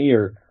like me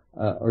or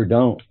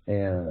don't,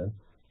 and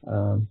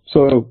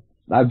so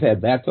I've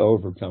had that to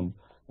overcome,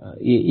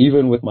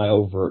 even with my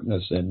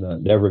overtness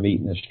and never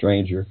meeting a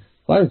stranger.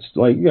 It's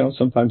like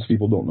sometimes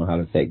people don't know how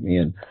to take me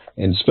in,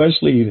 and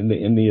especially in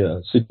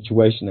the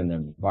situation and the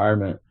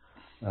environment,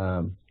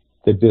 that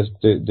there's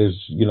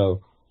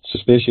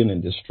suspicion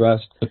and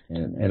distrust,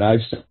 and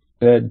I've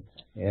said,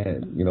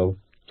 and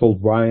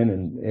told Brian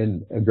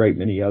and a great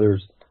many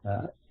others,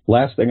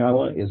 last thing I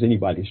want is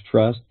anybody's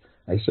trust.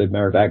 I said,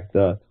 matter of fact,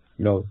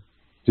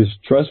 this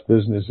trust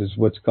business is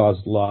what's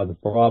caused a lot of the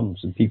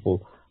problems, and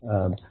people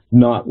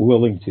not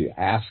willing to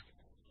ask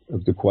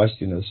the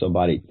question of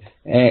somebody,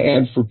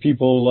 and for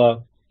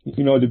people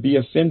to be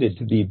offended,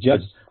 to be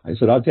judged. I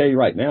said, I'll tell you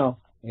right now,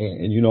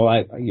 and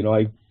I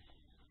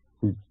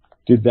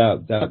did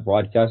that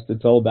broadcast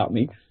that told about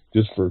me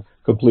just for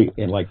complete,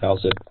 and like Al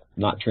said,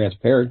 not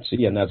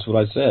transparency, and that's what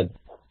I said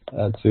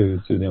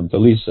to them, to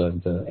Lisa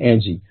and to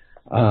Angie.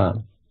 I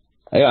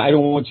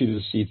don't want you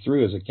to see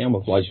through as a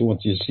camouflage. I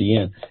want you to see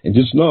in, and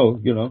just know,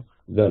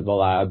 the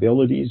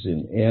liabilities,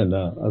 and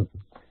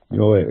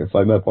if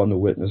I'm up on the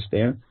witness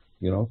stand,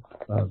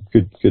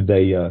 could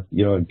they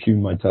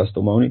impugn my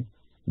testimony?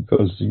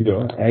 because,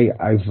 hey,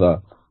 I've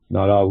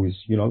not always,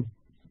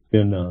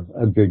 been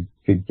a good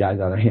guy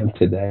that I am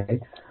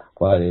today.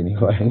 But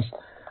anyways,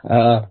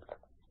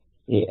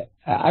 yeah,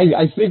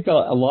 I think a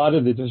lot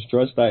of the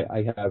distrust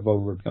I have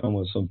overcome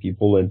with some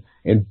people,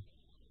 and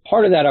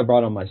part of that I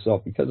brought on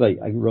myself because I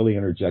really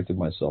interjected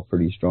myself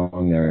pretty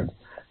strong there.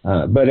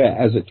 But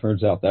as it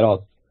turns out, that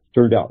all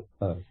turned out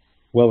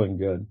well and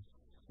good.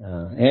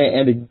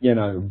 And again,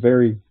 I'm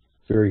very,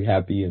 very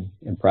happy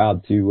and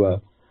proud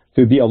to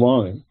be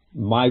along.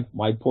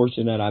 My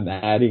portion that I'm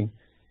adding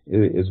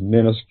is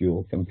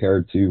minuscule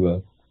compared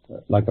to,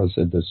 like I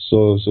said, there's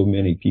so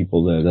many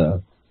people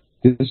that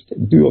just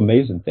do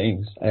amazing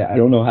things. I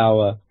don't know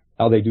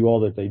how they do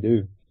all that they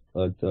do,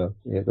 but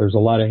there's a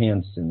lot of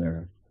hands in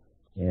there.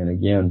 And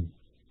again,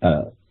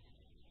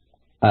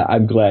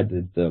 I'm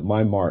glad that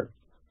my mark,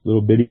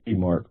 little bitty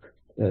mark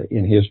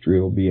in history,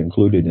 will be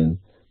included in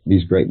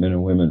these great men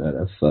and women that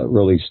have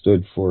really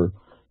stood for,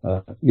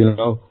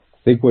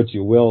 think what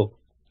you will,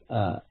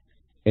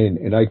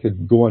 and I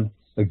could go on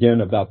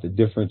again about the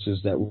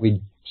differences that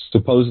we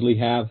supposedly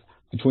have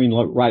between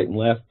right and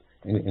left,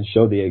 and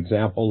show the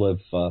example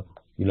of,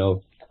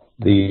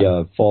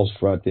 the false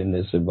front in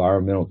this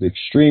the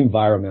extreme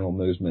environmental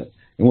movement,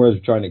 and where they're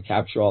trying to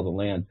capture all the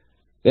land.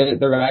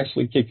 They're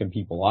actually kicking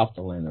people off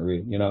the land.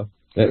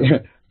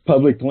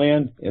 Public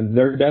land, in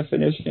their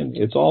definition,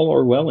 it's all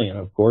Orwellian,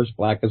 of course.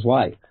 Black is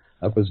white,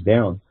 up is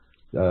down.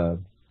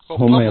 Homeland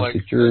public,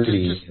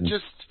 security.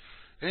 Just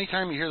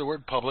anytime you hear the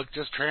word public,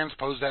 just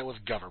transpose that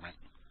with government.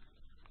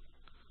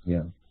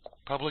 Yeah.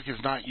 Public is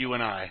not you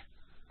and I.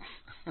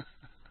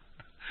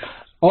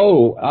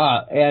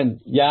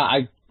 And yeah,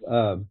 I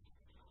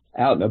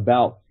out and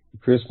about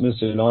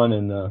Christmas and on,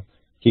 and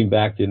came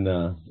back, and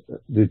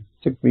it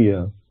took me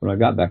when I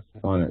got back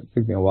on it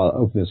took me a while to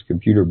open this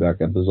computer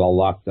back up. It was all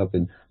locked up,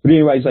 but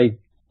anyways,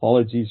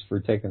 apologies for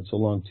taking so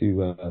long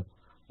to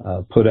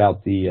put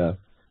out the.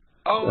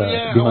 I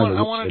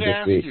wanted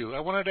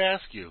to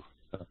ask you.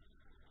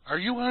 Are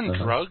you on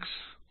drugs?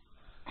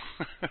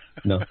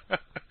 No.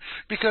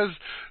 Because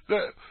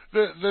the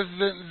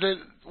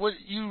what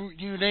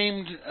you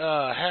named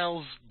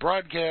Hal's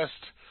broadcast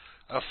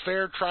a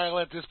fair trial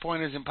at this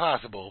point is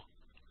impossible,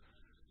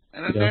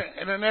 and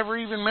it never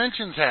even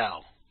mentions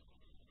Hal.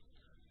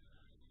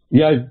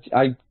 Yeah,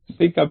 I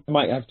think I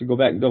might have to go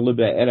back and do a little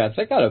bit of edit. I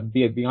think I ought to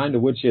be behind the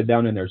woodshed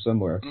down in there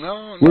somewhere.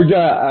 No, you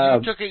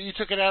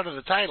took it out of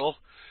the title.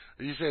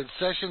 You said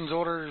Sessions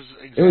Orders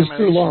Examination. It was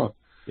too long.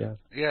 Yeah.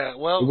 Yeah,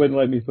 well, it wouldn't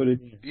let me put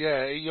it in.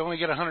 Yeah, you only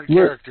get 100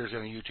 characters in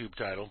a YouTube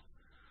title.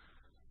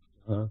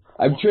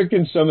 I'm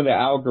tricking some of the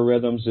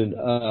algorithms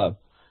and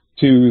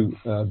to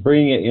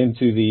bring it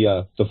into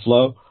the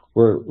flow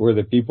where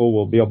the people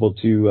will be able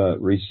to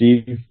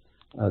receive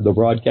the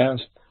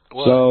broadcast.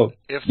 Well,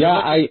 so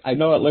I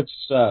know it looks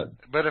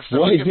but if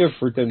way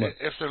different than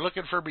if they're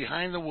looking for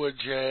Behind the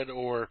Woodshed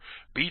or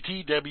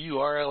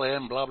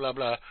BTWRLM blah blah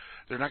blah,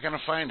 they're not going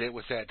to find it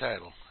with that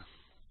title.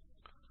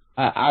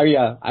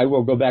 I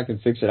will go back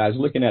and fix it. I was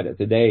looking at it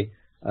today,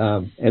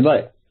 so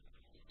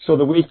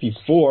the week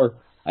before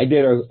I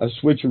did a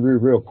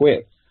switcheroo real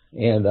quick,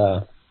 and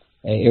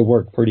it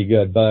worked pretty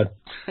good. But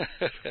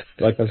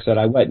like I said,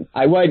 I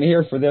wasn't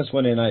here for this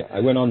one, and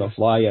I went on the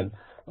fly, and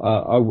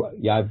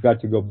I've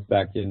got to go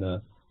back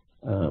and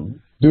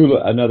do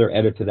another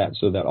edit to that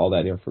so that all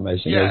that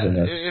information is in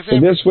there. So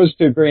this was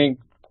to bring.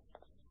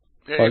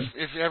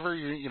 If ever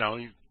you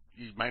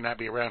might not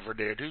be around for a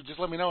day or two, just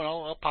let me know and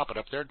I'll pop it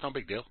up there. It's no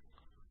big deal.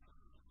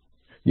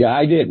 Yeah,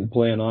 I didn't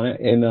plan on it.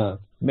 And,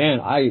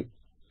 man,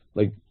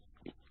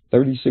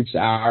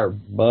 36-hour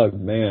bug,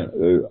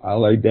 man. I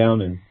laid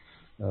down and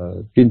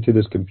getting to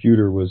this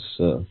computer was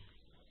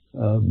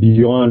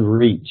beyond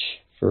reach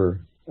for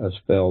a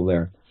spell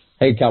there.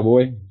 Hey,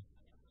 Cowboy.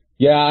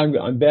 Yeah,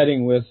 I'm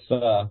betting with,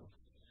 I'm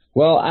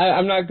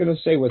not going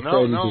to say with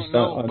prejudice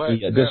on the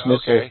dismissal.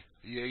 Okay.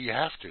 Yeah, you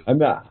have to. I'm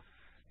not.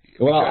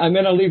 Well, I'm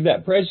going to leave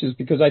that precious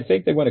because I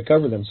think they want to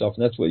cover themselves,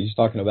 and that's what he's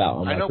talking about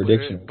on my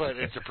prediction. But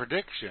it's a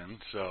prediction,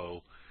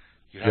 so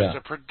you have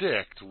to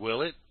predict.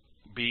 Will it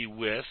be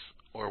with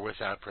or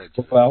without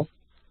prejudice? Well,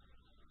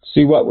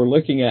 see what we're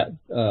looking at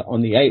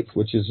on the 8th,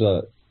 which is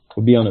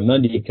will be on a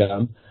Monday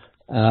come.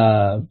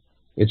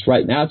 It's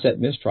right now it's at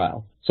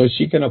mistrial, so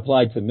she can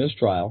apply to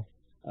mistrial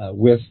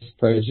with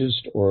prejudice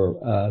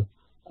or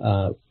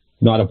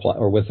not apply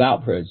or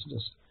without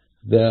prejudice.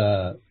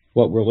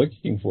 What we're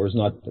looking for is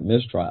not the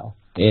mistrial.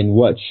 And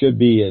what should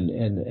be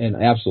and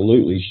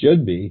absolutely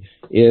should be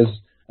is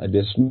a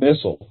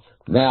dismissal.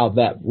 Now,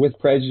 that with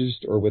prejudice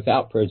or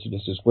without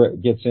prejudice is where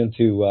it gets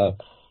into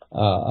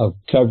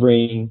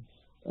covering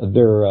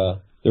their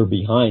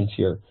behinds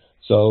here.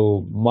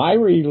 So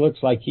Myrie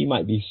looks like he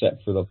might be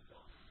set to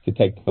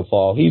take the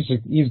fall.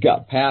 He's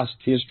got past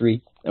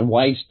history, and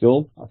why he's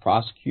still a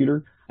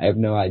prosecutor, I have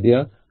no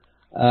idea.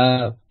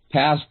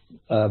 Past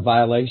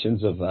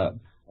violations of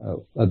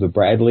the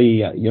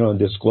Bradley,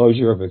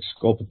 disclosure of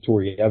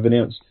exculpatory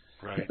evidence.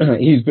 Right.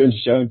 He's been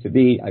shown to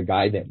be a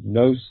guy that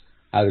knows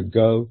how to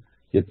go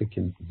get the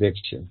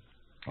conviction.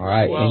 All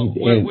right, well,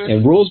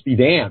 and rules be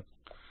damned.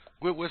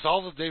 with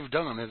all that they've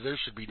done, there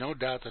should be no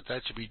doubt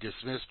that should be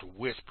dismissed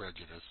with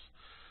prejudice.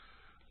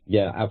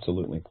 Yeah,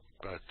 absolutely.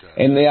 But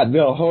and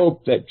they'll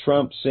hope that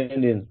Trump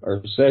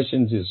or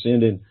Sessions is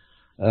sending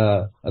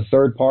a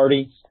third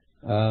party.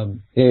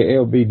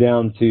 It'll be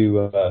down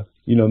to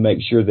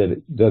make sure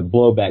that the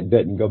blowback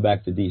doesn't go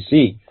back to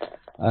D.C.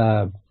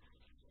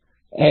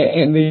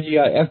 And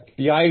the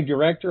FBI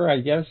director, I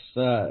guess,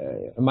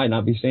 I might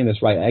not be saying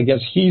this right. I guess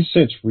he's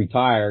since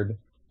retired.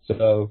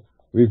 So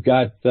we've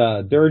got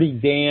Dirty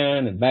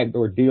Dan and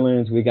Backdoor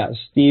Dealings. We got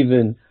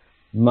Stephen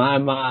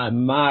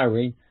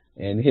Myrie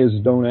and his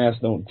Don't Ask,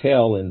 Don't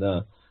Tell.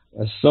 And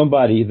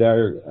somebody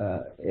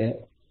there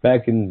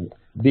back in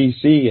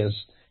D.C.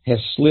 has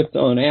slipped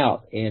on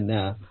out. And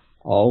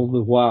all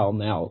the while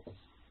now,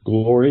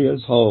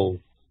 Gloria's whole.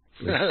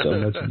 There's so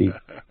much deep.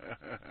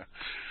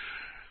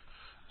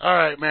 All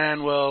right,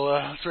 man. Well,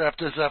 let's wrap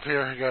this up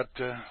here. I got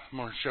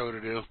more show to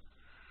do.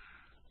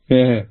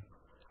 Yeah.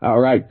 All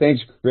right.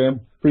 Thanks,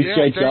 Grim.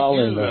 Appreciate y'all.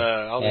 You, and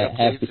all the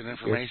updates and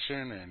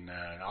information and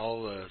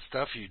all the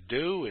stuff you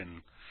do.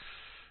 And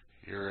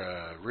you're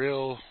a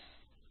real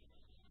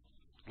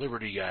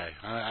liberty guy.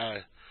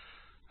 I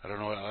don't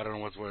know. I don't know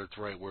what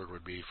the right word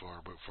would be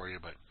for you,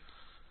 but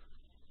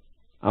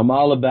I'm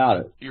all about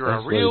it. You're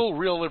a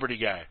real liberty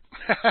guy.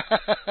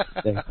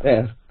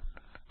 Yeah.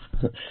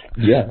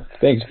 Yeah.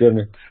 Thanks,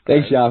 Grimnir.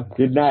 Thanks, y'all.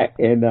 Good night,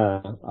 and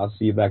I'll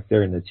see you back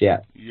there in the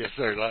chat. Yes,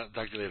 sir.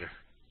 Talk to you later.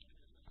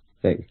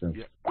 Thanks, Grim.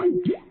 Yep.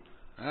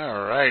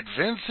 All right,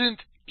 Vincent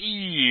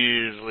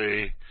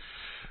Easley.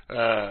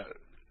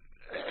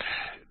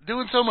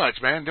 Doing so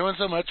much, man. Doing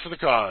so much for the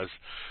cause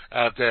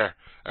out there.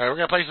 All right, we're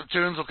going to play some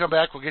tunes. We'll come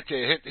back. We'll get to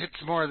hit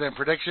some more of them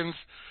predictions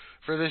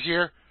for this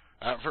year,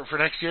 for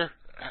next year.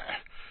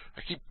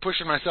 I keep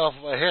pushing myself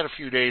ahead a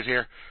few days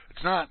here.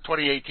 It's not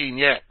 2018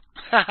 yet.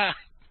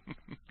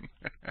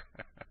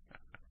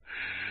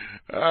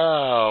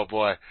 Oh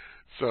boy.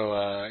 So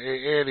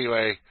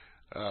anyway,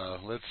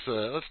 let's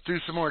do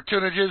some more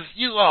tunages.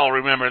 You all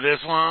remember this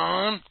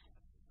one.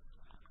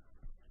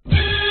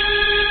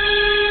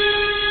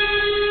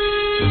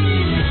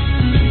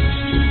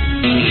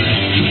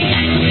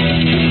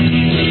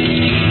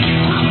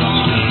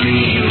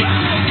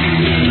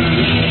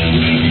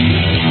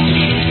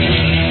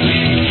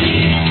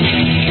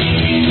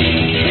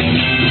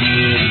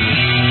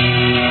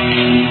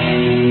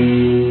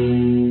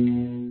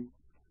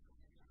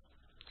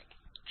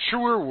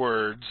 Truer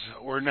words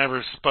were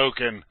never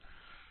spoken.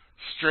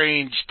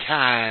 Strange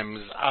times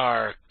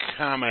are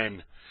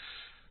coming.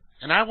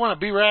 And I want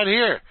to be right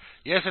here.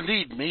 Yes,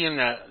 indeed. Me and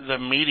the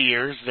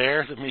meteors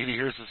there. The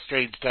meteors of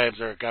strange times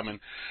are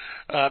coming.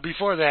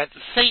 Before that,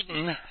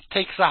 Satan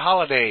takes a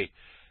holiday.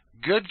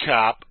 Good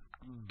cop,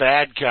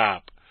 bad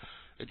cop.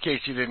 In case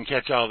you didn't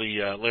catch all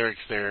the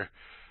lyrics there.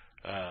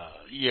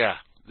 Yeah,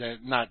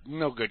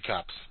 no good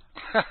cops.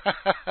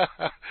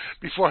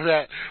 Before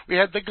that, we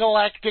had the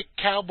Galactic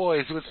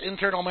Cowboys with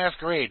Internal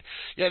Masquerade.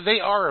 Yeah, they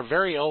are a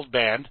very old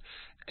band,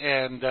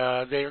 and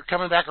they're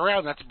coming back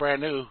around. That's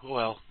brand new.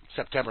 Well,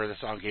 September the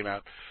song came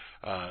out.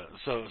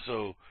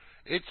 So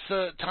it's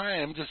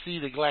time to see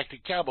the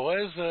Galactic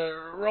Cowboys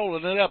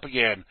rolling it up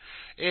again.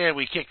 And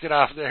we kicked it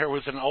off there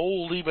with an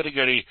oldie but a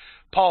goodie,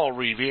 Paul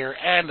Revere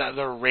and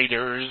the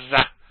Raiders,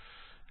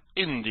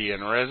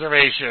 Indian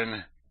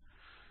Reservation.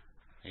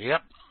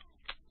 Yep.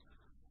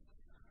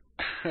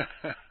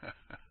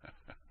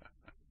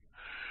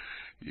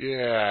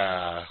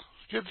 Yeah,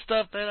 good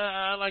stuff, man.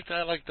 I like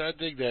that. I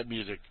dig that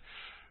music.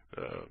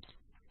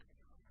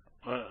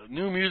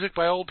 New music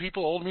by old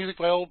people, old music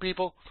by old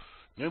people,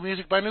 new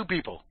music by new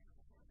people.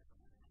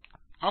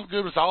 I'm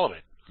good with all of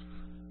it.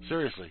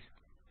 Seriously.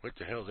 What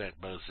the hell is that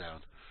buzz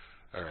sound?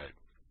 All right.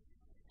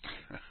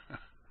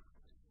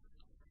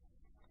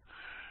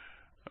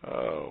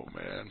 Oh,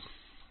 man.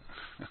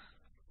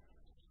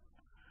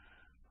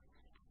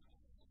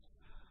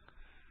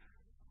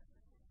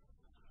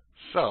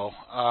 So,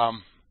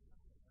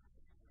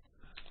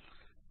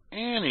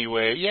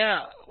 anyway,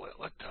 yeah,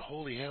 what the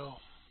holy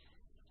hell?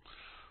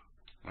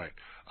 All right,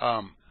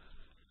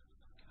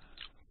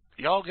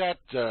 y'all got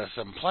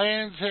some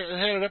plans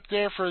headed up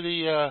there for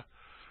the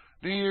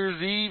New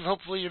Year's Eve?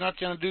 Hopefully you're not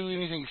going to do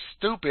anything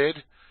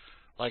stupid,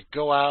 like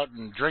go out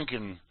and drink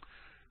and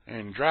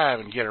drive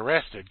and get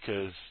arrested,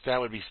 because that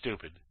would be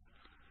stupid.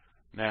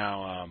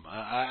 Now,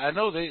 I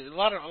know a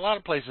lot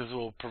of places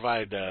will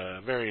provide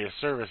various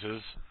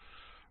services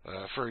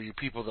for you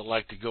people that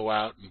like to go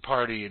out and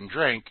party and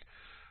drink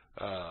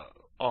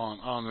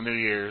on the New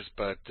Year's,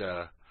 but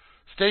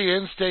stay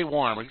in, stay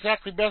warm.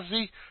 Exactly,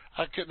 Betsy.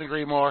 I couldn't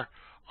agree more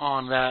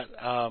on that.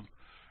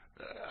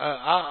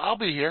 I'll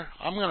be here.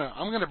 I'm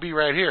gonna be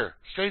right here.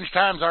 Strange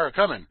times are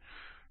coming.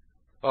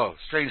 Oh,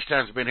 strange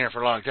times have been here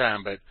for a long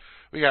time, but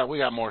we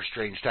got more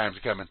strange times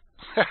coming.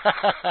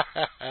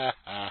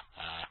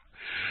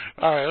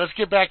 All right, let's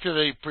get back to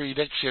the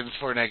predictions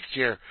for next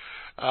year.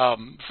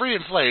 Free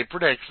and Slade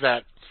predicts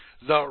that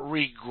the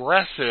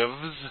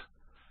regressives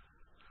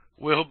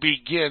will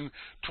begin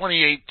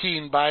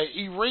 2018 by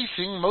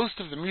erasing most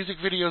of the music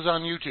videos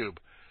on YouTube.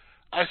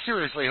 I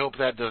seriously hope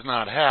that does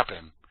not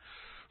happen.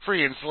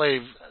 Free and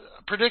Slave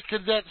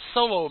predicted that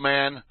Solo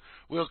Man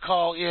will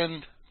call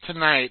in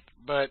tonight,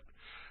 but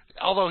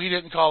although he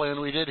didn't call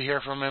in, we did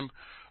hear from him,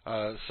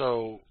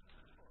 so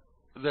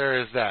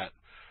there is that.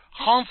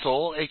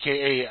 Hansel,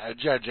 a.k.a.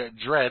 Judge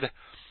Dredd,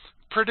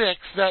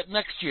 predicts that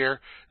next year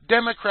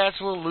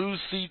Democrats will lose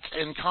seats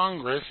in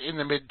Congress in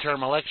the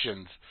midterm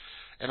elections.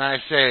 And I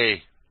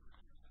say,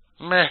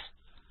 meh.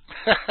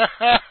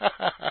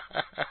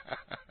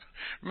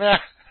 Meh.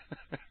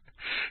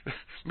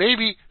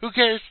 Maybe, who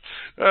cares?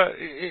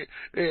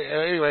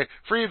 Anyway,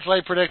 Free and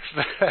Slave predicts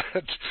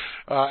that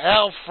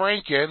Al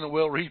Franken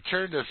will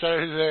return to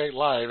Saturday Night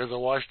Live as a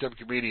washed-up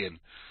comedian.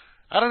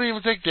 I don't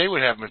even think they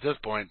would have him at this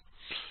point.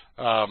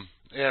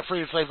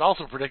 Free and Slave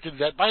also predicted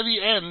that by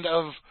the end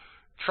of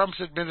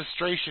Trump's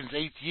administration's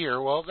 8th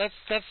year, well, that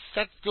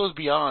goes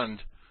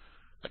beyond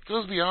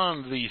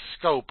the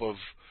scope of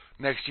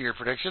next year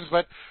predictions.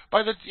 But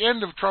by the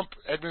end of Trump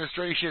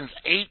administration's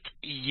 8th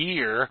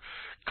year,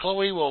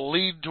 Chloe will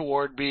lead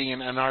toward being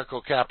an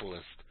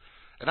anarcho-capitalist.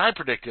 And I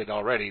predicted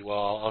already.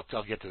 Well,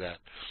 I'll get to that.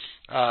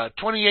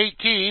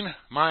 2018,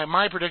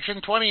 my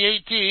prediction,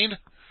 2018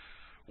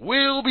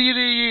 will be the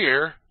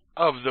year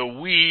of the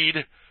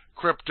weed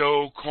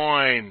crypto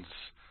coins.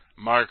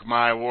 Mark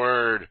my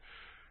word.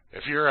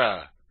 If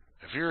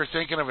you're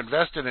thinking of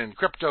investing in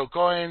crypto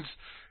coins,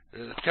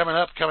 coming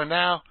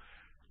now,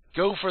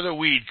 go for the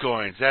weed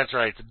coins. That's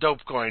right, the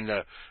dope coin,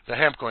 the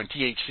hemp coin,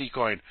 THC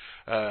coin,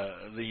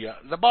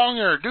 the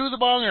bonger, do the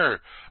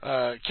bonger,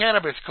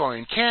 cannabis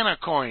coin, canna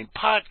coin,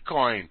 pot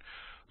coin.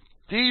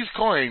 These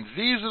coins,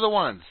 these are the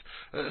ones.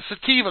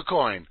 Sativa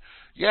coin.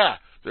 Yeah,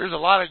 there's a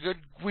lot of good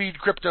weed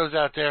cryptos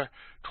out there.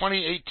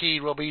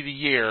 2018 will be the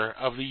year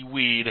of the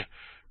weed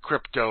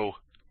crypto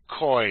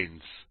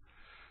coins.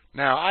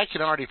 Now, I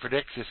can already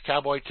predict this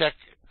Cowboy Tech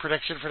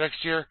prediction for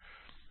next year.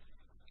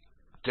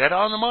 Dead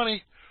on the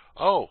money.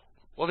 Oh,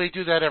 well, they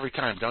do that every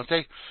time, don't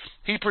they?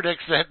 He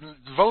predicts that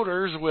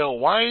voters will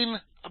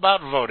whine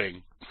about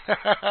voting.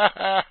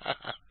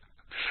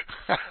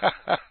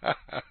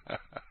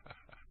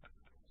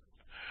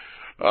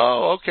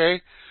 Oh,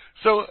 okay.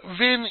 So,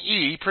 Vin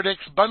E.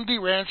 predicts Bundy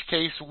Ranch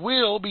case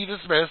will be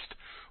dismissed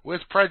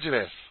with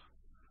prejudice.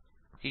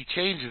 He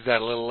changes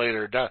that a little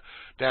later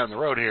down the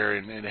road here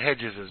and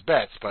hedges his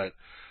bets, but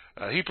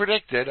he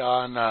predicted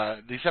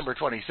on December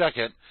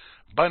 22nd,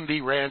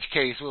 Bundy Ranch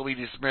case will be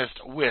dismissed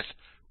with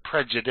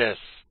prejudice.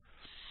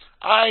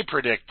 I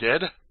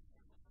predicted...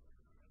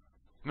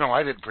 No,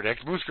 I didn't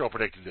predict. Moosegurl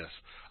predicted this.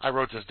 I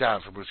wrote this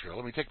down for Moosegurl.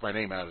 Let me take my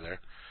name out of there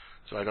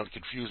so I don't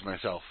confuse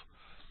myself.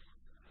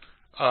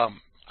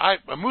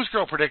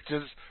 Moosegurl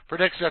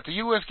predicts that the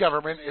U.S.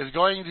 government is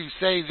going to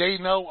say they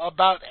know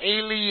about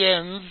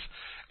aliens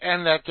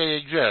and that they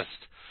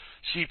exist.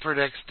 She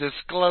predicts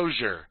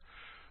disclosure.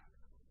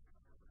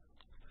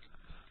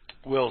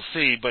 We'll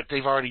see, but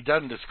they've already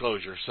done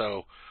disclosure,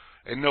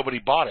 and nobody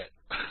bought it.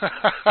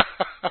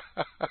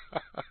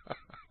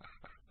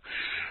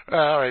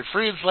 All right,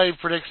 Free and Slave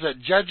predicts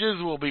that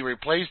judges will be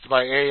replaced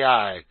by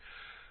AI.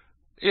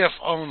 If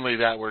only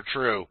that were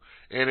true,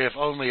 and if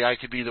only I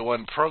could be the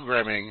one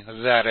programming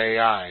that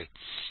AI.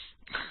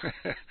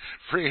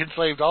 Free and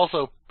Slave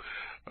also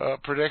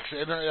predicts,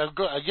 and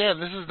again,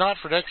 this is not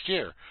for next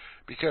year,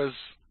 because,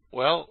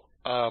 well,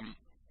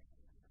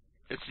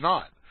 it's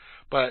not.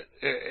 But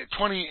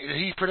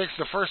he predicts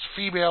the first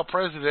female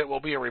president will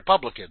be a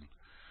Republican.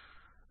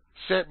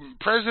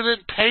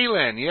 President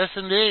Palin, yes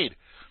indeed.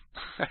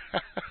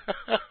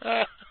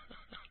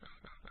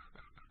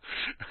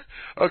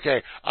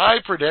 Okay, I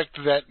predict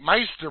that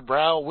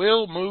Meisterbrow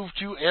will move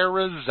to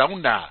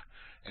Arizona,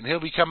 and he'll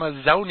become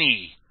a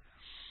Zoni.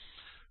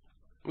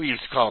 We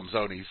used to call them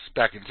Zonies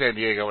back in San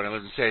Diego when I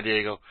lived in San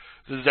Diego.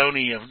 The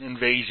Zoni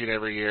invasion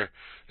every year.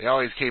 They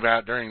always came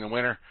out during the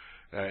winter,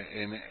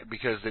 and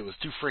because it was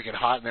too freaking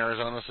hot in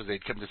Arizona, so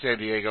they'd come to San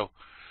Diego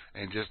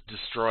and just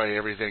destroy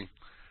everything.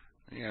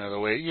 You know the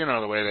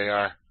way they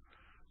are.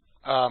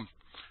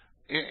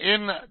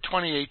 In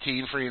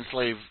 2018, Free and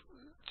Slave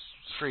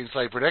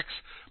predicts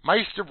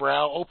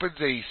Meisterbrow opens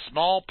a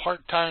small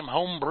part-time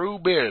homebrew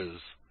biz.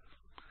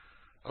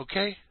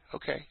 Okay.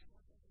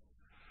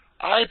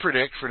 I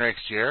predict for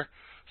next year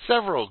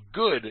several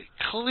good,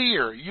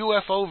 clear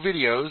UFO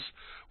videos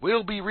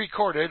will be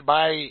recorded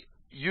by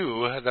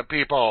you, the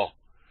people.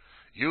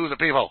 You, the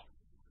people.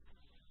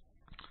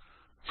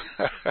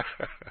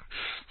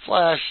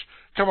 Flash,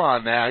 come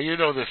on now, you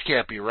know this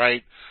can't be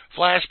right.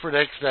 Flash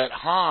predicts that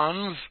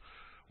Hans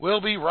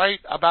will be right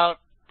about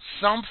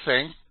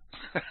something.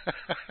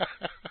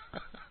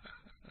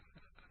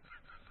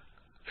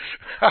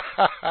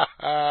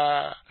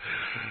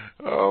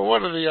 Oh,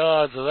 what are the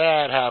odds of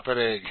that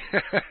happening?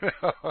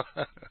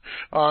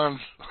 Hans.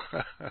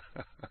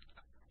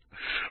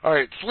 All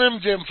right, Slim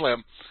Jim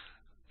Flim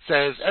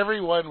says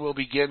everyone will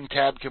begin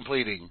tab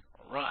completing.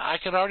 I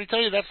can already tell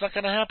you that's not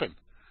going to happen.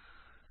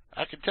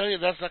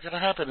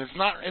 It's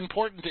not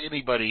important to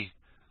anybody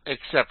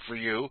except for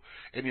you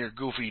and your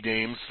goofy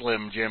name,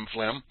 Slim Jim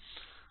Flim.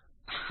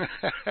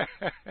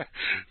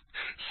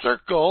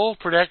 Circle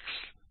predicts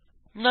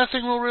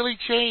nothing will really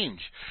change.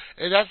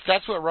 And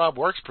that's what Rob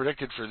Works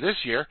predicted for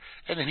this year,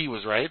 and he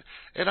was right.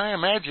 And I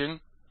imagine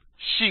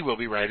she will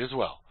be right as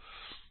well.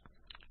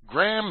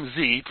 Graham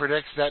Z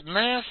predicts that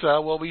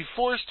NASA will be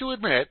forced to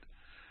admit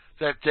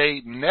that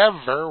they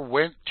never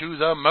went to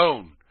the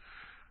moon,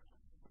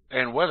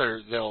 and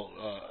whether they'll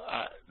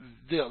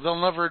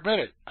never admit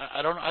it.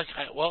 I don't.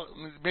 Well,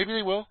 maybe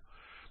they will.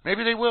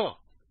 Maybe they will.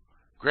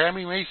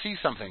 Grammy may see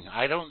something.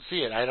 I don't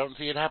see it. I don't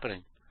see it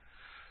happening.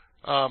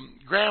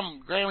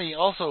 Grammy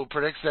also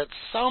predicts that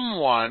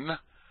someone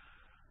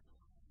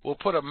will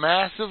put a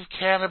massive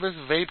cannabis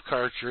vape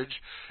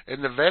cartridge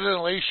in the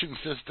ventilation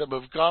system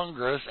of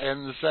Congress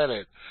and the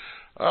Senate.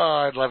 Oh,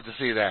 I'd love to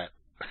see that.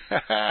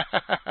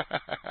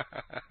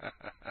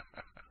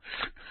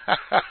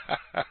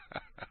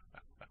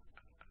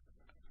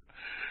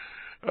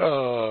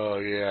 Oh,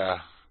 yeah.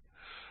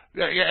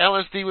 Yeah,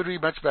 LSD would be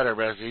much better,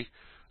 Bessie.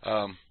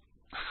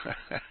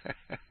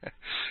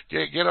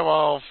 Get them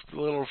all a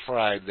little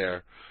fried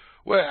there.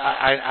 Well,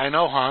 I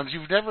know, Hans,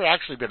 you've never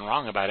actually been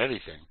wrong about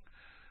anything.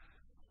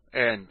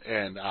 And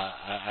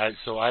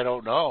so I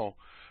don't know.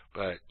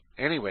 But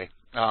anyway,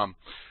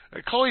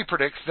 Chloe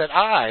predicts that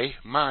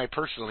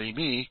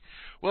me,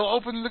 will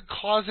open the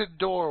closet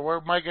door where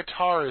my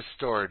guitar is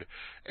stored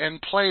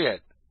and play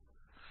it.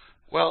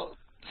 Well,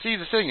 see,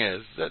 the thing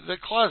is, the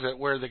closet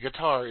where the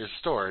guitar is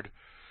stored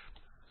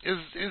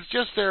is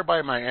just there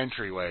by my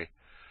entryway.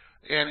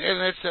 And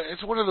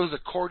it's one of those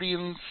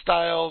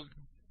accordion-style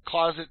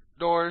closet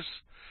doors,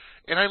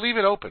 and I leave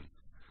it open.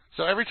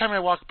 So every time I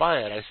walk by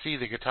it, I see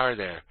the guitar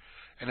there,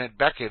 and it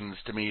beckons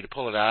to me to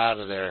pull it out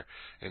of there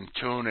and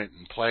tune it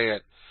and play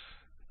it.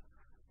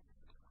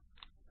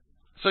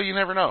 So you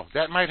never know.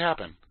 That might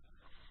happen.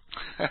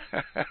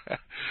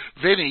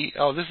 Vinny,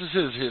 this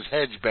is his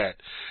hedge bet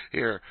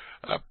here,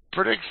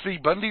 predicts the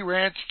Bundy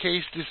Ranch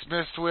case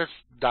dismissed with ...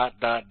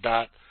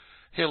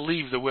 He'll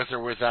leave the with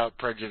or without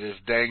prejudice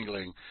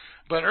dangling.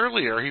 But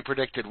earlier he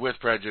predicted with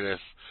prejudice.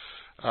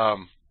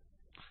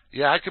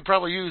 Yeah, I could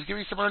probably give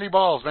me some Ernie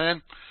balls,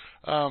 man.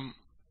 All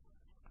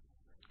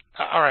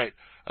right.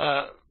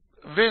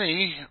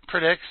 Vinny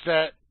predicts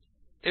that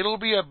it'll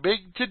be a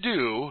big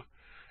to-do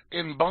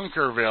in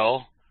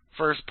Bunkerville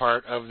first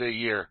part of the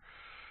year.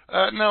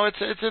 No, it's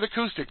an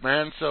acoustic,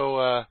 man.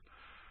 So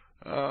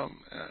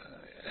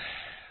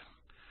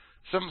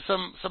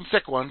some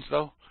thick ones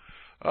though.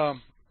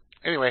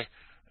 Anyway,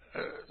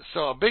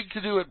 so a big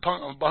to do at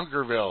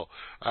Bunkerville.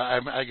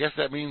 I guess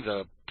that means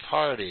a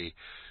party.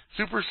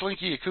 Super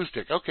slinky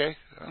acoustic. Okay,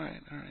 all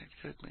right,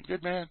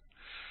 good man.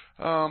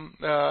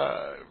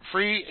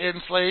 Free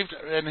enslaved,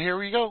 and here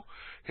we go.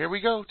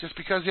 Just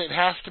because it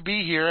has to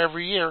be here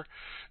every year,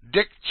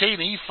 Dick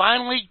Cheney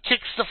finally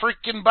kicks the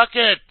freaking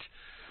bucket.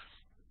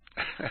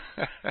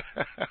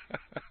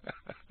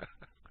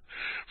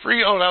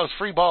 That was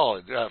free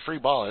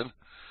balling,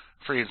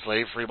 free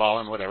enslaved, free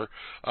balling, whatever.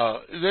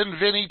 Then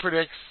Vinny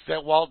predicts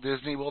that Walt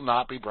Disney will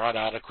not be brought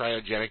out of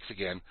cryogenics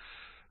again.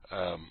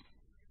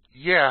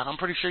 Yeah, I'm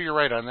pretty sure you're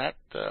right on that.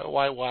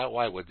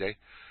 Why would they?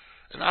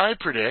 And I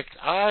predict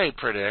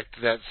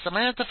that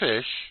Samantha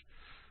Fish,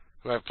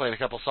 who I've played a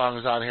couple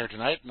songs on here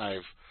tonight, and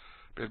I've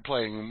been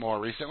playing more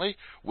recently,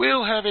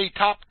 will have a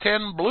top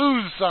 10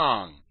 blues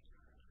song.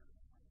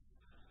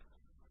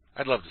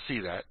 I'd love to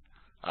see that.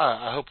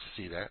 I hope to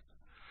see that.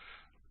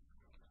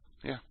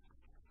 Yeah.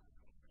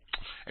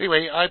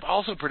 Anyway, I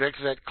also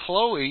predict that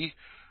Chloe,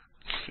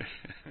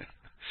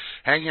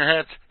 hang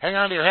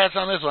on to your hats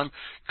on this one,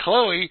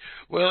 Chloe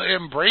will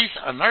embrace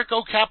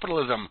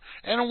anarcho-capitalism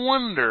and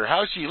wonder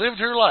how she lived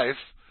her life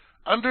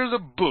under the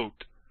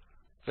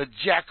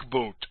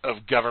jackboot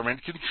of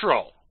government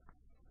control.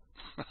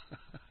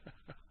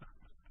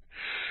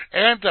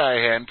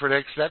 Anti-Hen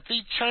predicts that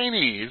the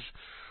Chinese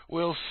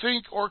will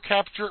sink or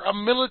capture a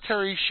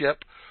military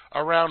ship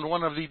around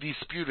one of the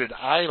disputed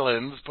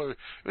islands.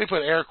 They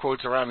put air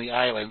quotes around the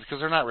islands because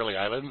they're not really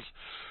islands,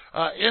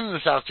 in the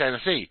South China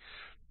Sea.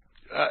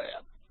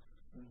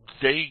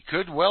 They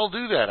could well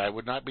do that. I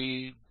would not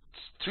be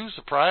too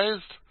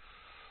surprised,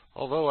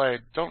 although I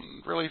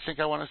don't really think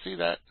I want to see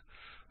that.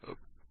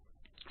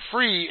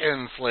 Free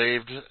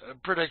Enslaved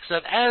predicts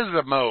that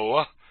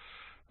Asimo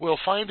will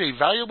find a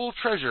valuable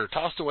treasure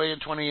tossed away in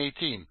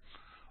 2018.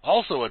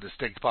 Also a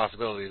distinct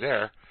possibility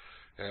there,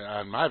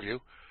 on my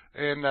view.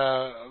 And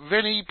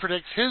Vinny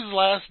predicts his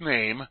last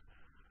name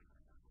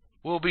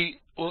will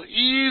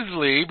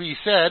easily be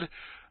said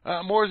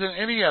more than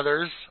any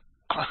others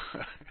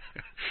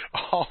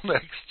all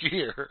next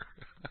year.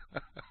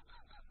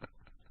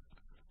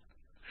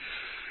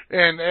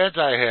 And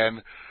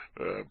Anti-Hen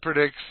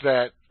predicts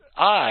that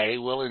I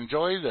will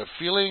enjoy the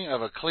feeling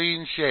of a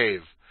clean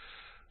shave.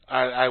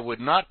 I would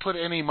not put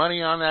any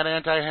money on that,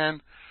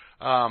 Anti-Hen.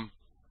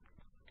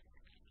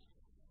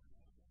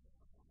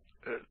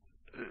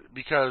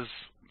 Because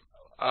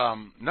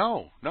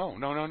no.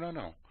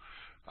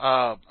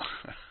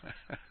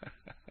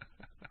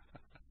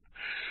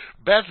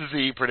 Beth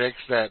Z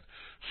predicts that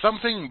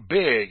something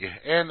big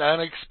and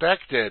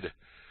unexpected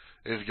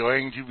is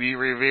going to be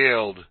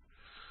revealed.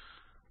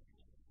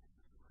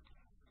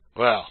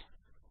 Well,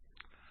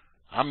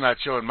 I'm not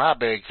showing my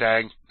big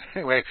thing.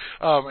 Anyway,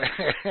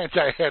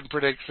 Anti-Head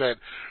predicts that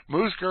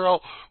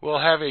Moosegurl will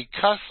have a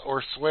cuss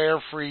or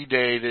swear-free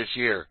day this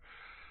year.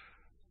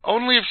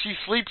 Only if she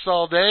sleeps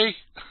all day.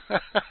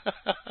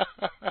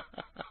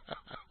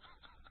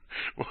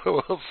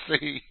 We'll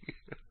see.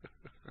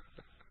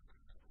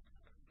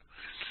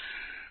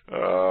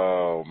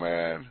 Oh,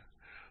 man.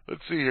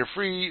 Let's see here.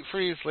 Free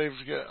slaves.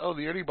 Oh,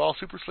 the Ernie Ball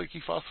Super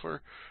Slinky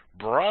Phosphor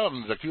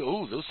Bronze.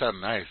 Oh, those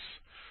sound nice.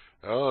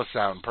 Those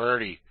sound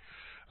pretty.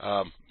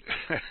 Let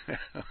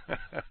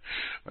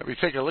me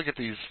take a look at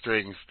these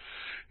strings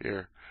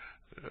here.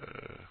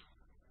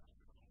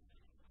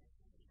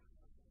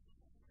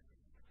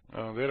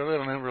 They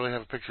don't really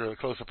have a picture of the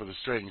close-up of the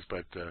strings,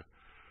 but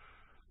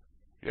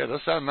yeah,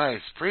 those sound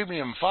nice.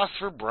 Premium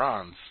Phosphor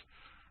Bronze.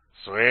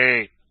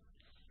 Sweet.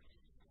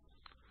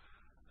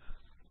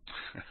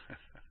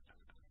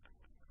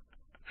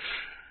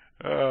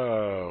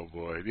 Oh,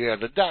 boy. Yeah,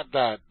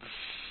 the ...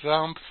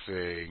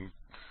 something.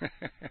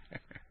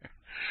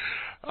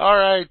 All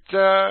right.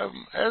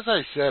 As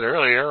I said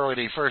earlier when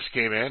he first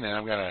came in, and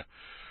I'm going to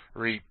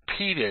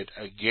repeat it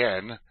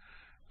again,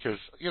 because,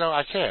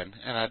 I can,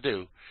 and I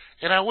do,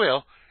 and I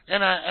will,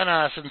 and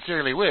I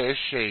sincerely wish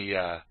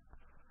a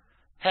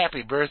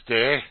happy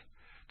birthday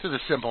to the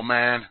simple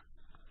man.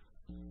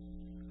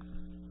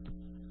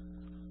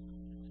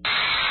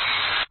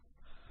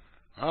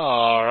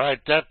 All right,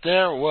 that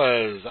there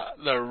was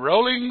the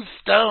Rolling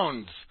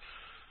Stones,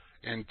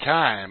 and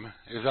Time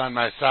Is on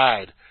My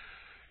Side.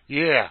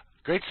 Yeah,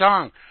 great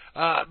song.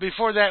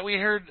 Before that, we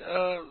heard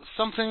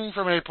something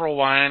from April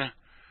Wine.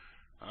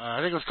 I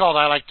think it was called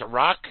I Like to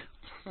Rock.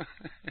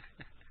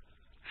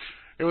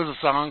 It was a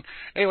song.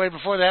 Anyway,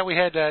 before that, we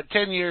had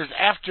 10 Years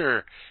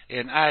After,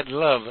 and I'd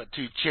Love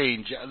to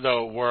Change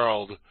the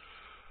World.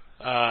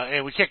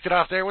 And we kicked it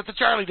off there with the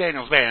Charlie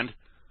Daniels Band.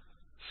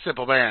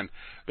 Simple Band.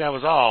 That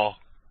was all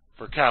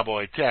for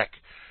Cowboy Tech.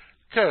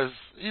 Because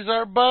he's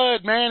our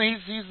bud, man.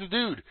 He's the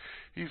dude.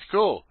 He's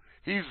cool.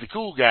 He's the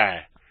cool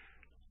guy.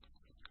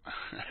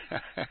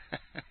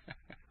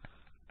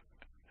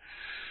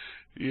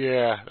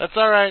 Yeah, that's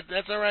all right.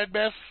 That's all right,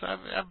 Beth. I'm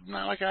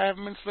not like I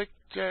haven't been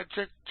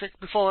tricked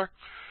before.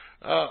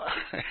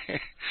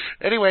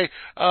 Anyway,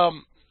 I've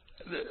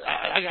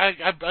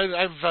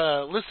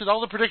listed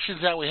all the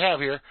predictions that we have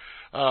here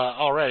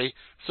already.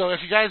 So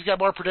if you guys got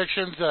more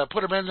predictions,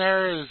 put them in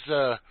there as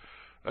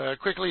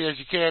quickly as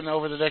you can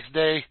over the next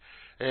day,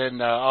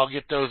 and I'll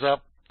get those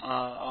up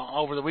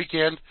over the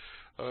weekend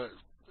for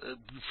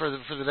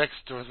the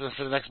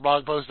next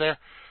blog post there,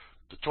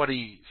 the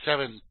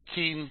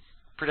 2017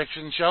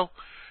 prediction show,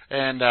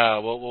 and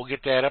we'll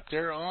get that up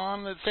there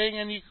on the thing,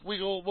 and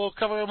we'll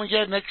cover them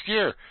again next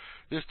year.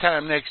 This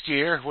time next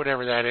year,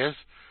 whatever that is,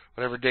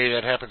 whatever day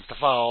that happens to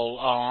fall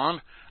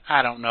on,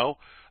 I don't know.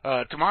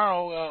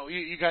 Tomorrow,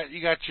 you got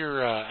your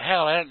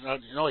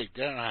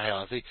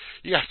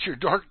you got your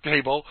dork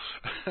table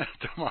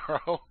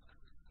tomorrow.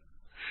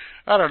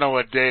 I don't know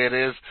what day it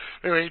is.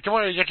 Anyway,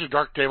 tomorrow you got your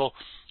dork table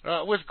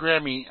with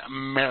Grammy,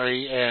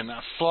 Mary, and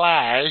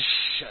Flash.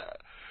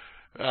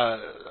 So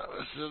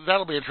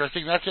that'll be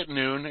interesting. That's at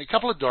noon. A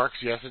couple of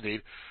dorks, yes,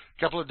 indeed. A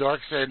couple of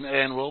dorks,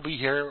 and we'll be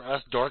here,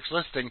 us dorks,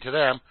 listening to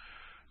them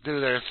do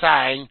their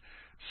thing.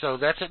 So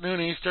that's at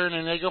noon Eastern,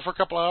 and they go for a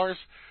couple hours.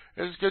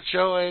 It's a good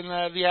show,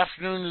 and the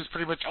afternoon is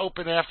pretty much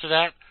open after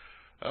that.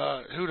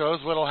 Who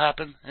knows what'll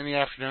happen in the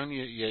afternoon?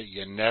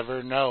 You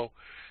never know.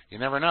 You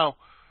never know.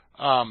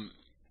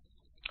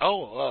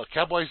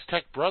 Cowboy's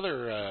Tech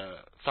brother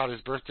thought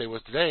his birthday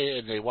was today,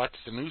 and they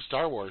watched the new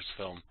Star Wars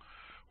film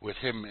with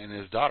him and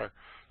his daughter.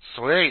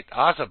 Sweet,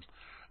 awesome.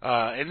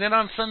 And then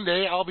on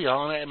Sunday, I'll be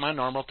on at my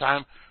normal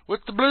time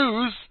with the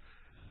blues.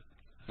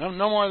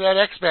 No more of that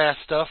X-Bass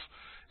stuff.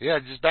 Yeah,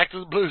 just back to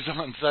the blues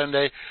on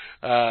Sunday.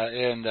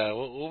 And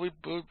we'll be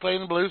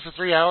playing the blues for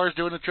 3 hours,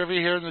 doing the trivia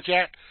here in the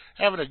chat,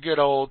 having a good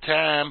old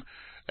time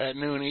at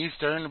noon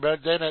Eastern. But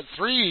then at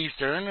 3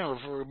 Eastern,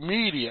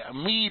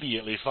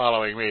 immediately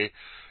following me,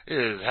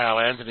 is Hal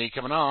Anthony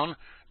coming on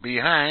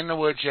behind the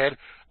woodshed,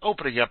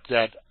 opening up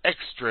that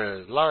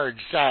extra large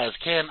size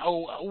can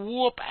of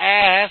whoop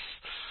ass,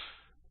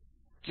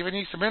 giving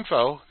you some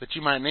info that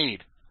you might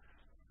need.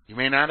 You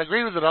may not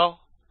agree with it all,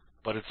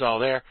 but it's all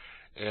there.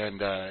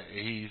 And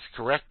he's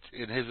correct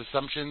in his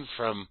assumptions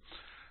from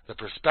the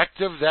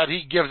perspective that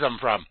he gives them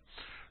from.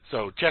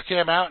 So check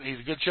him out. He's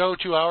a good show.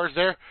 2 hours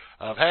there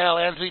of Hal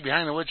Anthony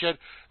behind the woodshed.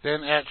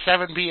 Then at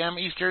 7 p.m.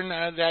 Eastern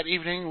that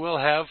evening, we'll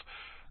have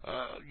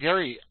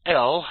Gary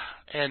L.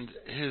 and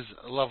his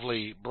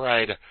lovely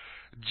bride,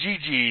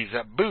 Gigi's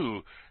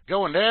Boo,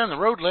 going down the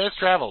road less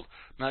traveled.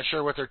 Not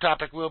sure what their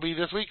topic will be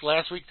this week.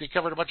 Last week they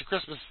covered a bunch of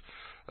Christmas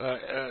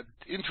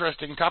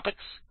interesting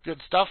topics,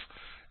 good stuff.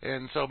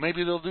 And so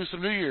maybe they'll do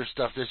some New Year's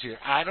stuff this year.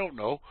 I don't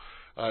know.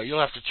 You'll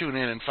have to tune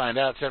in and find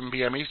out. 7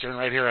 p.m. Eastern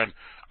right here on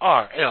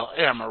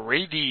RLM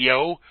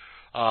Radio.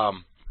 What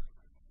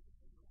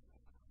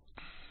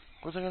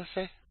was I going to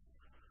say?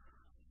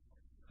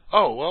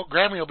 Oh, well,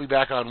 Grammy will be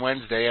back on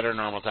Wednesday at our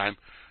normal time,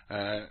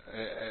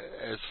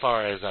 as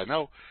far as I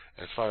know.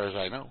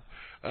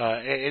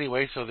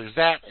 Anyway, so there's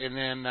that, and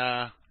then,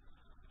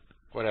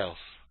 what else?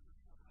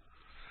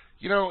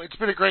 You know, it's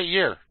been a great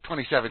year,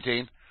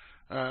 2017.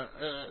 At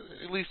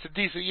least a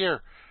decent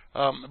year.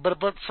 But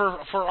for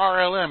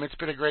RLM, it's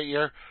been a great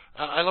year.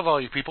 I love all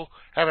you people.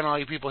 Having all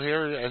you people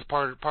here as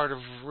part of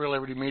Real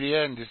Liberty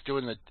Media, and just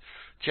doing the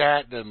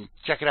chat and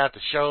checking out the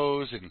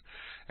shows and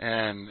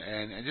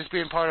just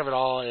being part of it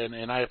all.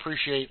 And I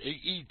appreciate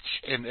each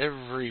and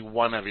every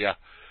one of you.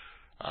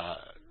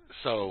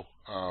 So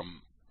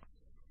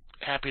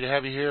happy to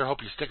have you here.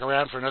 Hope you stick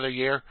around for another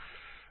year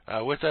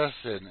with us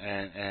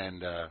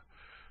and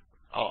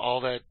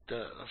all that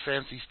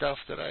fancy stuff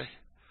that I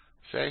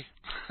say.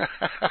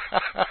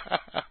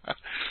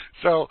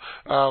 So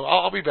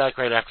I'll be back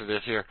right after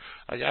this here.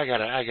 I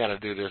gotta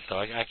do this though.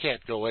 I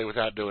can't go away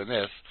without doing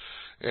this.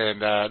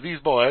 And these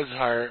boys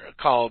are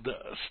called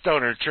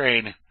Stoner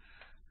Train.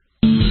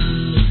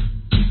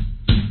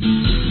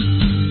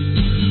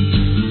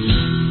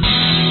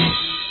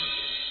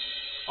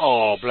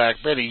 Oh, Black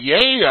Betty,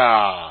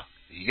 yeah.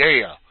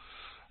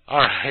 All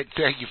right,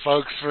 thank you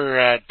folks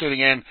for tuning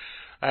in.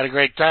 I had a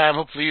great time.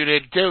 Hopefully you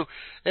did too.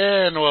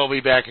 And we'll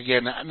be back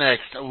again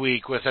next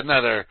week with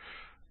another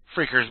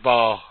Freaker's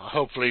Ball.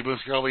 Hopefully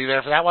Moosegurl will be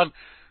there for that one.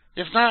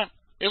 If not,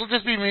 it'll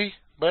just be me.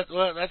 But,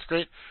 well, that's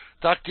great.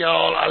 Talk to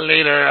y'all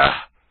later.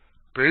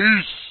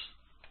 Peace.